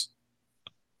 12 minutes.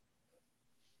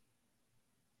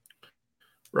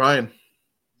 Ryan?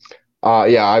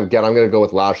 I'm going to go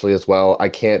with Lashley as well. I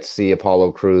can't see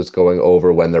Apollo Crews going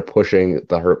over when they're pushing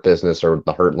the Hurt Business or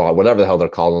the Hurt Lock, whatever the hell they're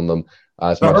calling them,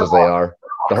 as much as they are.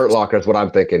 The Hurt Locker is what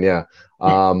I'm thinking, yeah.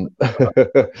 I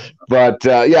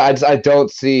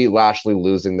don't see Lashley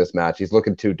losing this match. He's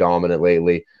looking too dominant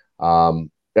lately.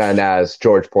 And as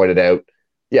George pointed out,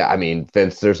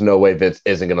 Vince, there's no way Vince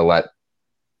isn't going to let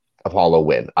Apollo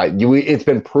win. It's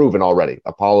been proven already.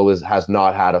 Apollo has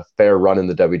not had a fair run in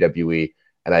the WWE,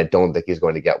 and I don't think he's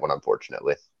going to get one,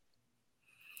 unfortunately.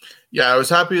 Yeah, I was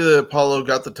happy that Apollo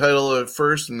got the title at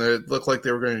first, and it looked like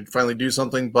they were going to finally do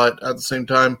something. But at the same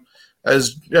time,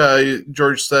 as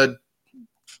George said,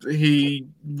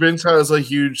 Vince has a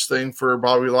huge thing for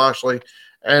Bobby Lashley.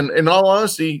 And in all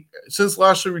honesty, since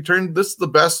Lashley returned, this is the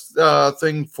best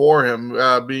thing for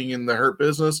him, being in the Hurt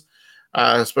Business,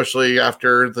 especially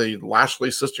after the Lashley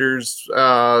sisters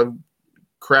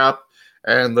crap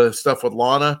and the stuff with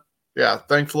Lana. Yeah,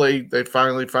 thankfully, they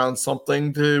finally found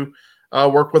something to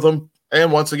work with him.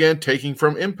 And once again, taking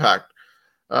from Impact,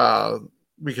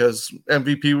 because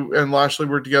MVP and Lashley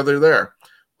were together there.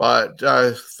 But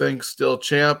I think still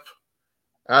champ.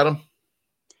 Adam?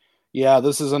 Yeah,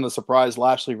 this isn't a surprise.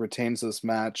 Lashley retains this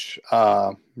match,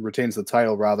 retains the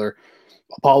title, rather.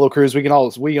 Apollo Crews,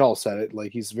 we all said it.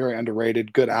 Like, he's very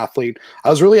underrated, good athlete. I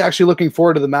was really actually looking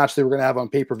forward to the match they were going to have on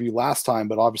pay-per-view last time,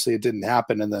 but obviously it didn't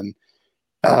happen, and then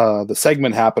the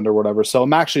segment happened or whatever. So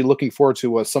I'm actually looking forward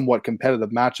to a somewhat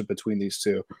competitive matchup between these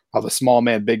two of a small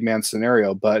man, big man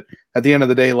scenario. But at the end of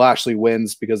the day, Lashley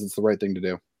wins because it's the right thing to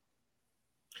do.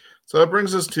 So that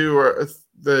brings us to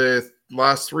the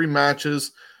last 3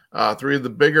 matches, 3 of the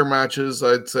bigger matches,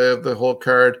 I'd say, of the whole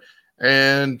card.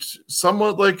 And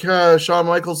somewhat like Shawn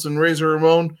Michaels and Razor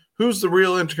Ramon, who's the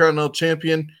real Intercontinental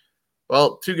Champion?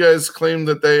 Well, 2 guys claim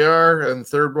that they are, and the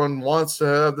third one wants to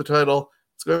have the title.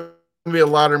 It's going to be a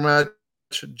ladder match.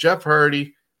 Jeff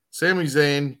Hardy, Sami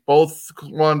Zayn, both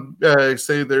want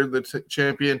say they're the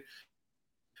champion,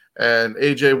 and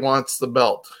AJ wants the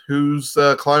belt. Who's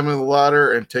climbing the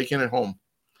ladder and taking it home?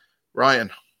 Ryan.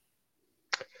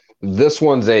 This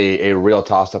one's a real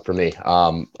toss-up for me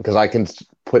because I can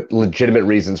put legitimate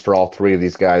reasons for all three of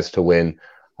these guys to win.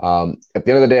 At the end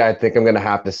of the day, I think I'm going to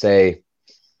have to say,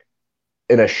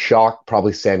 in a shock,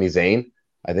 probably Sami Zayn.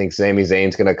 I think Sami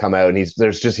Zayn's going to come out and he's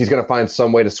going to find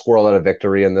some way to squirrel out a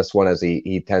victory in this one, as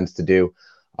he tends to do.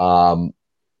 I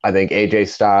think AJ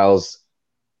Styles,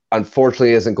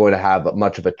 unfortunately, isn't going to have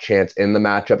much of a chance in the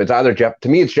matchup. It's either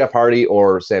it's Jeff Hardy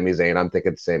or Sami Zayn. I'm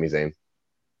thinking Sami Zayn.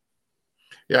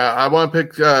 Yeah, I want to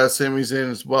pick Sami Zayn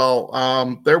as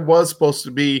well. There was supposed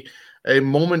to be a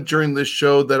moment during this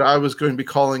show that I was going to be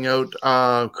calling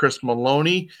out Chris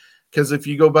Maloney, because if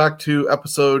you go back to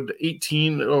episode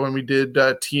 18 when we did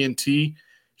TNT,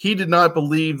 he did not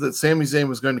believe that Sami Zayn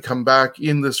was going to come back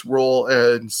in this role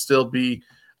and still be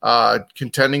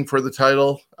contending for the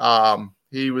title.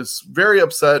 He was very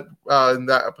upset in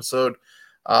that episode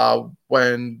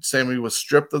when Sami was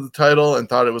stripped of the title and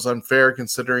thought it was unfair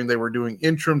considering they were doing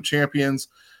interim champions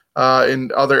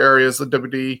in other areas of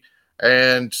WWE.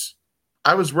 And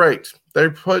I was right. They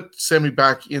put Sami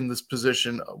back in this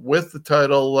position with the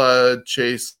title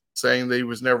chase, saying that he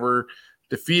was never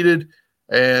defeated.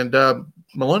 And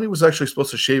Maloney was actually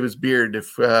supposed to shave his beard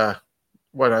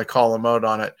when I call him out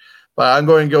on it. But I'm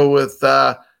going to go with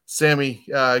Sami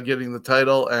getting the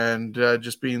title and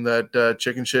just being that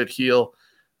chicken shit heel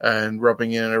and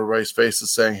rubbing in everybody's faces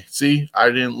saying, see, I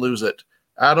didn't lose it.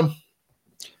 Adam?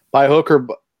 By hook or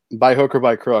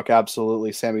by crook,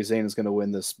 absolutely, Sami Zayn is going to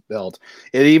win this belt.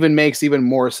 It even makes even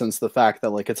more sense the fact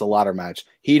that it's a ladder match.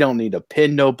 He don't need to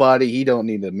pin nobody. He don't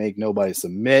need to make nobody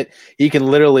submit. He can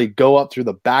literally go up through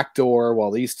the back door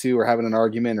while these two are having an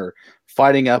argument or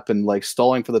fighting up and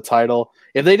stalling for the title.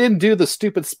 If they didn't do the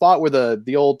stupid spot where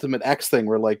the Ultimate X thing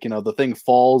where the thing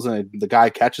falls and the guy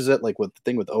catches it, like what the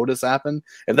thing with Otis happened,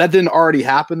 if that didn't already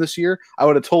happen this year, I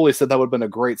would have totally said that would have been a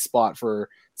great spot for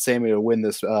Sami to win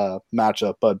this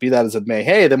matchup. But be that as it may,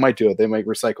 hey, they might do it. They might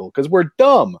recycle because we're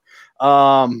dumb.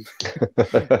 I'm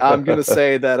gonna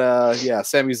say that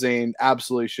Sami Zayn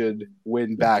absolutely should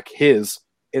win back his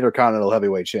Intercontinental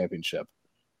Heavyweight Championship.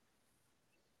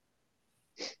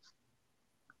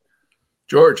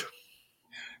 George.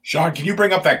 Shawn, can you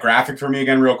bring up that graphic for me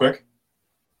again real quick?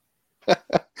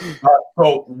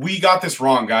 So we got this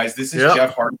wrong, guys. This is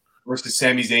Jeff Hardy versus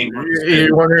Sami Zayn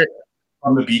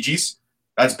from the Bee Gees.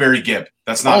 That's Barry Gibb.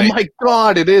 That's not. Oh my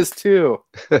God, it is too.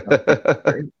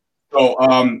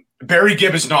 So Barry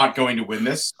Gibb is not going to win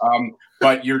this.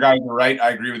 But your guys are right.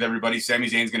 I agree with everybody. Sami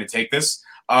Zayn's going to take this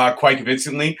quite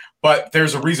convincingly. But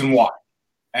there's a reason why.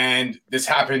 And this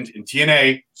happened in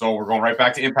TNA, so we're going right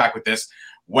back to Impact with this.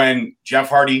 When Jeff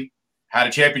Hardy had a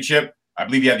championship, I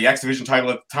believe he had the X Division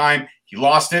title at the time. He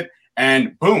lost it,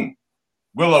 and boom,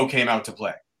 Willow came out to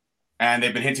play. And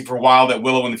they've been hinting for a while that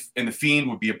Willow and the Fiend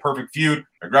would be a perfect feud,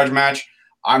 a grudge match.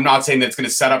 I'm not saying that it's going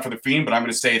to set up for the Fiend, but I'm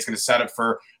going to say it's going to set up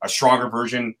for a stronger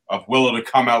version of Willow to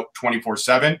come out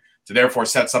 24/7 to therefore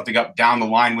set something up down the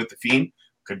line with the Fiend.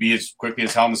 Could be as quickly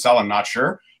as Hell in a Cell. I'm not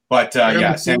sure. But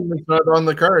Fiend is not on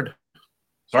the card.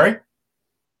 Sorry?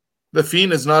 The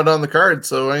Fiend is not on the card,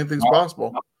 so anything's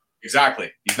possible.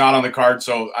 Exactly. He's not on the card,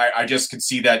 so I just could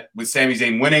see that with Sami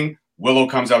Zayn winning, Willow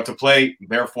comes out to play.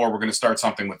 Therefore, we're going to start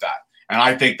something with that. And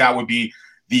I think that would be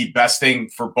the best thing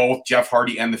for both Jeff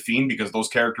Hardy and The Fiend because those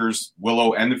characters,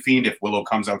 Willow and The Fiend, if Willow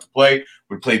comes out to play,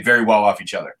 would play very well off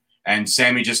each other. And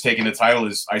Sami just taking the title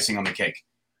is icing on the cake.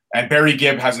 And Barry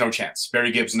Gibb has no chance.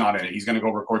 Barry Gibb's not in it. He's going to go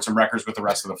record some records with the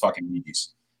rest of the fucking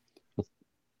movies.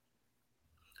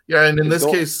 Yeah, and in this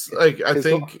case, I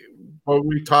think what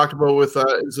we talked about with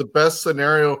is the best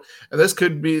scenario, and that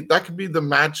could be the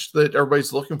match that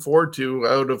everybody's looking forward to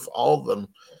out of all of them.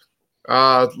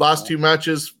 Last two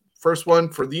matches, first one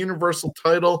for the Universal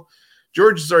title.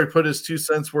 George has already put his 2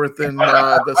 cents worth in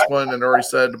this one and already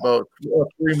said about a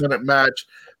 3-minute match,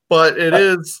 but it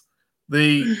is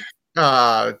the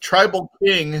Tribal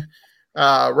King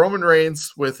Roman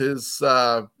Reigns with his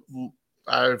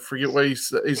I forget what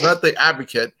he's not the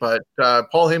advocate, but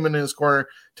Paul Heyman in his corner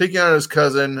taking on his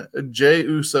cousin Jey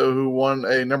Uso, who won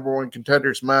a number 1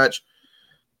 contenders match.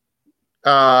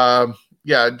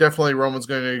 Definitely Roman's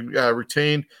going to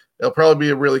retain. It'll probably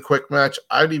be a really quick match.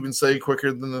 I'd even say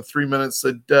quicker than the 3 minutes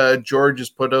that George has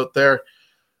put out there.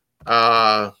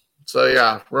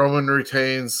 Roman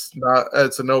retains.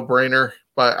 It's a no-brainer.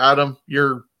 But Adam,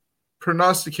 your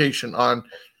prognostication on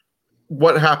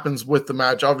what happens with the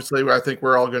match? Obviously, I think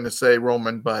we're all going to say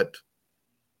Roman, but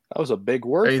That was a big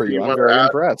word for Anything you. you I'm wanna very add?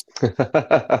 impressed.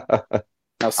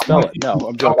 Now spell it. No,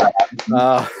 I'm joking.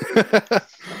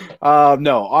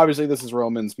 No, obviously this is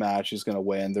Roman's match. He's going to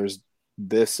win.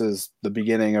 This is the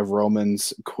beginning of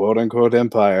Roman's quote unquote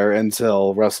empire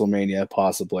until WrestleMania,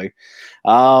 possibly.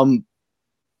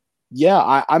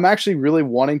 Yeah, I'm actually really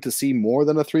wanting to see more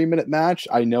than a 3-minute match.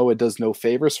 I know it does no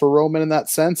favors for Roman in that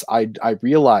sense. I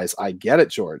realize, I get it,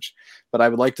 George, but I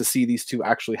would like to see these two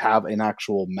actually have an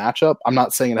actual matchup. I'm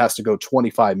not saying it has to go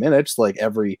 25 minutes like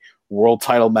every world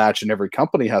title match in every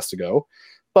company has to go,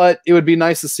 but it would be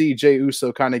nice to see Jey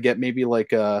Uso kind of get maybe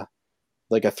like a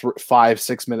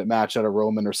 5-6 minute match out of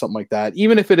Roman or something like that.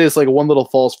 Even if it is like one little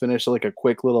false finish, like a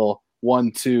quick little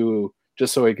 1-2,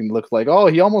 just so he can look like, oh,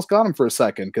 he almost got him for a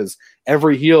second, because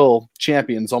every heel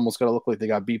champion's almost got to look like they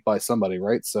got beat by somebody,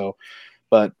 right? So,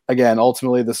 but again,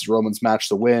 ultimately, this is Roman's match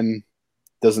to win.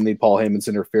 Doesn't need Paul Heyman's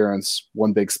interference.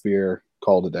 One big spear,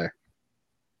 call it a day.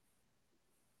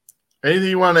 Anything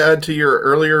you want to add to your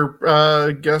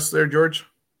earlier guess there, George?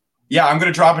 Yeah, I'm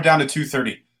going to drop it down to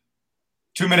 2:30.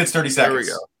 2 minutes, 30 seconds.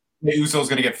 There we go. Jey Uso's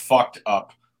going to get fucked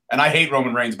up. And I hate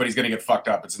Roman Reigns, but he's going to get fucked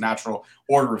up. It's a natural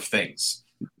order of things.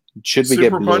 Should we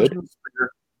get blood?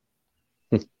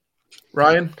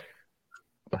 Ryan?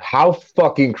 How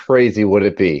fucking crazy would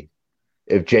it be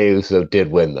if Jey Uso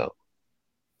did win, though?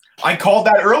 I called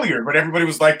that earlier, but everybody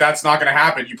was like, that's not going to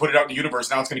happen. You put it out in the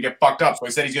universe, now it's going to get fucked up. So I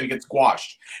said he's going to get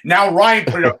squashed. Now Ryan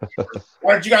put it up.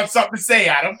 Why don't you got something to say,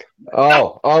 Adam?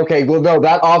 Oh, okay. Well, no,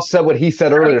 that offset what he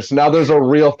said earlier. So now there's a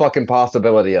real fucking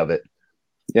possibility of it.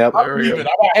 Yep.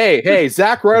 Hey,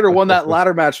 Zack Ryder won that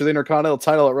ladder match for the Intercontinental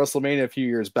title at WrestleMania a few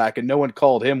years back, and no one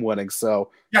called him winning.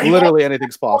 So literally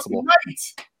anything's possible.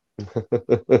 Yeah,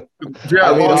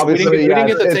 I mean, we obviously, didn't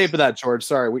get the tape of that, George.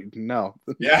 Sorry, no.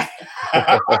 Yeah.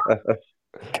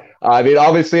 I mean,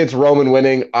 obviously, it's Roman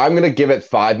winning. I'm going to give it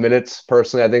 5 minutes,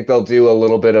 personally. I think they'll do a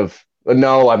little bit of...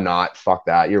 No, I'm not. Fuck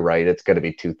that. You're right. It's going to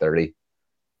be 2:30.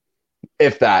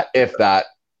 If that.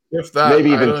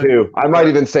 Maybe even 2. I might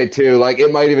even say 2. Like,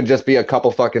 it might even just be a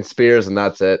couple fucking spears, and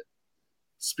that's it.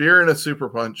 Spear and a super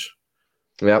punch.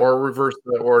 Yep. Or reverse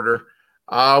the order.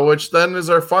 Which then is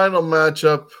our final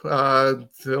matchup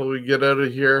till we get out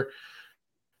of here.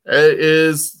 It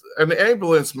is an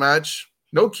ambulance match.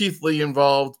 No Keith Lee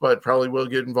involved, but probably will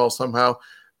get involved somehow.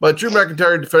 But Drew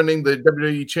McIntyre defending the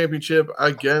WWE Championship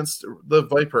against the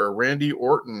Viper, Randy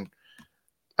Orton.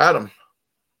 Adam.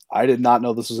 I did not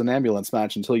know this was an ambulance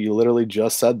match until you literally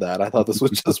just said that. I thought this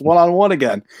was just one-on-one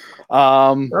again.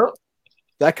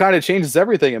 That kind of changes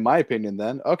everything, in my opinion,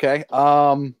 then. Okay.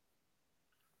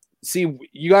 See,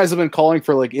 you guys have been calling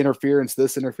for like interference,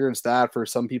 this, interference, that, for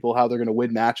some people, how they're going to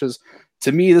win matches.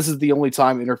 To me, this is the only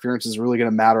time interference is really going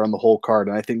to matter on the whole card.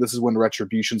 And I think this is when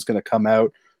Retribution is going to come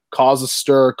out, cause a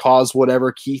stir, cause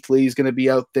whatever. Keith Lee's going to be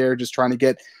out there just trying to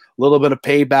get a little bit of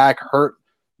payback. Hurt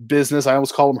Business, I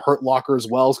almost call him Hurt Locker as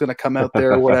well, is going to come out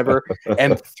there or whatever.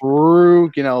 And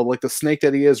through, like the snake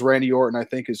that he is, Randy Orton, I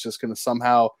think, is just going to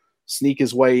somehow sneak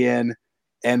his way in.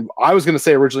 And I was going to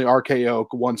say originally RKO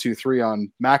 1, 2, 3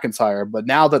 on McIntyre, but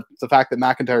now that the fact that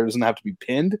McIntyre doesn't have to be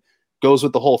pinned goes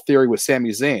with the whole theory with Sami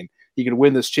Zayn. He can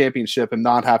win this championship and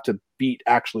not have to beat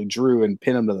actually Drew and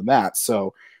pin him to the mat.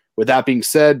 So with that being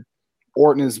said,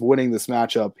 Orton is winning this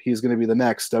matchup. He's going to be the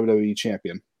next WWE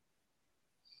champion.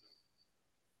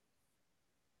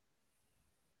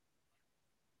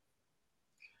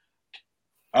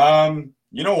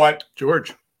 You know what,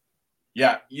 George?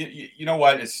 Yeah, you know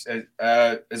what?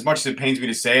 As much as it pains me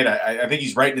to say it, I think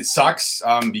he's right, and it sucks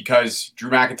because Drew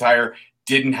McIntyre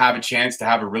didn't have a chance to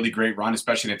have a really great run,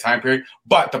 especially in a time period.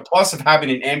 But the plus of having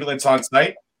an ambulance on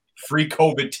site, free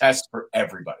COVID test for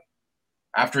everybody.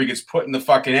 After he gets put in the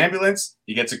fucking ambulance,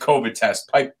 he gets a COVID test,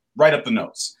 pipe right up the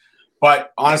nose.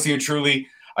 But honestly and truly,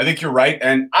 I think you're right.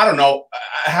 And I don't know,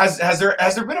 has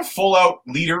there been a full out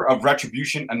leader of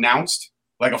Retribution announced?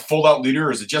 Like a full out leader,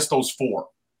 or is it just those 4?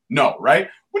 No, right?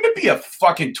 Wouldn't it be a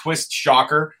fucking twist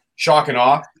shock and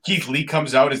awe? Keith Lee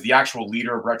comes out as the actual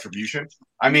leader of Retribution.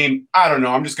 I mean, I don't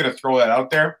know. I'm just going to throw that out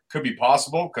there. Could be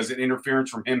possible because an interference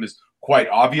from him is quite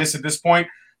obvious at this point.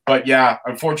 But yeah,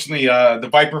 unfortunately, the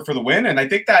Viper for the win. And I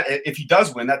think that if he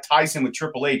does win, that ties him with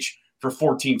Triple H for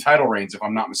 14 title reigns, if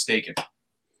I'm not mistaken. I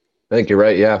think you're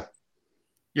right, yeah.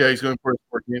 Yeah, he's going for his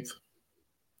 14th.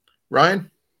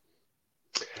 Ryan?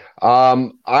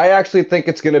 I actually think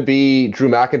it's going to be Drew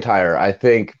McIntyre. I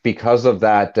think because of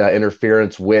that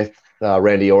interference with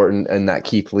Randy Orton and that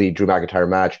Keith Lee Drew McIntyre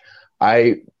match,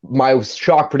 my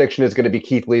shock prediction is going to be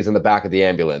Keith Lee's in the back of the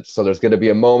ambulance. So there's going to be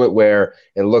a moment where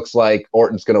it looks like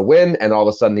Orton's going to win, and all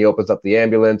of a sudden he opens up the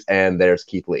ambulance and there's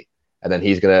Keith Lee. and then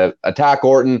he's going to attack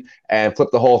Orton and flip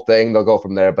the whole thing. They'll go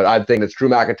from there. But I think it's Drew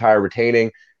McIntyre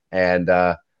retaining, and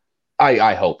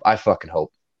I hope. I fucking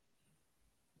hope.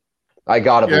 I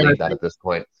got to believe that at this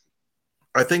point.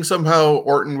 I think somehow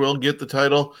Orton will get the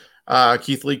title.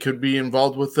 Keith Lee could be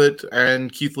involved with it,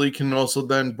 and Keith Lee can also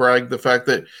then brag the fact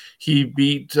that he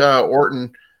beat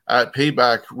Orton at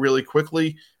Payback really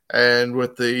quickly and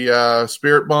with the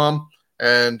Spirit Bomb,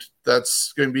 and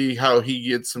that's going to be how he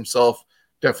gets himself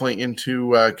definitely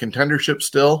into contendership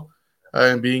still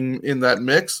and being in that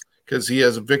mix, because he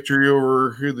has a victory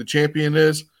over who the champion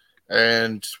is,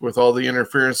 and with all the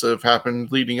interference that have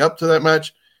happened leading up to that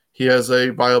match, he has a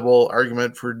viable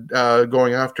argument for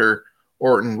going after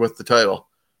Orton with the title.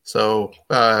 So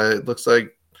it looks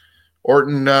like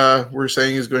Orton, we're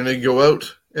saying, is going to go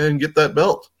out and get that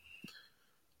belt.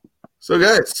 So,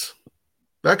 guys,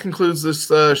 that concludes this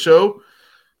show.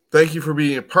 Thank you for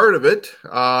being a part of it.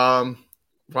 Want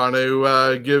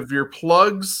to give your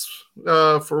plugs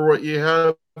for what you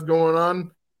have going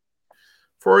on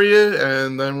for you,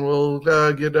 and then we'll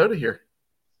get out of here.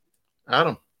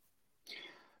 Adam.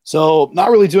 So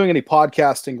not really doing any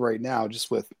podcasting right now,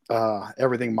 just with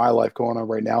everything in my life going on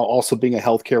right now. Also being a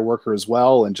healthcare worker as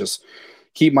well, and just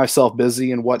keep myself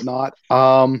busy and whatnot.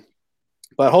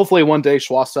 But hopefully one day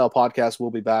Schwa Style Podcast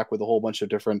will be back with a whole bunch of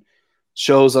different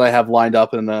shows that I have lined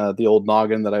up in the old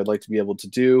noggin that I'd like to be able to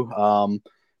do.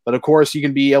 But of course, you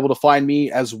can be able to find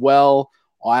me as well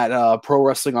at Pro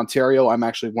Wrestling Ontario. I'm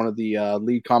actually one of the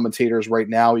lead commentators right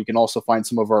now. You can also find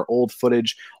some of our old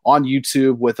footage on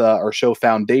YouTube with our show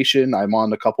Foundation. I'm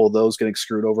on a couple of those getting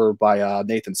screwed over by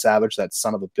Nathan Savage, that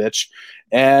son of a bitch.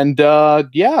 And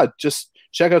just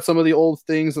check out some of the old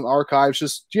things in the archives.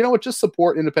 Just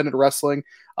support independent wrestling,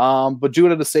 but do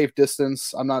it at a safe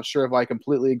distance. I'm not sure if I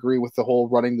completely agree with the whole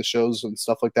running the shows and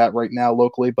stuff like that right now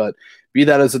locally, but be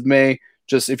that as it may,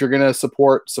 just if you're going to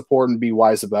support and be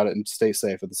wise about it and stay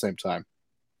safe at the same time.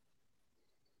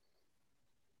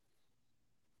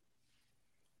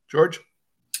 George?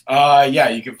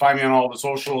 You can find me on all the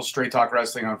socials, Straight Talk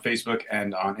Wrestling on Facebook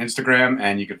and on Instagram.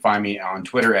 And you can find me on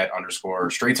Twitter at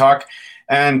 _Straight Talk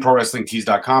and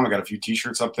ProWrestlingTees.com. I got a few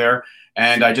t-shirts up there.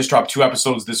 And I just dropped 2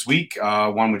 episodes this week.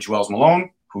 One with Joels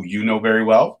Malone, who you know very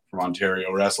well from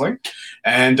Ontario Wrestling.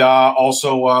 And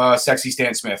also Sexy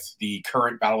Stan Smith, the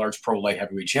current Battle Arts Pro Light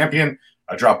Heavyweight Champion.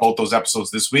 I dropped both those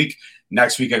episodes this week.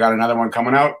 Next week, I got another one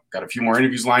coming out. Got a few more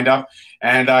interviews lined up.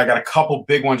 And I got a couple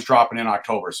big ones dropping in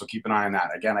October. So keep an eye on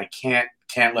that. Again, I can't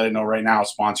let it know right now.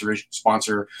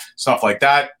 Sponsor stuff like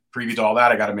that. Preview to all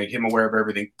that. I got to make him aware of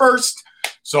everything first.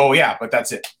 So, yeah, but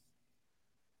that's it.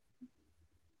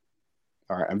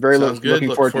 All right. I'm very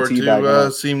looking forward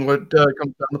to seeing what comes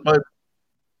down the pipe.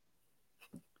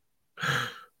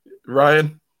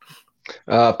 Ryan?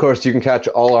 Of course, you can catch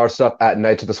all our stuff at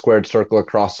Knights of the Squared Circle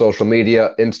across social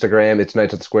media. Instagram, it's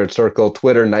Knights of the Squared Circle.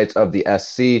 Twitter, Knights of the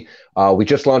SC. We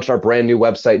just launched our brand new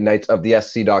website,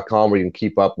 knightsofthesc.com, where you can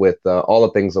keep up with all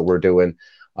the things that we're doing.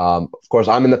 Of course,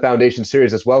 I'm in the Foundation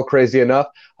series as well, crazy enough.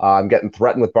 I'm getting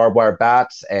threatened with barbed wire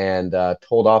bats and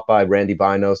told off by Randy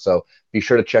Bino. So be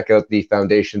sure to check out the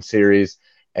Foundation series.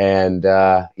 And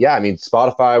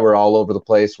Spotify, we're all over the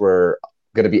place. We're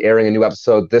going to be airing a new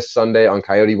episode this Sunday on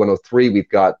Coyote 103. We've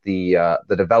got the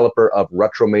developer of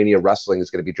Retromania Wrestling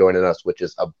is going to be joining us, which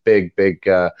is a big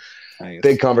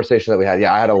conversation that we had.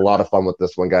 Yeah, I had a lot of fun with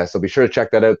this one, guys. So be sure to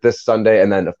check that out this Sunday. And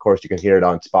then, of course, you can hear it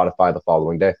on Spotify the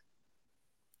following day.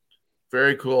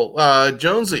 Very cool.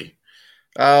 Jonesy,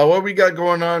 what we got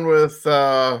going on with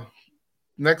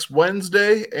next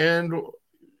Wednesday and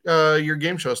your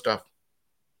game show stuff?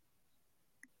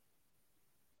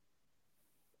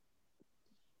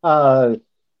 The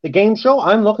game show,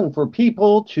 I'm looking for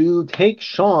people to take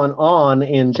Shawn on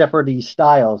in Jeopardy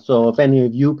style. So if any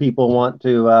of you people want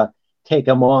to take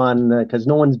him on, because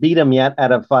no one's beat him yet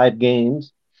out of 5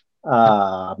 games,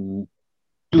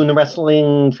 doing the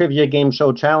wrestling trivia game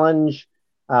show challenge.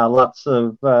 Lots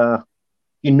of,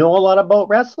 you know a lot about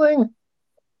wrestling,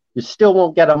 you still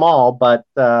won't get them all, but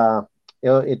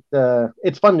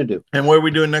it's fun to do. And what are we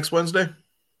doing next Wednesday?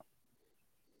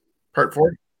 Part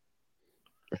 4?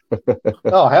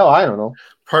 Oh, hell, I don't know.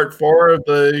 Part 4 of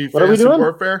the what Fantasy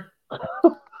Warfare?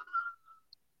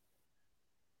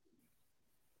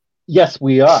 Yes,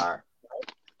 we are.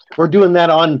 We're doing that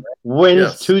on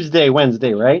Tuesday,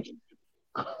 Wednesday, right?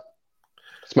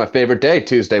 It's my favorite day,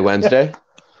 Tuesday, Wednesday.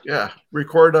 Yeah,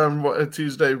 record on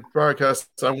Tuesday, broadcast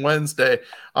on Wednesday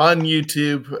on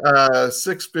YouTube,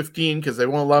 6:15, because they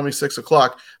won't allow me 6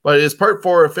 o'clock. But it's part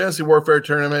 4 of Fantasy Warfare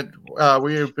Tournament.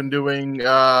 We have been doing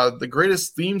the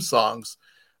greatest theme songs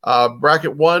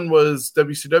Bracket 1 was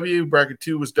WCW. Bracket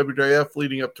 2 was WWF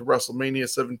leading up to WrestleMania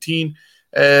 17.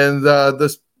 And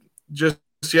this just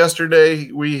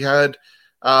yesterday, we had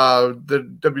the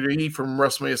WWE from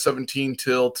WrestleMania 17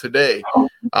 till today.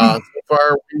 So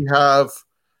far, we have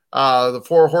the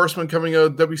Four Horsemen coming out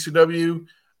of WCW,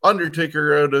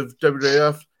 Undertaker out of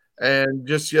WWF, and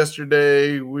just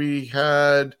yesterday, we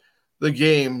had the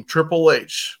Game, Triple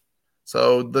H.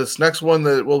 So this next one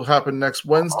that will happen next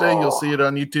Wednesday, you'll see it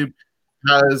on YouTube,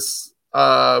 has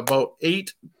about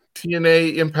 8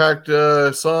 TNA Impact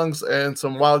songs and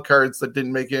some wild cards that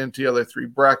didn't make it into the other 3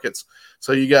 brackets.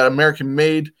 So you got American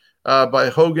Made by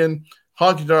Hogan,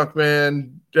 Honky Tonk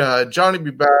Man, Johnny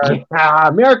B. Bad.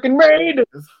 American Made!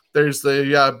 There's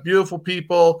the Beautiful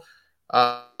People,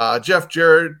 Jeff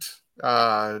Jarrett,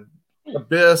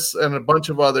 Abyss, and a bunch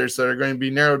of others that are going to be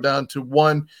narrowed down to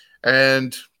 1.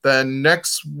 And then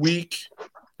next week,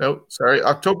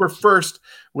 October 1st,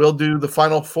 we'll do the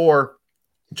final 4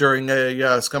 during a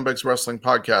Scumbags Wrestling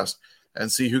podcast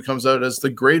and see who comes out as the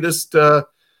greatest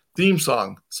theme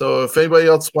song. So if anybody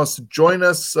else wants to join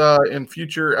us in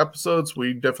future episodes,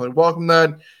 we definitely welcome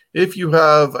that. If you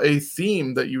have a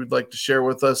theme that you would like to share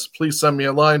with us, please send me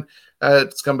a line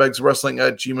at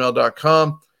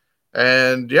scumbagswrestling@gmail.com.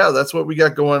 And that's what we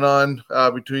got going on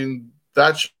between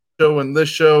that show and this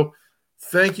show.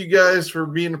 Thank you guys for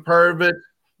being a part of it.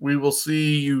 We will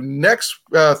see you next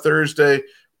Thursday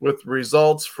with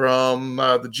results from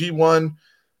the G1,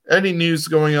 any news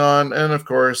going on, and of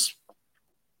course,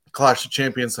 Clash of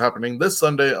Champions happening this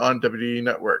Sunday on WWE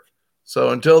Network. So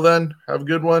until then, have a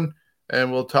good one,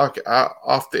 and we'll talk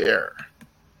off the air.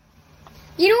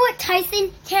 You know what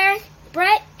Tyson, Tarek,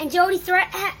 Brett, and Jody Threat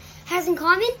has in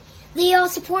common? They all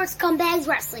support Scumbags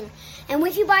Wrestling. And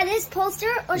if you buy this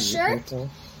poster or shirt,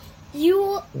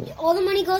 all the money goes